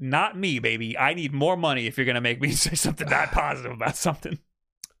not me, baby. I need more money if you're gonna make me say something that positive about something.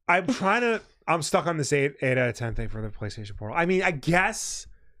 I'm stuck on this 8 out of 10 thing for the PlayStation Portal. I mean, I guess.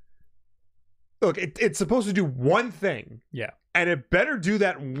 Look, it's supposed to do one thing. Yeah, and it better do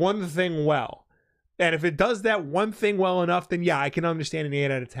that one thing well. And if it does that one thing well enough, then yeah, I can understand an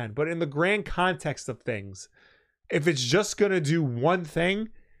 8 out of 10. But in the grand context of things, if it's just going to do one thing,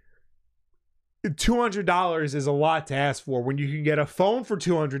 $200 is a lot to ask for when you can get a phone for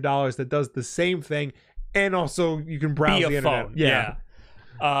 $200 that does the same thing, and also you can browse the internet. Phone. Yeah.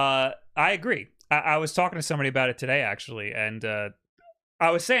 I agree. I was talking to somebody about it today, actually, and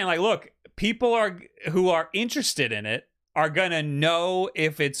I was saying, like, look, people who are interested in it are gonna know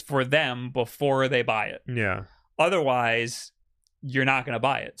if it's for them before they buy it. Yeah. Otherwise, you're not gonna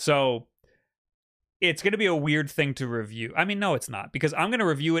buy it. So it's gonna be a weird thing to review. I mean, no, it's not, because I'm gonna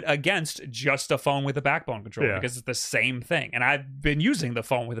review it against just a phone with a backbone controller because it's the same thing. And I've been using the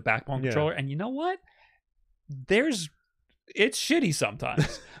phone with a backbone controller, and you know what? It's shitty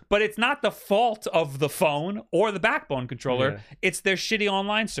sometimes. But it's not the fault of the phone or the backbone controller. Yeah. It's their shitty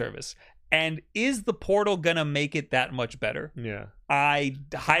online service. And is the Portal gonna make it that much better? Yeah. I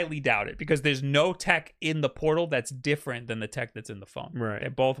highly doubt it, because there's no tech in the Portal that's different than the tech that's in the phone. Right. They're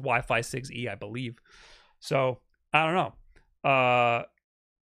both Wi-Fi 6E, I believe. So, I don't know.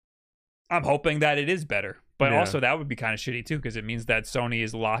 I'm hoping that it is better. But also that would be kind of shitty too, because it means that Sony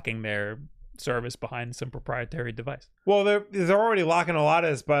is locking their service behind some proprietary device. Well, they're already locking a lot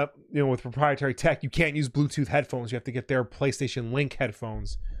of this, but with proprietary tech, you can't use Bluetooth headphones. You have to get their PlayStation Link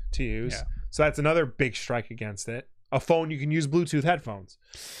headphones to use. Yeah. So that's another big strike against it. A phone, you can use Bluetooth headphones.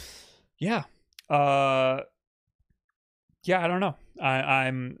 Yeah. I don't know.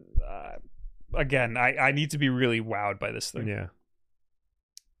 I'm again, I need to be really wowed by this thing. Yeah.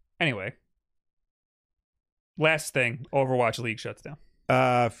 Anyway. Last thing, Overwatch League shuts down.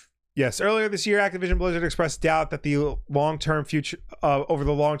 Yes, earlier this year, Activision Blizzard expressed doubt that the long-term future over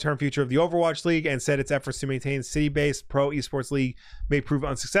the long-term future of the Overwatch League, and said its efforts to maintain city-based pro esports league may prove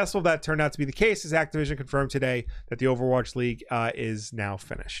unsuccessful. That turned out to be the case, as Activision confirmed today that the Overwatch League is now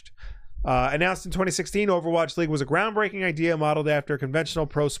finished. Announced in 2016, Overwatch League was a groundbreaking idea modeled after conventional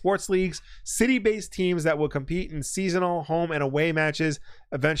pro sports leagues, city-based teams that would compete in seasonal home and away matches,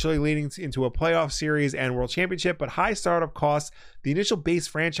 eventually leading into a playoff series and world championship. But high startup costs, the initial base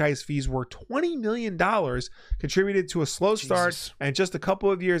franchise fees were $20 million, contributed to a slow start. And just a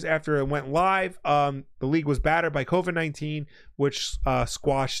couple of years after it went live, the league was battered by COVID-19, which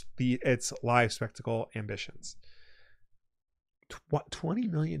squashed its live spectacle ambitions. What,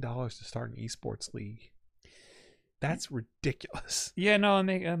 $20 million to start an esports league? That's ridiculous. Yeah, no, it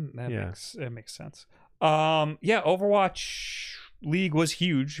makes sense. Overwatch League was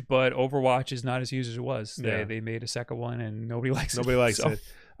huge, but Overwatch is not as huge as it was. They made a second one, and nobody likes it.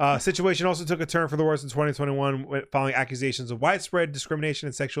 Situation also took a turn for the worse in 2021 following accusations of widespread discrimination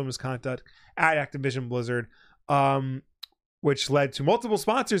and sexual misconduct at Activision Blizzard, which led to multiple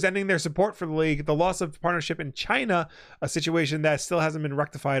sponsors ending their support for the league. The loss of partnership in China, a situation that still hasn't been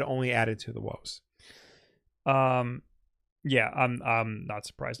rectified, only added to the woes. I'm not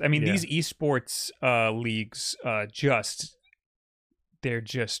surprised. I mean, these esports leagues they're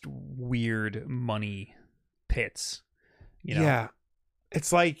just weird money pits. Yeah,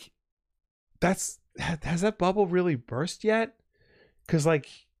 it's like has that bubble really burst yet? Because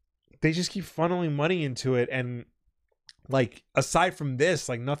they just keep funneling money into it, and aside from this,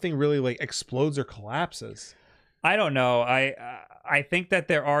 nothing really explodes or collapses. I don't know. I think that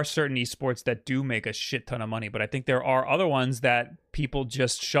there are certain esports that do make a shit ton of money, but I think there are other ones that people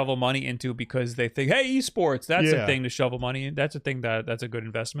just shovel money into because they think, hey, esports, that's a thing to shovel money in. That's a thing that's a good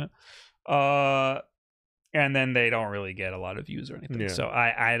investment. And then they don't really get a lot of views or anything. Yeah. So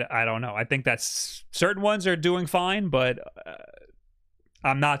I don't know. I think that's certain ones are doing fine, but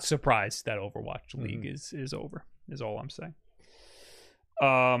I'm not surprised that Overwatch League is over. Is all I'm saying.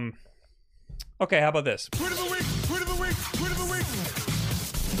 Okay, how about this? Tweet of the week.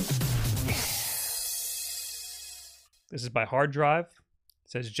 This is by Hard Drive.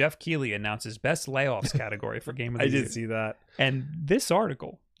 It says Jeff Keighley announces best layoffs category for Game of the Year. I did see that. And this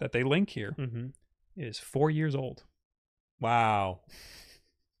article that they link here is 4 years old. Wow.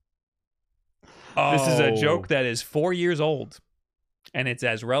 This is a joke that is 4 years old, and it's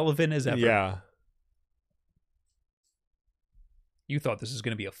as relevant as ever. Yeah. You thought this was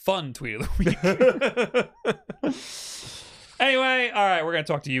going to be a fun tweet of the week. Anyway, all right, we're going to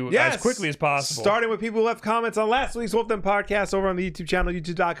talk to you as quickly as possible. Starting with people who left comments on last week's Wolf Den podcast over on the YouTube channel,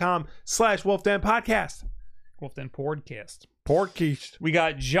 youtube.com/Wolf Den podcast. Wolf Den podcast. Podcast. We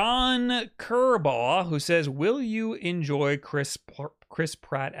got John Kerbaugh, who says, will you enjoy Chris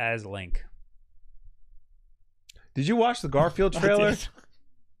Pratt as Link? Did you watch the Garfield trailer?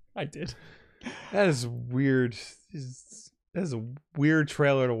 I did. That is weird. That is a weird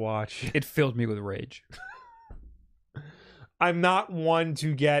trailer to watch. It filled me with rage. I'm not one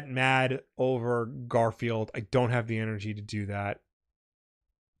to get mad over Garfield. I don't have the energy to do that.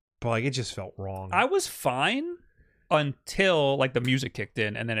 But like, it just felt wrong. I was fine until like the music kicked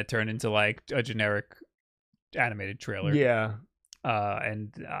in, and then it turned into like a generic animated trailer. Yeah.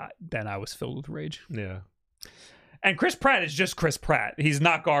 And then I was filled with rage. Yeah. And Chris Pratt is just Chris Pratt. He's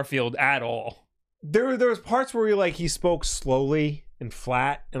not Garfield at all. There was parts where he spoke slowly and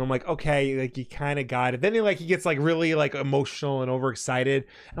flat, and I'm like, okay, like you kind of got it. Then he gets like really like emotional and overexcited.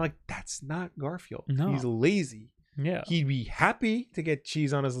 And I'm like, that's not Garfield. No. He's lazy. Yeah. He'd be happy to get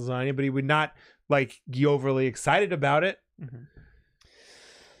cheese on his lasagna, but he would not like be overly excited about it. Mm-hmm.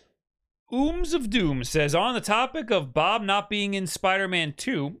 Ooms of Doom says, on the topic of Bob not being in Spider-Man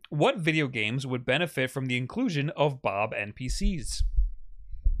 2, what video games would benefit from the inclusion of Bob NPCs?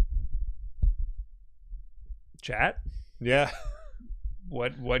 Chat? Yeah.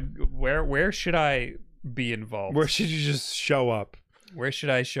 Where should I be involved? Where should you just show up? Where should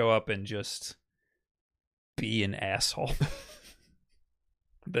I show up and just be an asshole?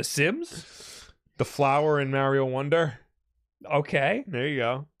 The Sims? The flower in Mario Wonder? Okay. There you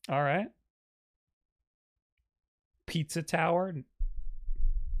go. All right. Pizza Tower?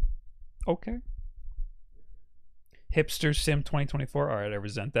 Okay. Hipster Sim 2024. All right, I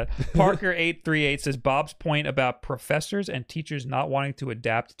resent that. Parker838 says, Bob's point about professors and teachers not wanting to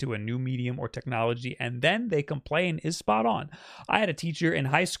adapt to a new medium or technology and then they complain is spot on. I had a teacher in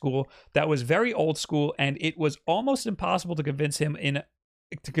high school that was very old school, and it was almost impossible to convince him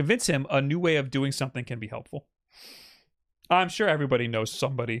a new way of doing something can be helpful. I'm sure everybody knows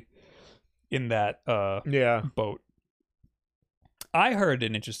somebody in that boat. I heard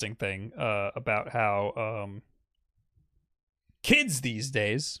an interesting thing about how kids these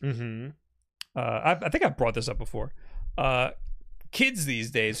days, I think I've brought this up before, kids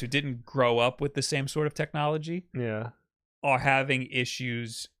these days who didn't grow up with the same sort of technology are having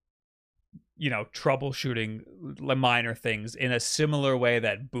issues, troubleshooting minor things in a similar way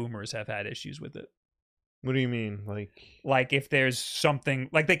that boomers have had issues with it. What do you mean? Like if there's something,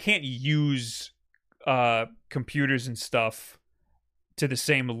 like they can't use computers and stuff to the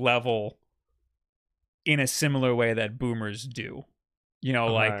same level in a similar way that boomers do,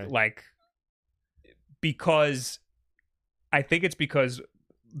 like because I think it's because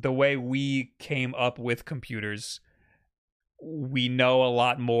the way we came up with computers, we know a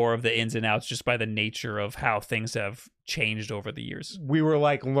lot more of the ins and outs just by the nature of how things have changed over the years. We were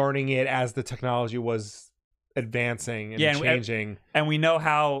like learning it as the technology was advancing and changing, and we know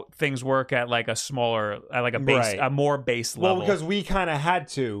how things work at like a smaller, at like a base, a more base level. Well, because we kind of had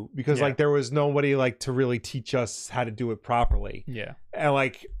to, because like there was nobody like to really teach us how to do it properly. Yeah, and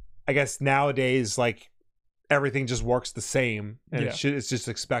like I guess nowadays like everything just works the same, and it's just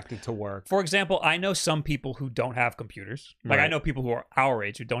expected to work. For example, I know some people who don't have computers. Like I know people who are our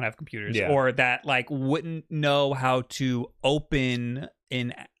age who don't have computers, or that like wouldn't know how to open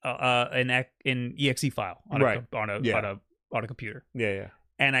an exe file on a computer. Yeah.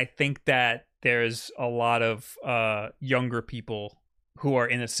 And I think that there's a lot of younger people who are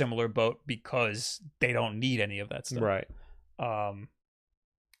in a similar boat because they don't need any of that stuff. Right. And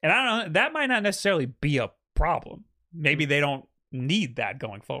I don't know, that might not necessarily be a problem. Maybe they don't need that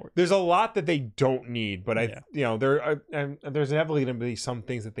going forward. There's a lot that they don't need, but there's inevitably going to be some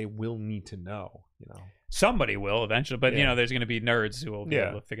things that they will need to know, Somebody will eventually, but there's going to be nerds who will be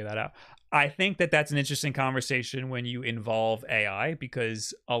able to figure that out. I think that that's an interesting conversation when you involve AI,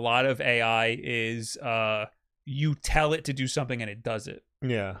 because a lot of AI is you tell it to do something and it does it.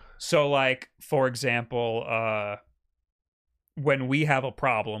 Yeah. So like, for example, when we have a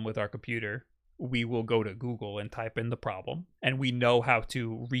problem with our computer, we will go to Google and type in the problem, and we know how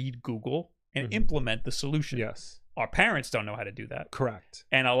to read Google and implement the solution. Yes. Our parents don't know how to do that. Correct.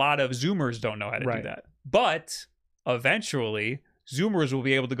 And a lot of Zoomers don't know how to do that. But eventually, Zoomers will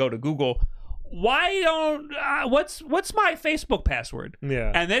be able to go to Google. Why don't what's my Facebook password?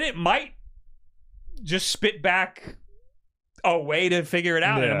 Yeah. And then it might just spit back a way to figure it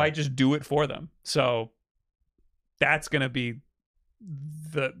out, and it might just do it for them. So that's going to be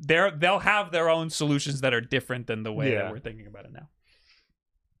they'll have their own solutions that are different than the way that we're thinking about it now.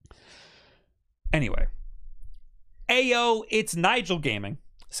 Anyway, Ayo, it's Nigel Gaming.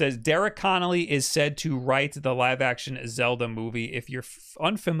 Says Derek Connolly is said to write the live-action Zelda movie. If you're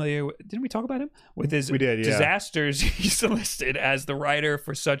unfamiliar, didn't we talk about him? With his disasters, he's listed as the writer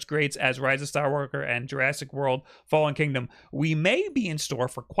for such greats as Rise of Skywalker and Jurassic World Fallen Kingdom. We may be in store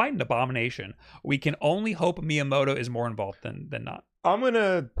for quite an abomination. We can only hope Miyamoto is more involved than not. I'm going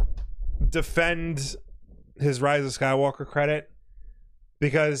to defend his Rise of Skywalker credit,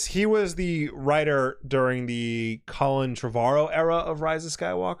 because he was the writer during the Colin Trevorrow era of Rise of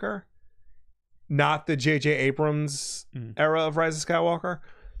Skywalker, not the J.J. Abrams era of Rise of Skywalker.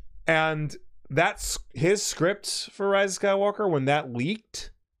 And that's his script for Rise of Skywalker. When that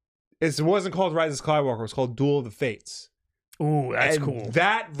leaked, it wasn't called Rise of Skywalker. It was called Duel of the Fates. Ooh, that's cool.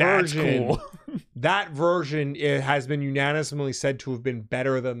 That version, that version, it has been unanimously said to have been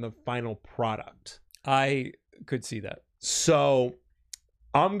better than the final product. I could see that. So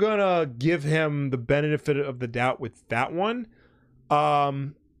I'm gonna give him the benefit of the doubt with that one.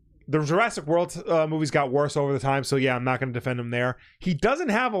 The Jurassic World movies got worse over the time, so yeah, I'm not gonna defend him there. He doesn't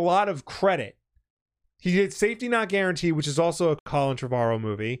have a lot of credit. He did Safety Not Guaranteed, which is also a Colin Trevorrow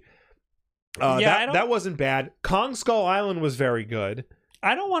movie. That wasn't bad. Kong Skull Island was very good.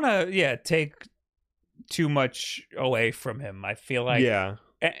 I don't want to take too much away from him. I feel like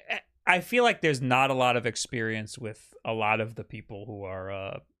I feel like there's not a lot of experience with a lot of the people who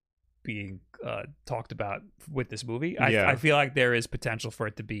are being talked about with this movie. I feel like there is potential for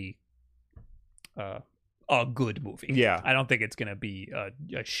it to be a good movie. Yeah, I don't think it's gonna be a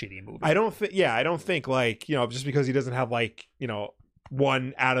shitty movie. I don't think like, just because he doesn't have like,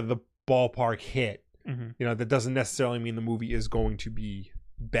 one out of the ballpark hit, that doesn't necessarily mean the movie is going to be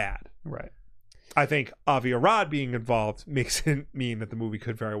bad. Right. I think Avi Arad being involved makes it mean that the movie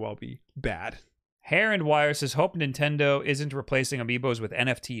could very well be bad. Hair and Wire says, hope Nintendo isn't replacing amiibos with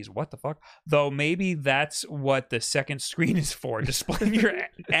NFTs. What the fuck? Though maybe that's what the second screen is for, displaying your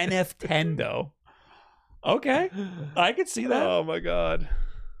NFTendo. Okay, I could see that. Oh my god.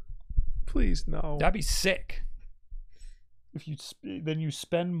 Please, no. That'd be sick. If you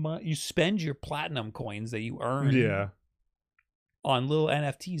spend your platinum coins that you earn on little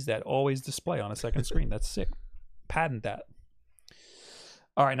NFTs that always display on a second screen. That's sick. Patent that.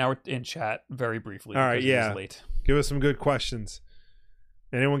 All right, now we're in chat very briefly. All right, late. Give us some good questions.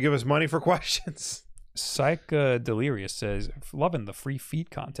 Anyone give us money for questions? Psych Delirious says, loving the free feet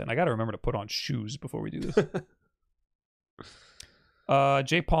content. I got to remember to put on shoes before we do this.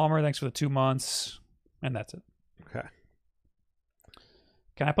 Jay Palmer, thanks for the 2 months. And that's it. Okay.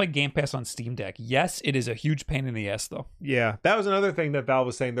 Can I play Game Pass on Steam Deck? Yes, it is a huge pain in the ass, though. Yeah, that was another thing that Valve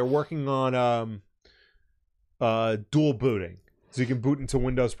was saying. They're working on dual booting. So you can boot into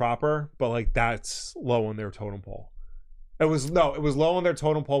Windows proper, but like that's low on their totem pole. It was low on their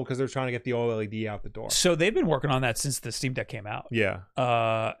totem pole because they're trying to get the OLED out the door. So they've been working on that since the Steam Deck came out. Yeah.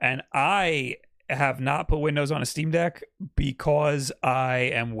 And I have not put Windows on a Steam Deck because I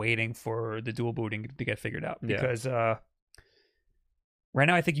am waiting for the dual booting to get figured out. Because right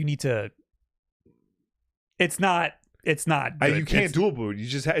now I think you need to. It's not good. You can't dual boot.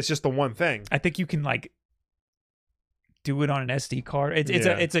 It's just the one thing. I think you can like do it on an SD card.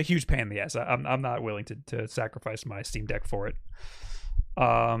 It's a huge pain in the ass. I'm not willing to sacrifice my Steam Deck for it.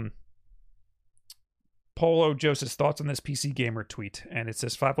 Polo Joseph's thoughts on this PC Gamer tweet, and it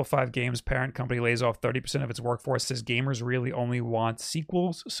says 505 Games parent company lays off 30% of its workforce. Says gamers really only want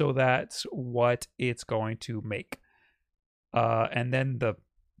sequels, so that's what it's going to make. And then the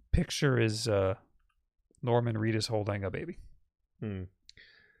picture is Norman Reedus holding a baby.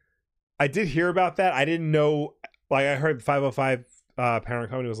 I did hear about that. I didn't know. Like, I heard 505 parent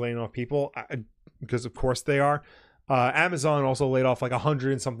company was laying off people because, of course, they are. Amazon also laid off like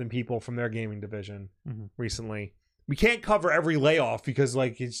 100 and something people from their gaming division recently. We can't cover every layoff because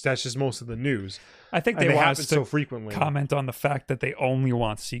like that's just most of the news. I think they want us to so frequently comment on the fact that they only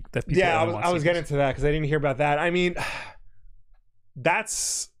want that people. Yeah, I was getting to that because I didn't hear about that. I mean,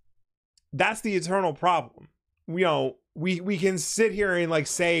 that's the eternal problem. We can sit here and like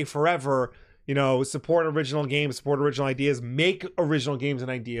say forever, support original games, support original ideas, make original games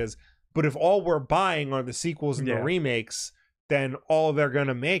and ideas. But if all we're buying are the sequels and the remakes, then all they're going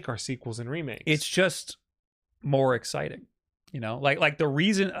to make are sequels and remakes. It's just more exciting. Like the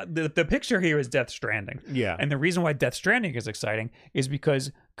reason the picture here is Death Stranding. Yeah. And the reason why Death Stranding is exciting is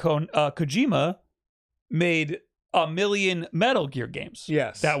because Kojima made 1 million Metal Gear games.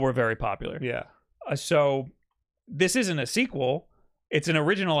 Yes. That were very popular. Yeah. So this isn't a sequel. It's an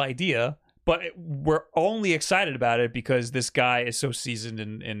original idea. But we're only excited about it because this guy is so seasoned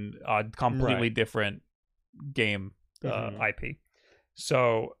in a completely different game IP.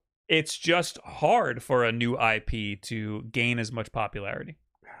 So It's just hard for a new IP to gain as much popularity.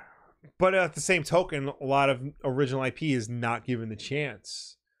 But at the same token, a lot of original IP is not given the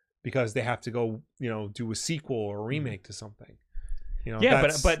chance because they have to go, do a sequel or a remake to something.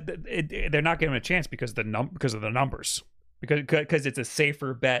 But they're not given a chance because of the numbers. Because it's a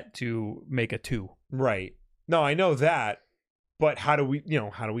safer bet to make a 2. Right. No, I know that. But how do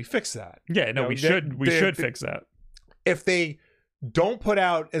we fix that? Yeah, no, we should fix that. If they don't put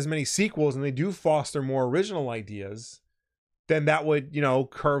out as many sequels and they do foster more original ideas, then that would,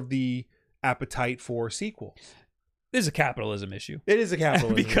 curve the appetite for sequels. This is a capitalism issue. It is a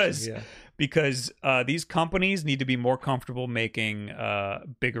capitalism issue, because these companies need to be more comfortable making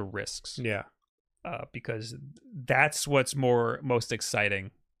bigger risks. Yeah. Because that's what's most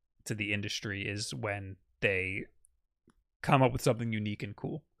exciting to the industry is when they come up with something unique and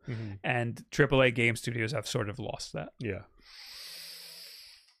cool. Mm-hmm. And AAA game studios have sort of lost that. Yeah.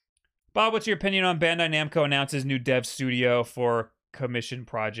 Bob, what's your opinion on Bandai Namco announces new dev studio for commission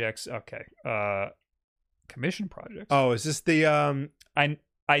projects? Okay. Commission projects? Oh, is this the...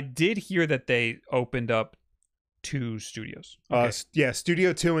 I did hear that they opened up 2 studios. Okay.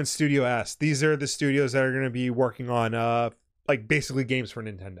 Studio 2 and Studio S. These are the studios that are going to be working on basically games for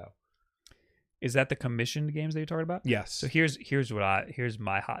Nintendo. Is that the commissioned games that you're talking about? Yes. So here's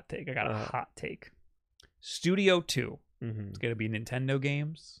my hot take. I got a hot take. Studio 2. Mm-hmm. It's going to be Nintendo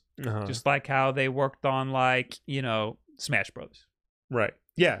games. Just like how they worked on Smash Brothers. Right.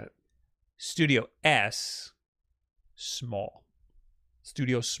 Yeah. Studio S, small.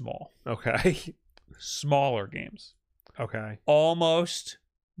 Studio small. Okay. Smaller games. Okay. Almost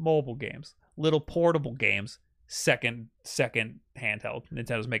mobile games. Little portable games. Second handheld.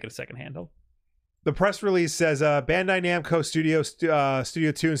 Nintendo's making a second handheld. The press release says Bandai Namco Studio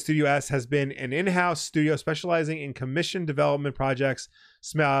 2 and Studio S has been an in-house studio specializing in commission development projects.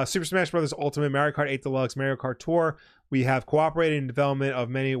 Super Smash Bros. Ultimate, Mario Kart 8 Deluxe, Mario Kart Tour. We have cooperated in development of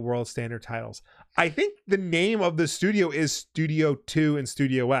many world standard titles. I think the name of the studio is Studio 2 and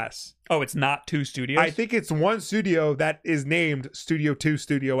Studio S. Oh, it's not 2 studios? I think it's one studio that is named Studio 2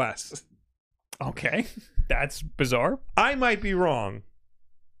 Studio S. Okay. That's bizarre. I might be wrong.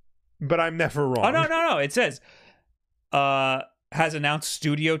 But I'm never wrong. Oh, no. It says, has announced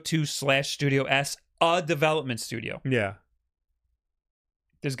Studio 2 / Studio S, a development studio. Yeah.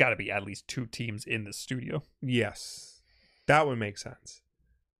 There's got to be at least 2 teams in the studio. Yes. That would make sense.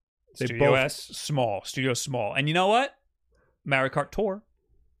 Studio S, small. Studio small. And you know what? Mario Kart Tour.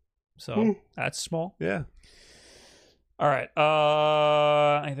 So that's small. Yeah. All right.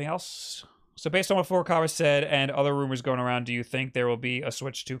 Anything else? So based on what Furukawa said and other rumors going around, do you think there will be a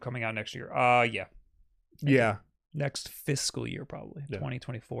Switch 2 coming out next year? Yeah. Yeah. Next fiscal year, probably. Yeah.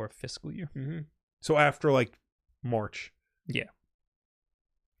 2024 fiscal year. Mm-hmm. So after March. Yeah.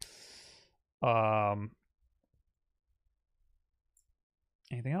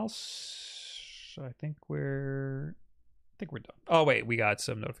 Anything else? I think we're done. Oh wait, we got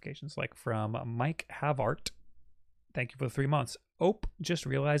some notifications from Mike Havart. Thank you for the 3 months. Just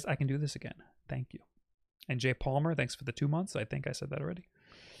realized I can do this again. Thank you. And Jay Palmer, thanks for the 2 months. I think I said that already.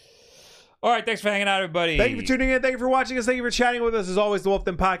 All right, thanks for hanging out, everybody. Thank you for tuning in. Thank you for watching us. Thank you for chatting with us. As always, the Wolf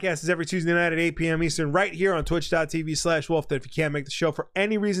Den Podcast is every Tuesday night at 8 p.m. Eastern, right here on twitch.tv/WolfDen. If you can't make the show for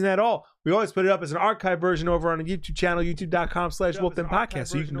any reason at all, we always put it up as an archive version over on the YouTube channel, youtube.com/WolfDen Podcast.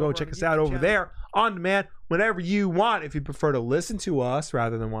 So you can go check us out over there on demand whenever you want. If you prefer to listen to us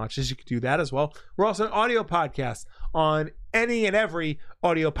rather than watch us, you can do that as well. We're also an audio podcast on any and every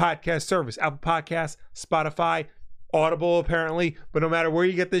audio podcast service. Apple Podcasts, Spotify, Audible, apparently. But no matter where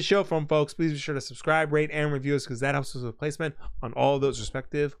you get this show from, folks, please be sure to subscribe, rate, and review us because that helps us with placement on all of those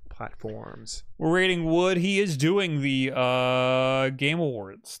respective platforms. We're rating Wood. He is doing the Game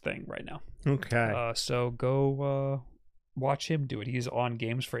Awards thing right now. Okay. So go watch him do it. He's on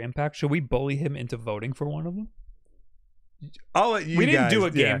Games for Impact. Should we bully him into voting for one of them? I'll let you We didn't guys, do a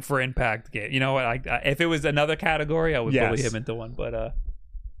Game for Impact game. You know what? If it was another category, I would bully him into one. But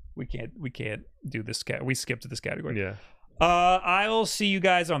we can't do this. We skipped this category. Yeah. I'll see you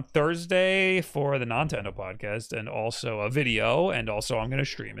guys on Thursday for the Nintendo podcast and also a video. And also I'm going to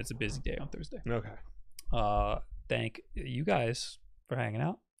stream. It's a busy day on Thursday. Okay. Thank you guys for hanging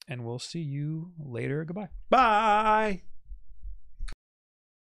out. And we'll see you later. Goodbye. Bye.